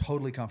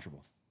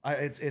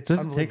 It's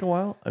Does it take a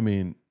while? I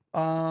mean,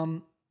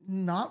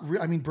 not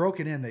really. I mean,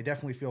 broken in, they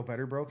definitely feel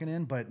better broken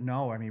in, but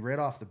no, I mean, right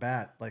off the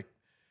bat, like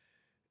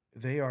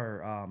they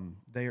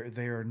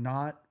are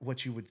not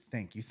what you would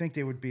think. You think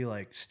they would be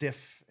like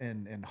stiff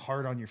and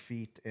hard on your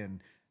feet, and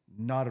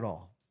not at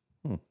all.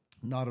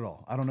 Not at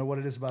all. I don't know what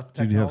it is about the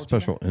technology. Do you have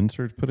special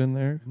inserts put in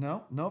there?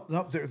 No.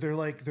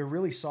 They're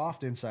really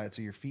soft inside,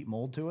 so your feet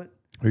mold to it.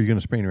 Are you going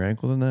to sprain your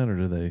ankles in that, or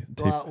do they?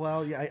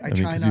 Well, yeah. I mean,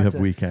 try not you have to.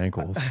 Weak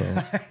ankles.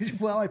 So.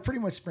 Well, I pretty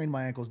much sprained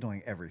my ankles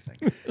doing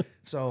everything.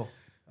 So,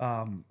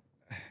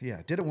 yeah,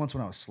 did it once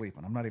when I was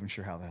sleeping. I'm not even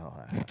sure how the hell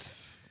that happened.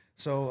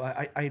 So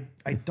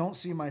I don't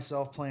see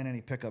myself playing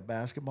any pickup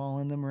basketball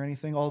in them or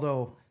anything.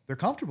 Although they're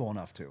comfortable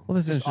enough to. Well,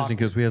 that's interesting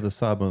because we have the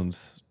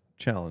Sawbones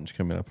Challenge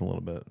coming up in a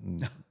little bit.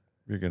 And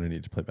you're going to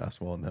need to play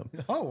basketball in them.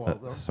 Oh,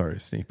 well. Sorry,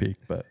 sneak peek,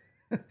 but.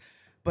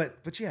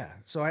 but yeah,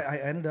 so I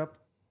ended up,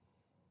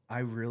 I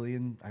really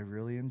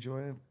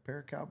enjoy a pair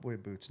of cowboy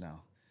boots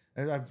now.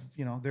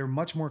 They're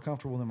much more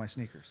comfortable than my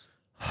sneakers.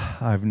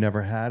 I've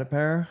never had a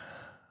pair.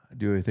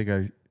 Do I think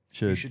I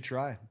should? You should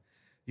try.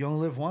 You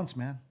only live once,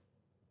 man.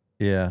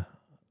 Yeah.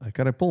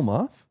 Could I pull them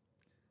off?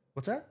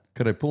 What's that?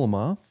 Could I pull them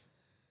off?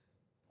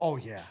 Oh,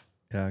 yeah.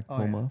 Yeah, I can pull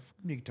them off.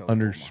 You can totally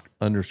pull them off.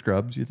 Under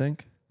scrubs, you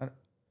think?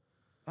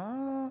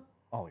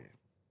 Oh yeah.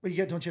 But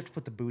don't you have to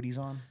put the booties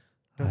on?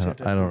 I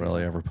don't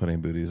really ever put any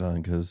booties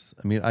on because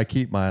I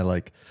keep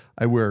my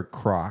I wear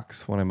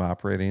Crocs when I'm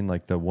operating,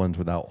 like the ones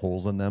without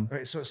holes in them. All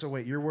right, so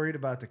wait, you're worried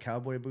about the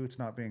cowboy boots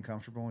not being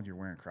comfortable when you're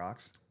wearing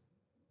Crocs?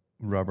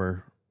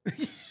 Rubber.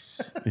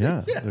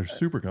 Yeah, they're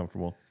super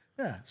comfortable.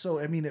 Yeah. So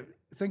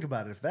think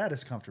about it. If that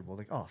is comfortable,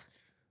 like, oh,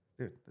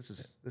 dude, this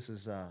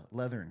is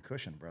leather and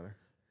cushion, brother.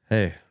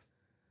 Hey.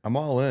 I'm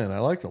all in. I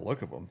like the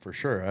look of them for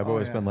sure. I've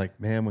always been like,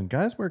 man, when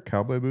guys wear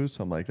cowboy boots,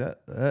 I'm like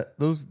that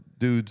those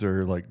dudes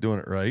are like doing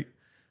it right.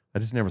 I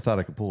just never thought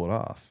I could pull it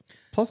off.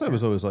 Plus, I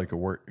was always like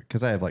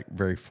because I have like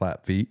very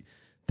flat feet,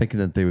 thinking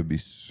that they would be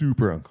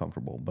super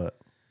uncomfortable. But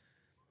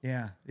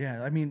yeah.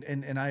 I mean,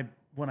 and I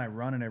when I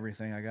run and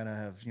everything, I gotta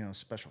have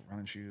special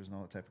running shoes and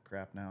all that type of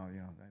crap now.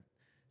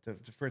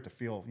 For it to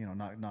feel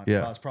not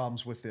cause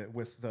problems with the.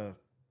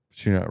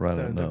 But you're not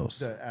running those.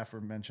 The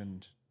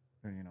aforementioned,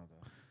 the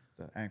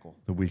ankle.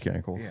 The weak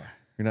ankles. Yeah.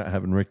 You're not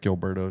having Rick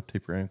Gilberto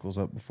tape your ankles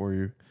up before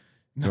you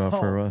go out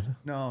for a run?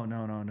 No.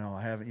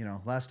 I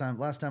haven't. Last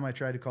time I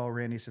tried to call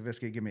Randy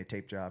Savitsky, give me a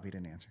tape job. He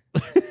didn't answer.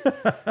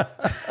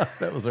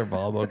 That was our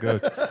volleyball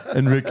coach.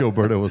 And Rick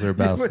Gilberto was our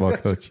basketball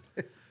coach.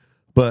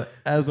 But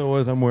as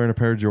always, I'm wearing a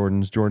pair of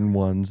Jordans, Jordan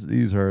 1s.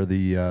 These are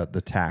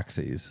the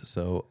taxis.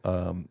 So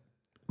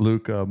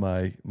Luca,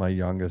 my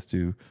youngest,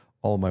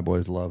 all of my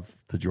boys love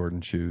the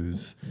Jordan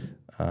shoes.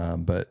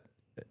 But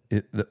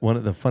one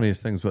of the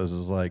funniest things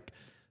was like,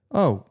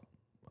 oh,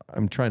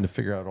 I'm trying to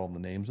figure out all the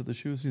names of the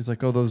shoes. He's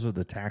like, oh, those are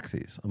the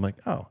taxis. I'm like,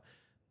 oh,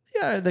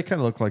 yeah, they kind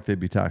of look like they'd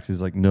be taxis.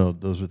 He's like, no,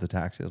 those are the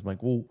taxis. I'm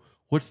like, well,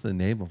 what's the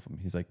name of them?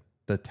 He's like,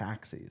 the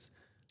taxis.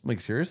 I'm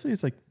like, seriously?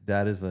 He's like,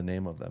 that is the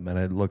name of them. And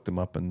I looked them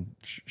up, and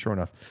sure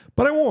enough.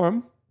 But I wore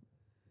them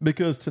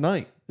because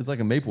tonight is like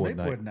a Maplewood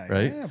night,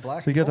 right? Yeah,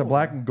 black. So you got the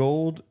black and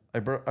gold. I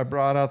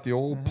brought out the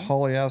old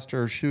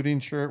polyester shooting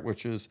shirt,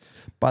 which is,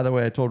 by the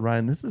way, I told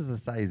Ryan, this is a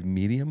size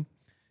medium.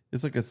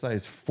 It's like a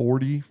size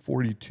 40,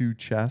 42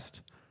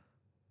 chest.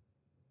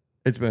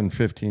 It's been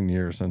 15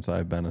 years since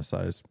I've been a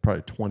size,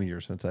 probably 20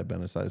 years since I've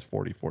been a size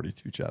 40,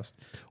 42 chest,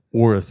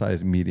 or a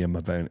size medium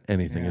of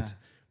anything. Yeah.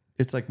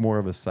 It's like more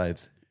of a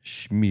size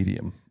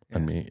medium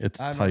on me. It's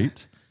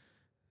tight.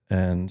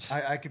 And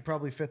I could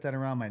probably fit that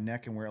around my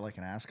neck and wear it like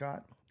an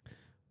ascot.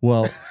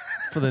 Well,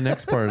 for the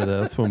next part of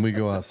this, when we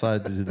go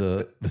outside to do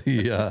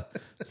the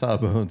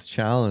Sawbones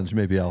Challenge,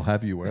 maybe I'll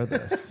have you wear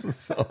this.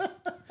 So,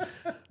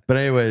 but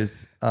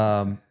anyways,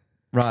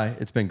 Rye,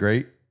 it's been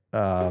great.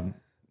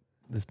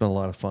 It's been a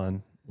lot of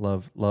fun.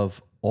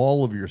 Love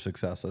all of your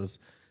successes,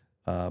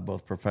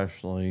 both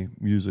professionally,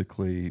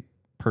 musically,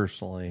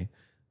 personally.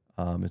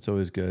 It's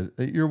always good.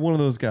 You're one of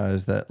those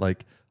guys that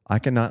I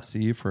cannot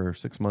see you for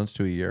 6 months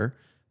to a year.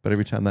 But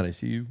every time that I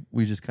see you,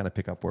 we just kind of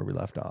pick up where we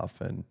left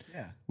off. And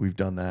we've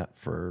done that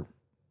for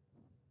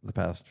the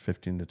past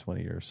 15 to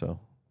 20 years. So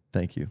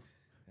thank you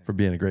for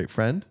being a great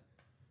friend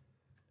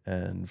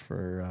and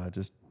for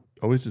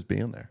always just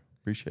being there.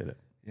 Appreciate it.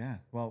 Yeah.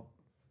 Well,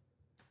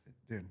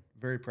 Dude,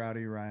 very proud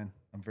of you, Ryan.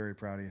 I'm very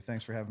proud of you.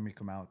 Thanks for having me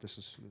come out. This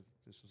was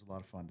a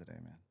lot of fun today,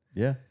 man.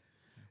 Yeah.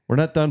 We're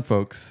not done,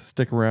 folks.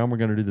 Stick around. We're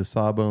going to do the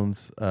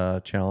Sawbones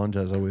challenge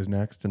as always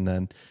next, and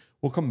then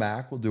we'll come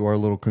back. We'll do our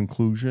little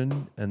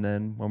conclusion, and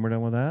then when we're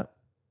done with that,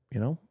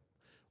 we'll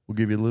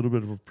give you a little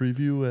bit of a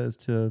preview as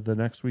to the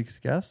next week's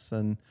guests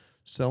and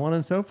so on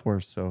and so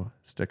forth. So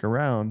stick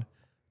around.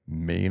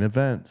 Main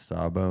event,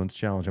 Sawbones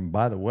challenge. And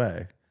by the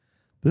way,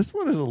 this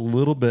one is a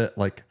little bit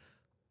like,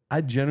 I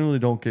generally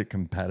don't get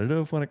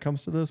competitive when it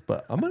comes to this,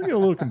 but I'm going to get a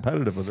little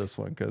competitive with this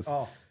one because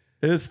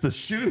it's the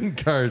shooting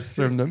cards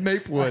from the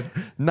Maplewood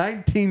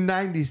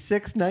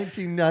 1996,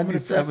 1997. I'm going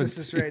to preface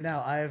this right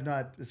now. I have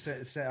not,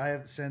 I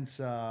have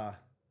since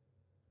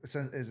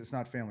it's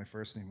not Family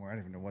First anymore. I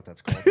don't even know what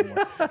that's called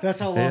anymore. That's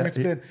how long it's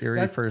been.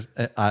 First,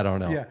 I don't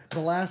know. Yeah, the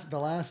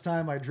last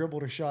time I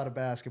dribbled or shot a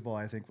basketball,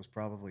 I think was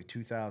probably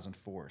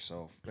 2004.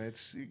 So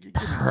it's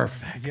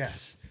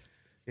perfect.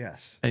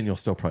 Yes. And you'll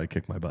still probably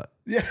kick my butt.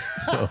 Yeah.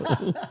 So,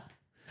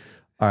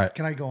 all right.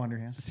 Can I go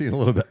underhand? See you in a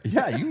little bit.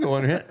 Yeah, you can go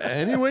underhand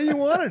any way you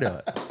want to do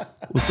it.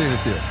 We'll see you in a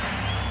few.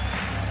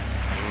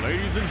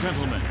 Ladies and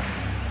gentlemen,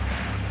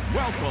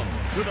 welcome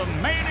to the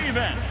main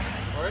event.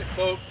 All right,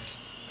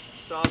 folks.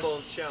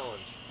 Sawbones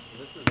challenge.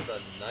 This is the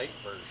night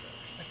version.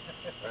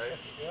 Right?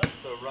 Yep.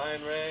 So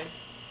Ryan Ray,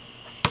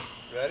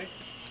 ready?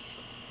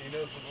 He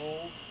knows the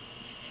rules.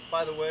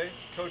 By the way,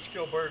 Coach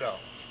Gilberto,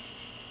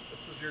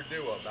 this was your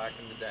duo back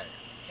in the day.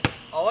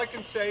 All I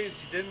can say is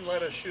you didn't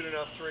let us shoot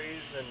enough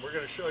threes, and we're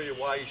going to show you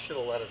why you should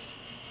have let us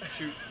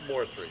shoot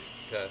more threes.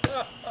 Okay.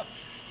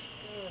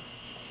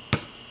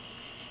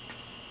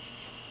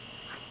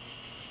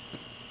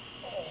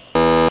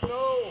 Oh,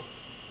 no.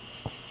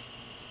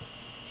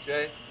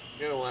 Jay,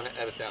 you're going to want to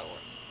edit that one.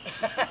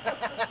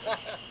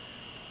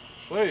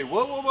 Wait,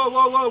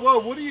 whoa.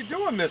 What are you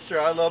doing,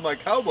 mister? I love my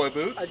cowboy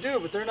boots. I do,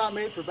 but they're not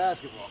made for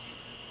basketball.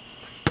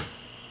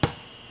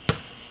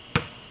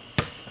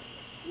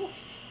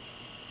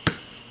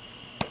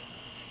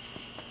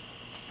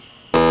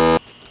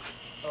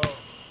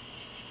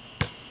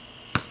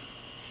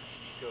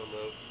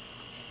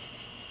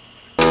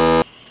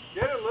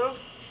 Get it, Lou.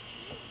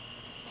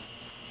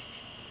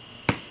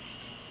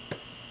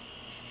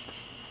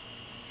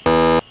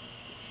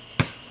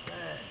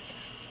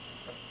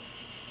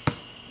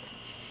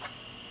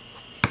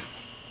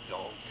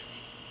 Donk.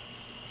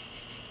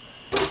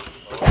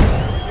 Oh,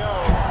 there we go.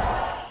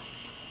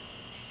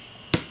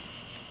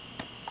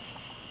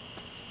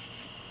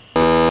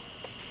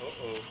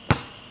 Uh-oh.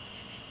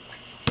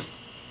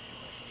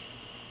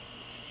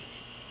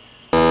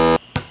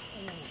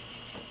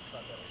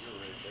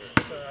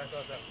 Sorry, I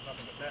thought that was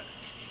nothing but net.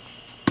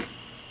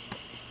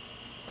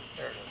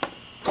 There it is.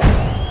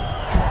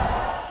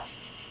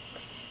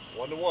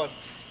 1-1.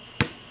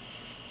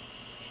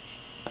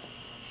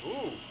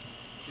 Ooh,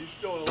 he's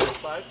doing a little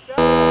side step.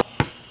 Gotta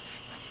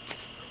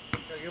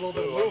get a little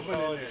bit of I'm movement in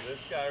telling there. you,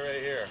 this guy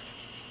right here,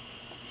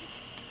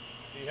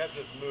 he had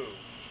this move.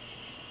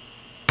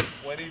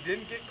 When he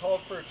didn't get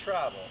called for a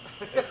travel,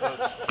 it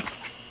was,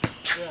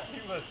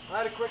 I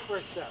had a quick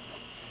first step.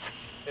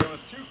 it was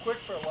too quick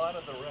for a lot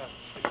of the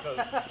refs because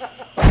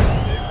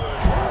they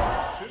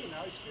would. Dude,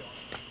 now he's feeling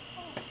it.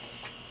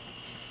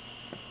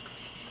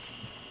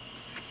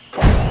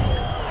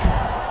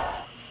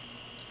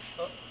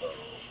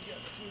 We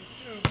got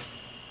 2-2.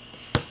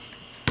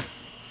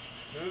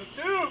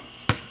 2-2.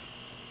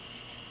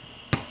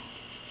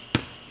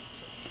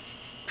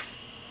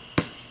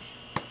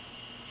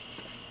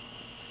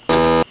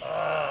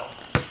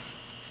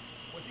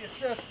 With the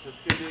assist.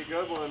 This could be a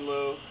good one,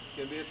 Lou. It's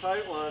gonna be a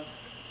tight one.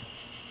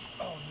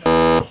 Oh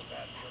no, that's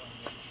bad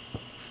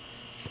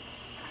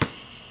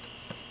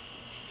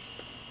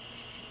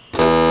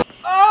feeling.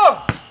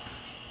 Oh!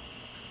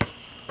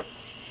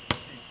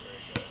 He's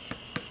very good.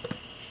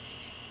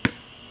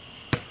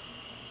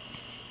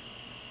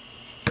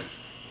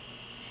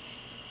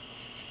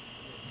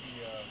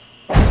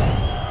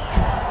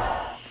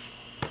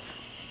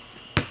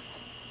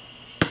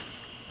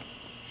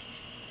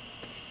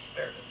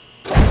 There it is.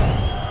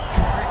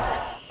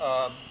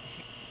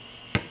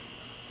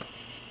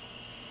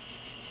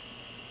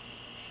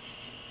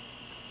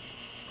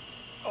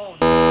 Oh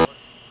no.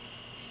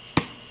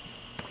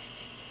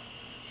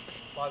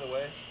 By the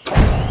way,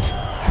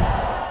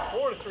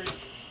 4-3.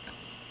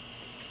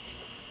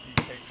 He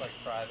takes like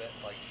private,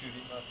 like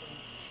shooting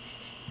lessons.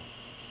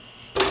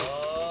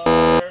 Oh,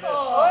 there it is.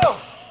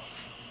 Oh!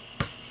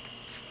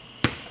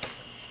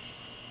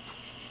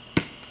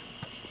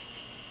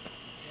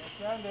 Can't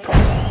stand it.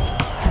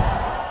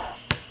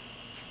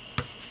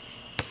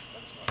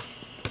 That's fine.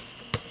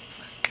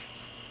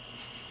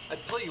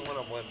 I'd play you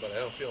one-on-one, but I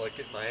don't feel like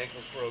getting my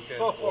ankles broken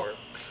or...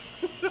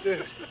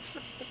 Dude.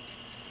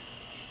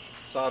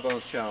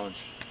 Sawbones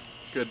challenge.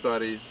 Good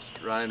buddies,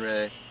 Ryan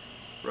Ray,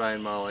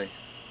 Ryan Molly.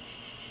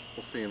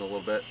 We'll see you in a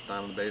little bit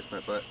down in the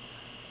basement, but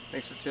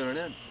thanks for tuning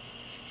in.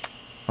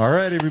 All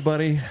right,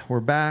 everybody. We're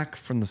back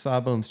from the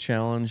Sawbones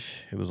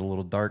challenge. It was a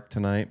little dark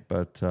tonight,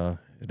 but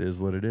it is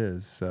what it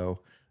is. So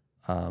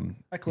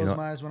I close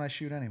my eyes when I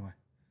shoot anyway.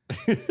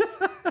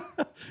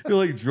 You're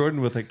like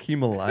Jordan with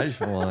Hakeem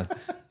Olajuwon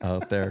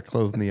out there,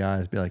 closing the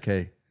eyes, be like,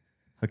 hey,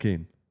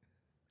 Hakeem.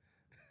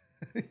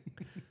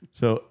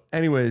 So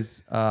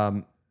anyways,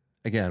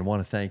 again,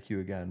 want to thank you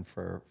again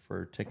for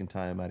taking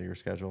time out of your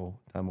schedule,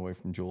 time away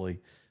from Julie.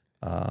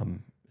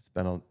 It's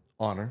been an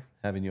honor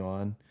having you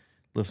on,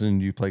 listening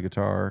to you play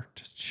guitar,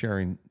 just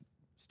sharing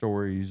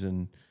stories.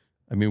 And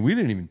I mean, we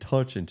didn't even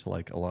touch into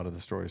like a lot of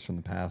the stories from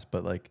the past,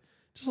 but like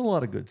just a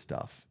lot of good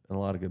stuff and a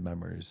lot of good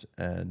memories.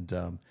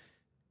 And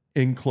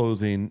in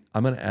closing,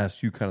 I'm going to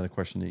ask you kind of the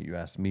question that you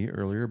asked me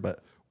earlier,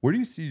 but where do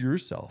you see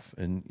yourself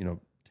in,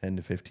 10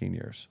 to 15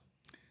 years?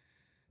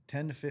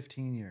 10 to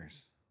 15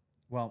 years.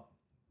 Well,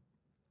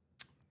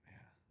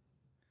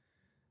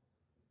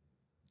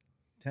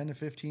 10 to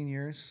 15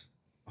 years.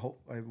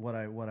 What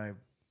I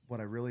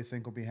really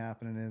think will be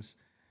happening is,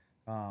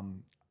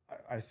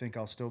 I think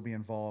I'll still be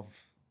involved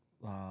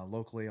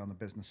locally on the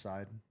business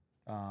side.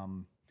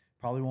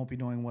 Probably won't be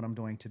doing what I'm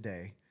doing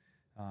today.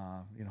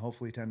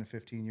 Hopefully 10 to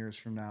 15 years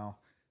from now,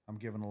 I'm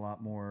giving a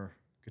lot more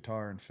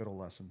guitar and fiddle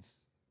lessons,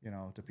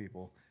 to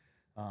people.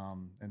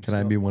 And Can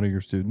I be one of your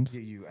students?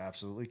 You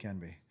absolutely can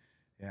be.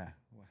 Yeah,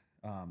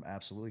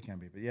 absolutely can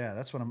be. But yeah,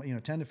 that's what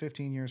I'm. 10 to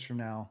 15 years from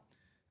now,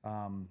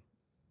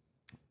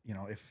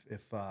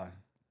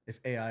 if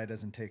AI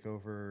doesn't take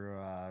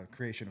over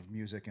creation of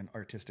music and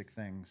artistic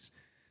things,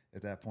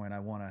 at that point, I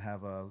want to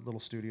have a little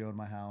studio in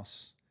my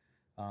house,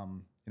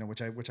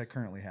 which I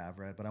currently have,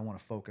 right? But I want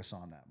to focus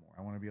on that more.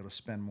 I want to be able to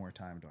spend more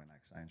time doing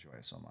that because I enjoy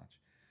it so much,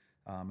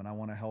 and I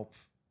want to help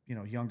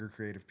younger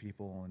creative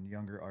people and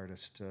younger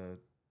artists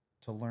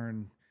to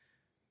learn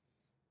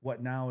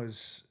what now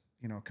is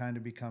kind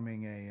of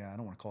becoming I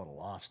don't want to call it a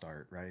lost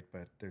art, right?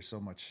 But there's so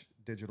much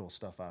digital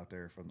stuff out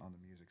there on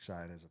the music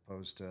side as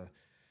opposed to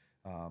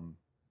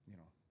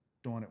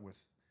doing it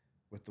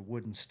with the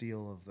wood and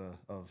steel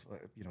of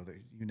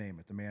you name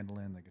it, the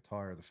mandolin, the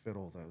guitar, the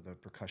fiddle, the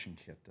percussion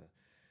kit.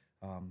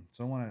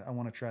 So I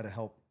want to try to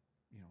help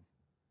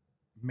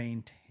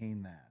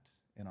maintain that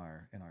in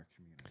our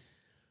community.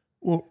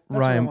 Well, That's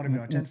Ryan, what I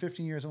want to do. In 10,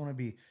 15 years, I want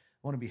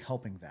to be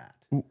helping that.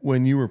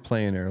 When you were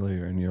playing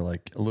earlier and you're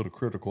like a little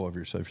critical of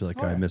yourself, you're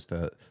like, I missed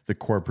the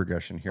chord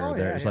progression here or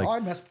there. Yeah, it's like,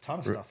 like, I messed a ton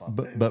of stuff up.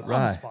 But on the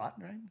Ryan, spot,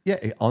 right? Yeah,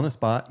 on the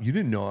spot. You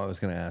didn't know I was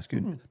going to ask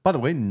you. By the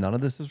way, none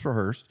of this is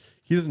rehearsed.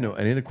 He doesn't know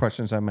any of the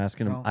questions I'm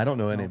asking him. I don't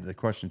know any of the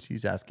questions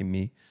he's asking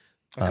me.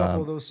 A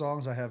couple of those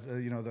songs I have,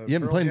 the You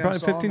haven't Pearl played in Jam probably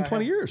song 15,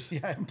 20 years. Yeah,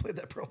 I haven't played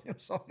that Pearl Jam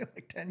song in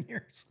like 10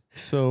 years.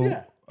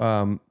 So,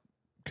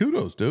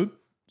 kudos, dude.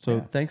 So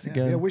thanks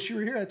again. Yeah, wish you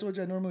were here. I told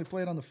you I normally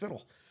play it on the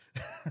fiddle.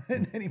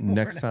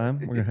 Next time,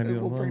 we're going to have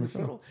you we'll on bring the the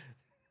fiddle.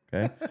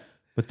 Okay.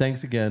 But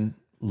thanks again.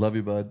 Love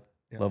you, bud.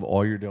 Love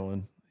all you're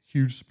doing.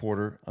 Huge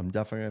supporter. I'm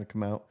definitely going to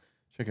come out,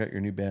 check out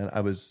your new band.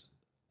 I was,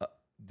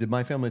 did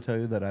my family tell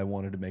you that I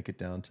wanted to make it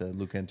down to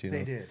Luke Antino's?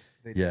 They did.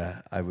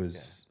 Yeah, I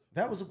was. Yeah.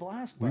 That was a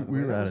blast. We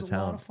were out of town. That was a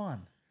lot of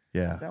fun.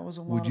 Yeah. That was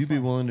a lot Would you of be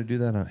fun. willing to do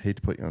that? I hate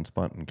to put you on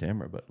spot on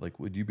camera, but like,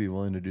 would you be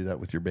willing to do that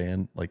with your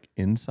band, like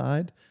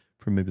inside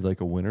for maybe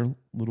like a winter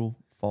little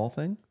fall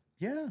thing?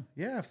 Yeah.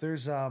 If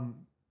there's, I'd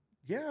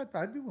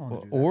be willing to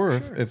do that. Or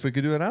for sure. if we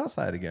could do it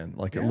outside again,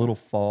 like a little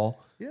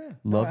fall. Yeah.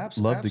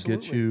 Love to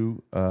get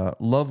you.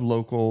 Love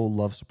local,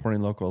 love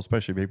supporting local,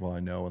 especially people I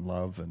know and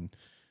love, and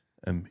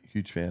I'm a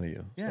huge fan of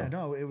you. Yeah, so.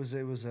 no,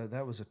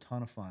 that was a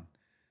ton of fun.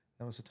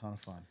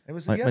 It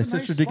was My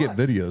sister did get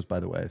videos, by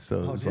the way,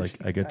 so it was did like she?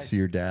 I get to Nice. see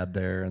your dad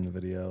there in the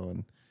video,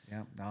 and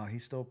Yeah, no,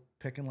 he's still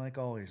picking like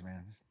always,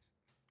 man. Just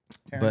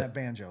tearing But- that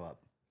banjo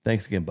up.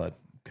 thanks again, bud.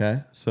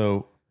 Okay,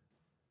 so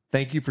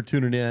thank you for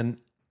tuning in.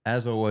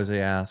 As always, I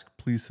ask,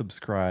 please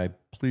subscribe.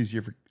 Please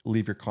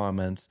leave your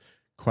comments,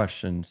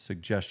 questions,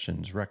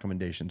 suggestions,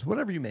 recommendations,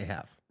 whatever you may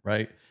have,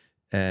 right?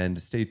 And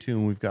stay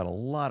tuned. We've got a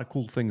lot of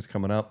cool things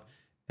coming up.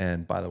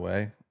 And by the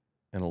way,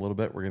 in a little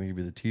bit, we're going to give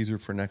you the teaser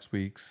for next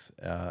week's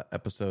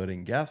episode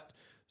and guest.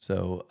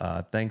 So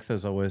thanks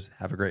as always.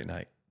 Have a great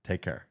night.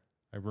 Take care.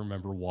 I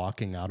remember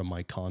walking out of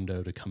my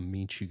condo to come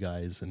meet you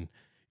guys, and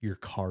your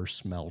car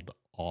smelled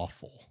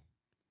awful.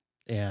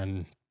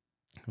 And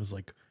I was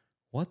like,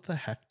 what the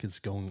heck is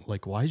going,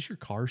 like, why does your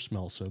car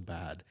smell so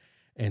bad?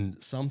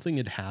 And something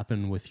had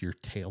happened with your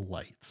tail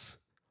lights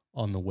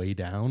on the way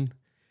down.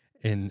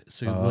 And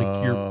so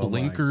like your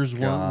blinkers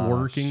weren't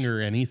working or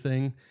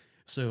anything.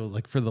 So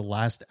like for the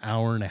last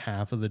hour and a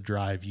half of the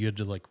drive, you had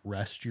to like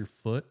rest your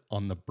foot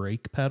on the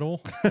brake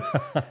pedal.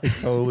 I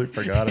totally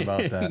forgot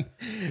about that.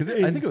 Because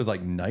I think it was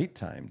like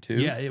nighttime too.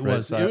 Yeah, it right?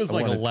 was. So It was I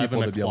like wanted 11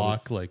 people to be able to-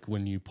 o'clock, like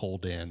when you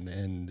pulled in,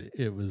 and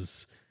it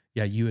was,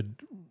 yeah, you had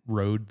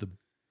rode the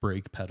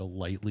brake pedal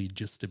lightly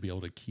just to be able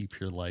to keep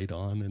your light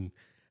on. And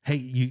hey,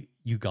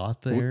 you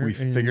got there. We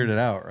figured it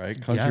out, right?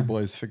 Country Yeah.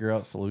 boys figure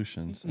out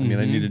solutions. I mean,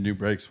 I needed new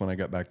brakes when I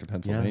got back to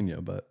Pennsylvania,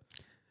 but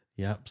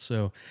Yep.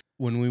 So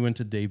when we went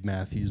to Dave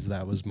Matthews,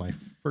 that was my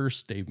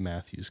first Dave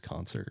Matthews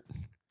concert.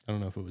 I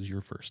don't know if it was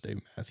your first Dave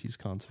Matthews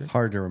concert.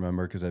 hard to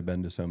remember because I've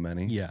been to so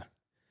many. Yeah.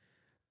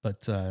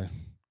 But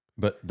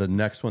But the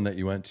next one that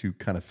you went to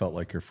kind of felt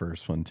like your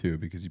first one too,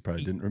 because you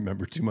probably didn't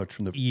remember too much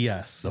from the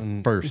yes,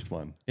 and first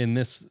one.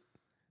 this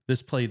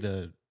played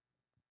a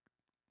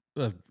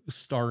a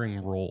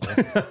starring role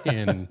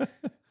in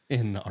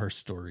our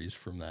stories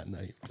from that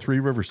night. Three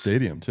River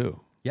Stadium too.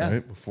 Yeah.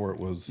 Right before it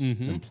was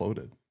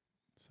imploded.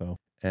 So,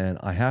 and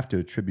I have to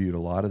attribute a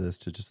lot of this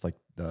to just like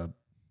the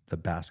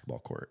basketball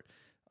court.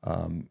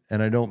 And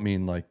I don't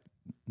mean like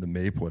the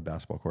Maplewood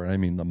basketball court. I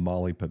mean the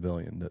Molly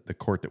Pavilion, the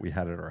court that we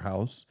had at our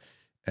house.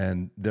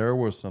 And there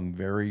was some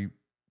very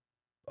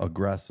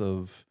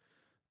aggressive,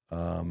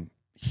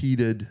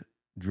 heated,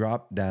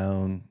 drop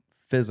down,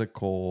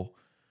 physical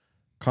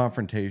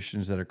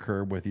confrontations that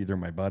occurred with either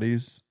my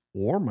buddies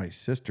or my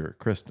sister,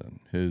 Kristen,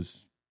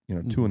 who's,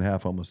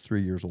 2.5, almost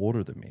 3 years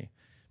older than me.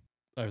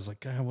 I was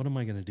like, God, what am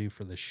I going to do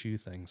for this shoe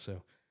thing?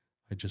 So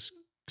I just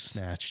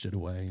snatched it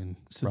away and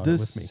brought it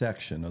this with me.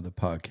 Section of the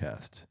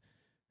podcast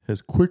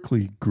has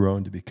quickly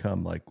grown to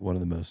become like one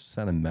of the most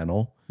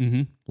sentimental,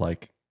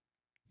 like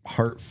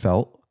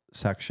heartfelt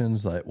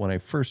sections. Like when I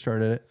first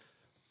started it,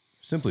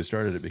 simply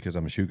started it because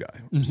I'm a shoe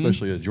guy,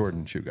 especially a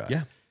Jordan shoe guy.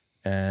 Yeah.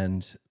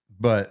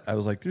 But I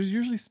was like, there's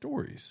usually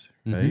stories,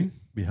 right?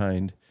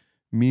 Behind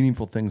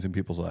meaningful things in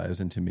people's lives.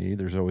 And to me,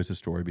 there's always a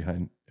story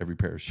behind every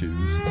pair of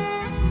shoes. Well,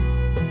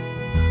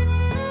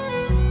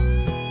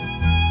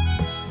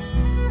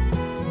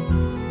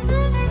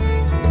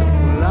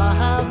 I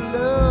have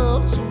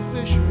loved some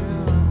fishing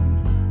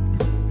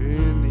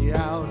in the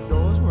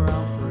outdoors where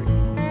I'm free.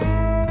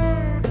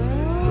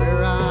 It's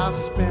where I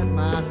spent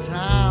my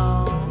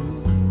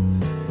time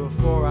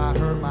before I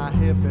hurt my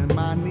hip and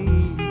my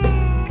knee.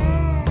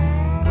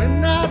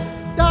 When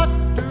that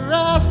doctor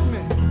asked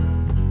me,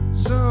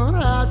 son,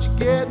 how'd you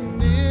get in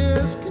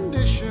this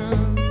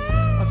condition?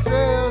 I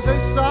says, hey,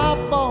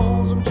 soft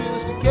bones, I'm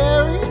just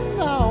carrying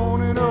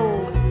on an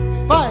old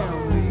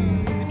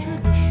family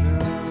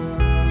tradition.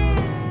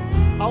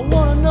 I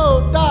want to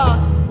know, doc,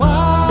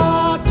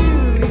 why do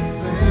you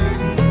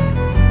think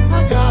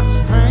I got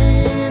some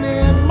pain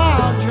in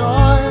my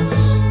joints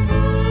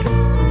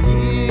from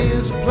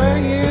years of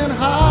playing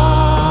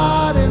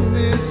hard in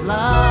this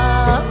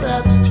life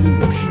that's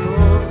too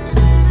short?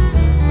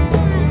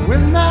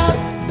 When that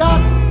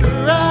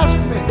doctor asked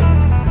me,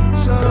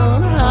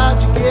 son,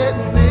 how'd you get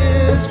in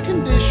this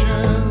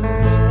condition?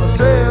 I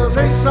says,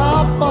 hey,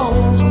 soft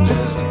bones, I'm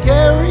just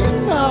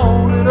carrying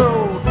on an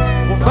old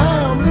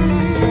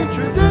family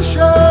tradition.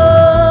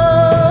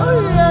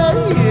 Yeah,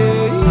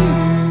 yeah,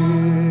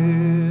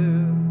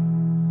 yeah.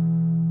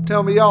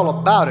 Tell me all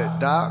about it,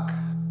 doc.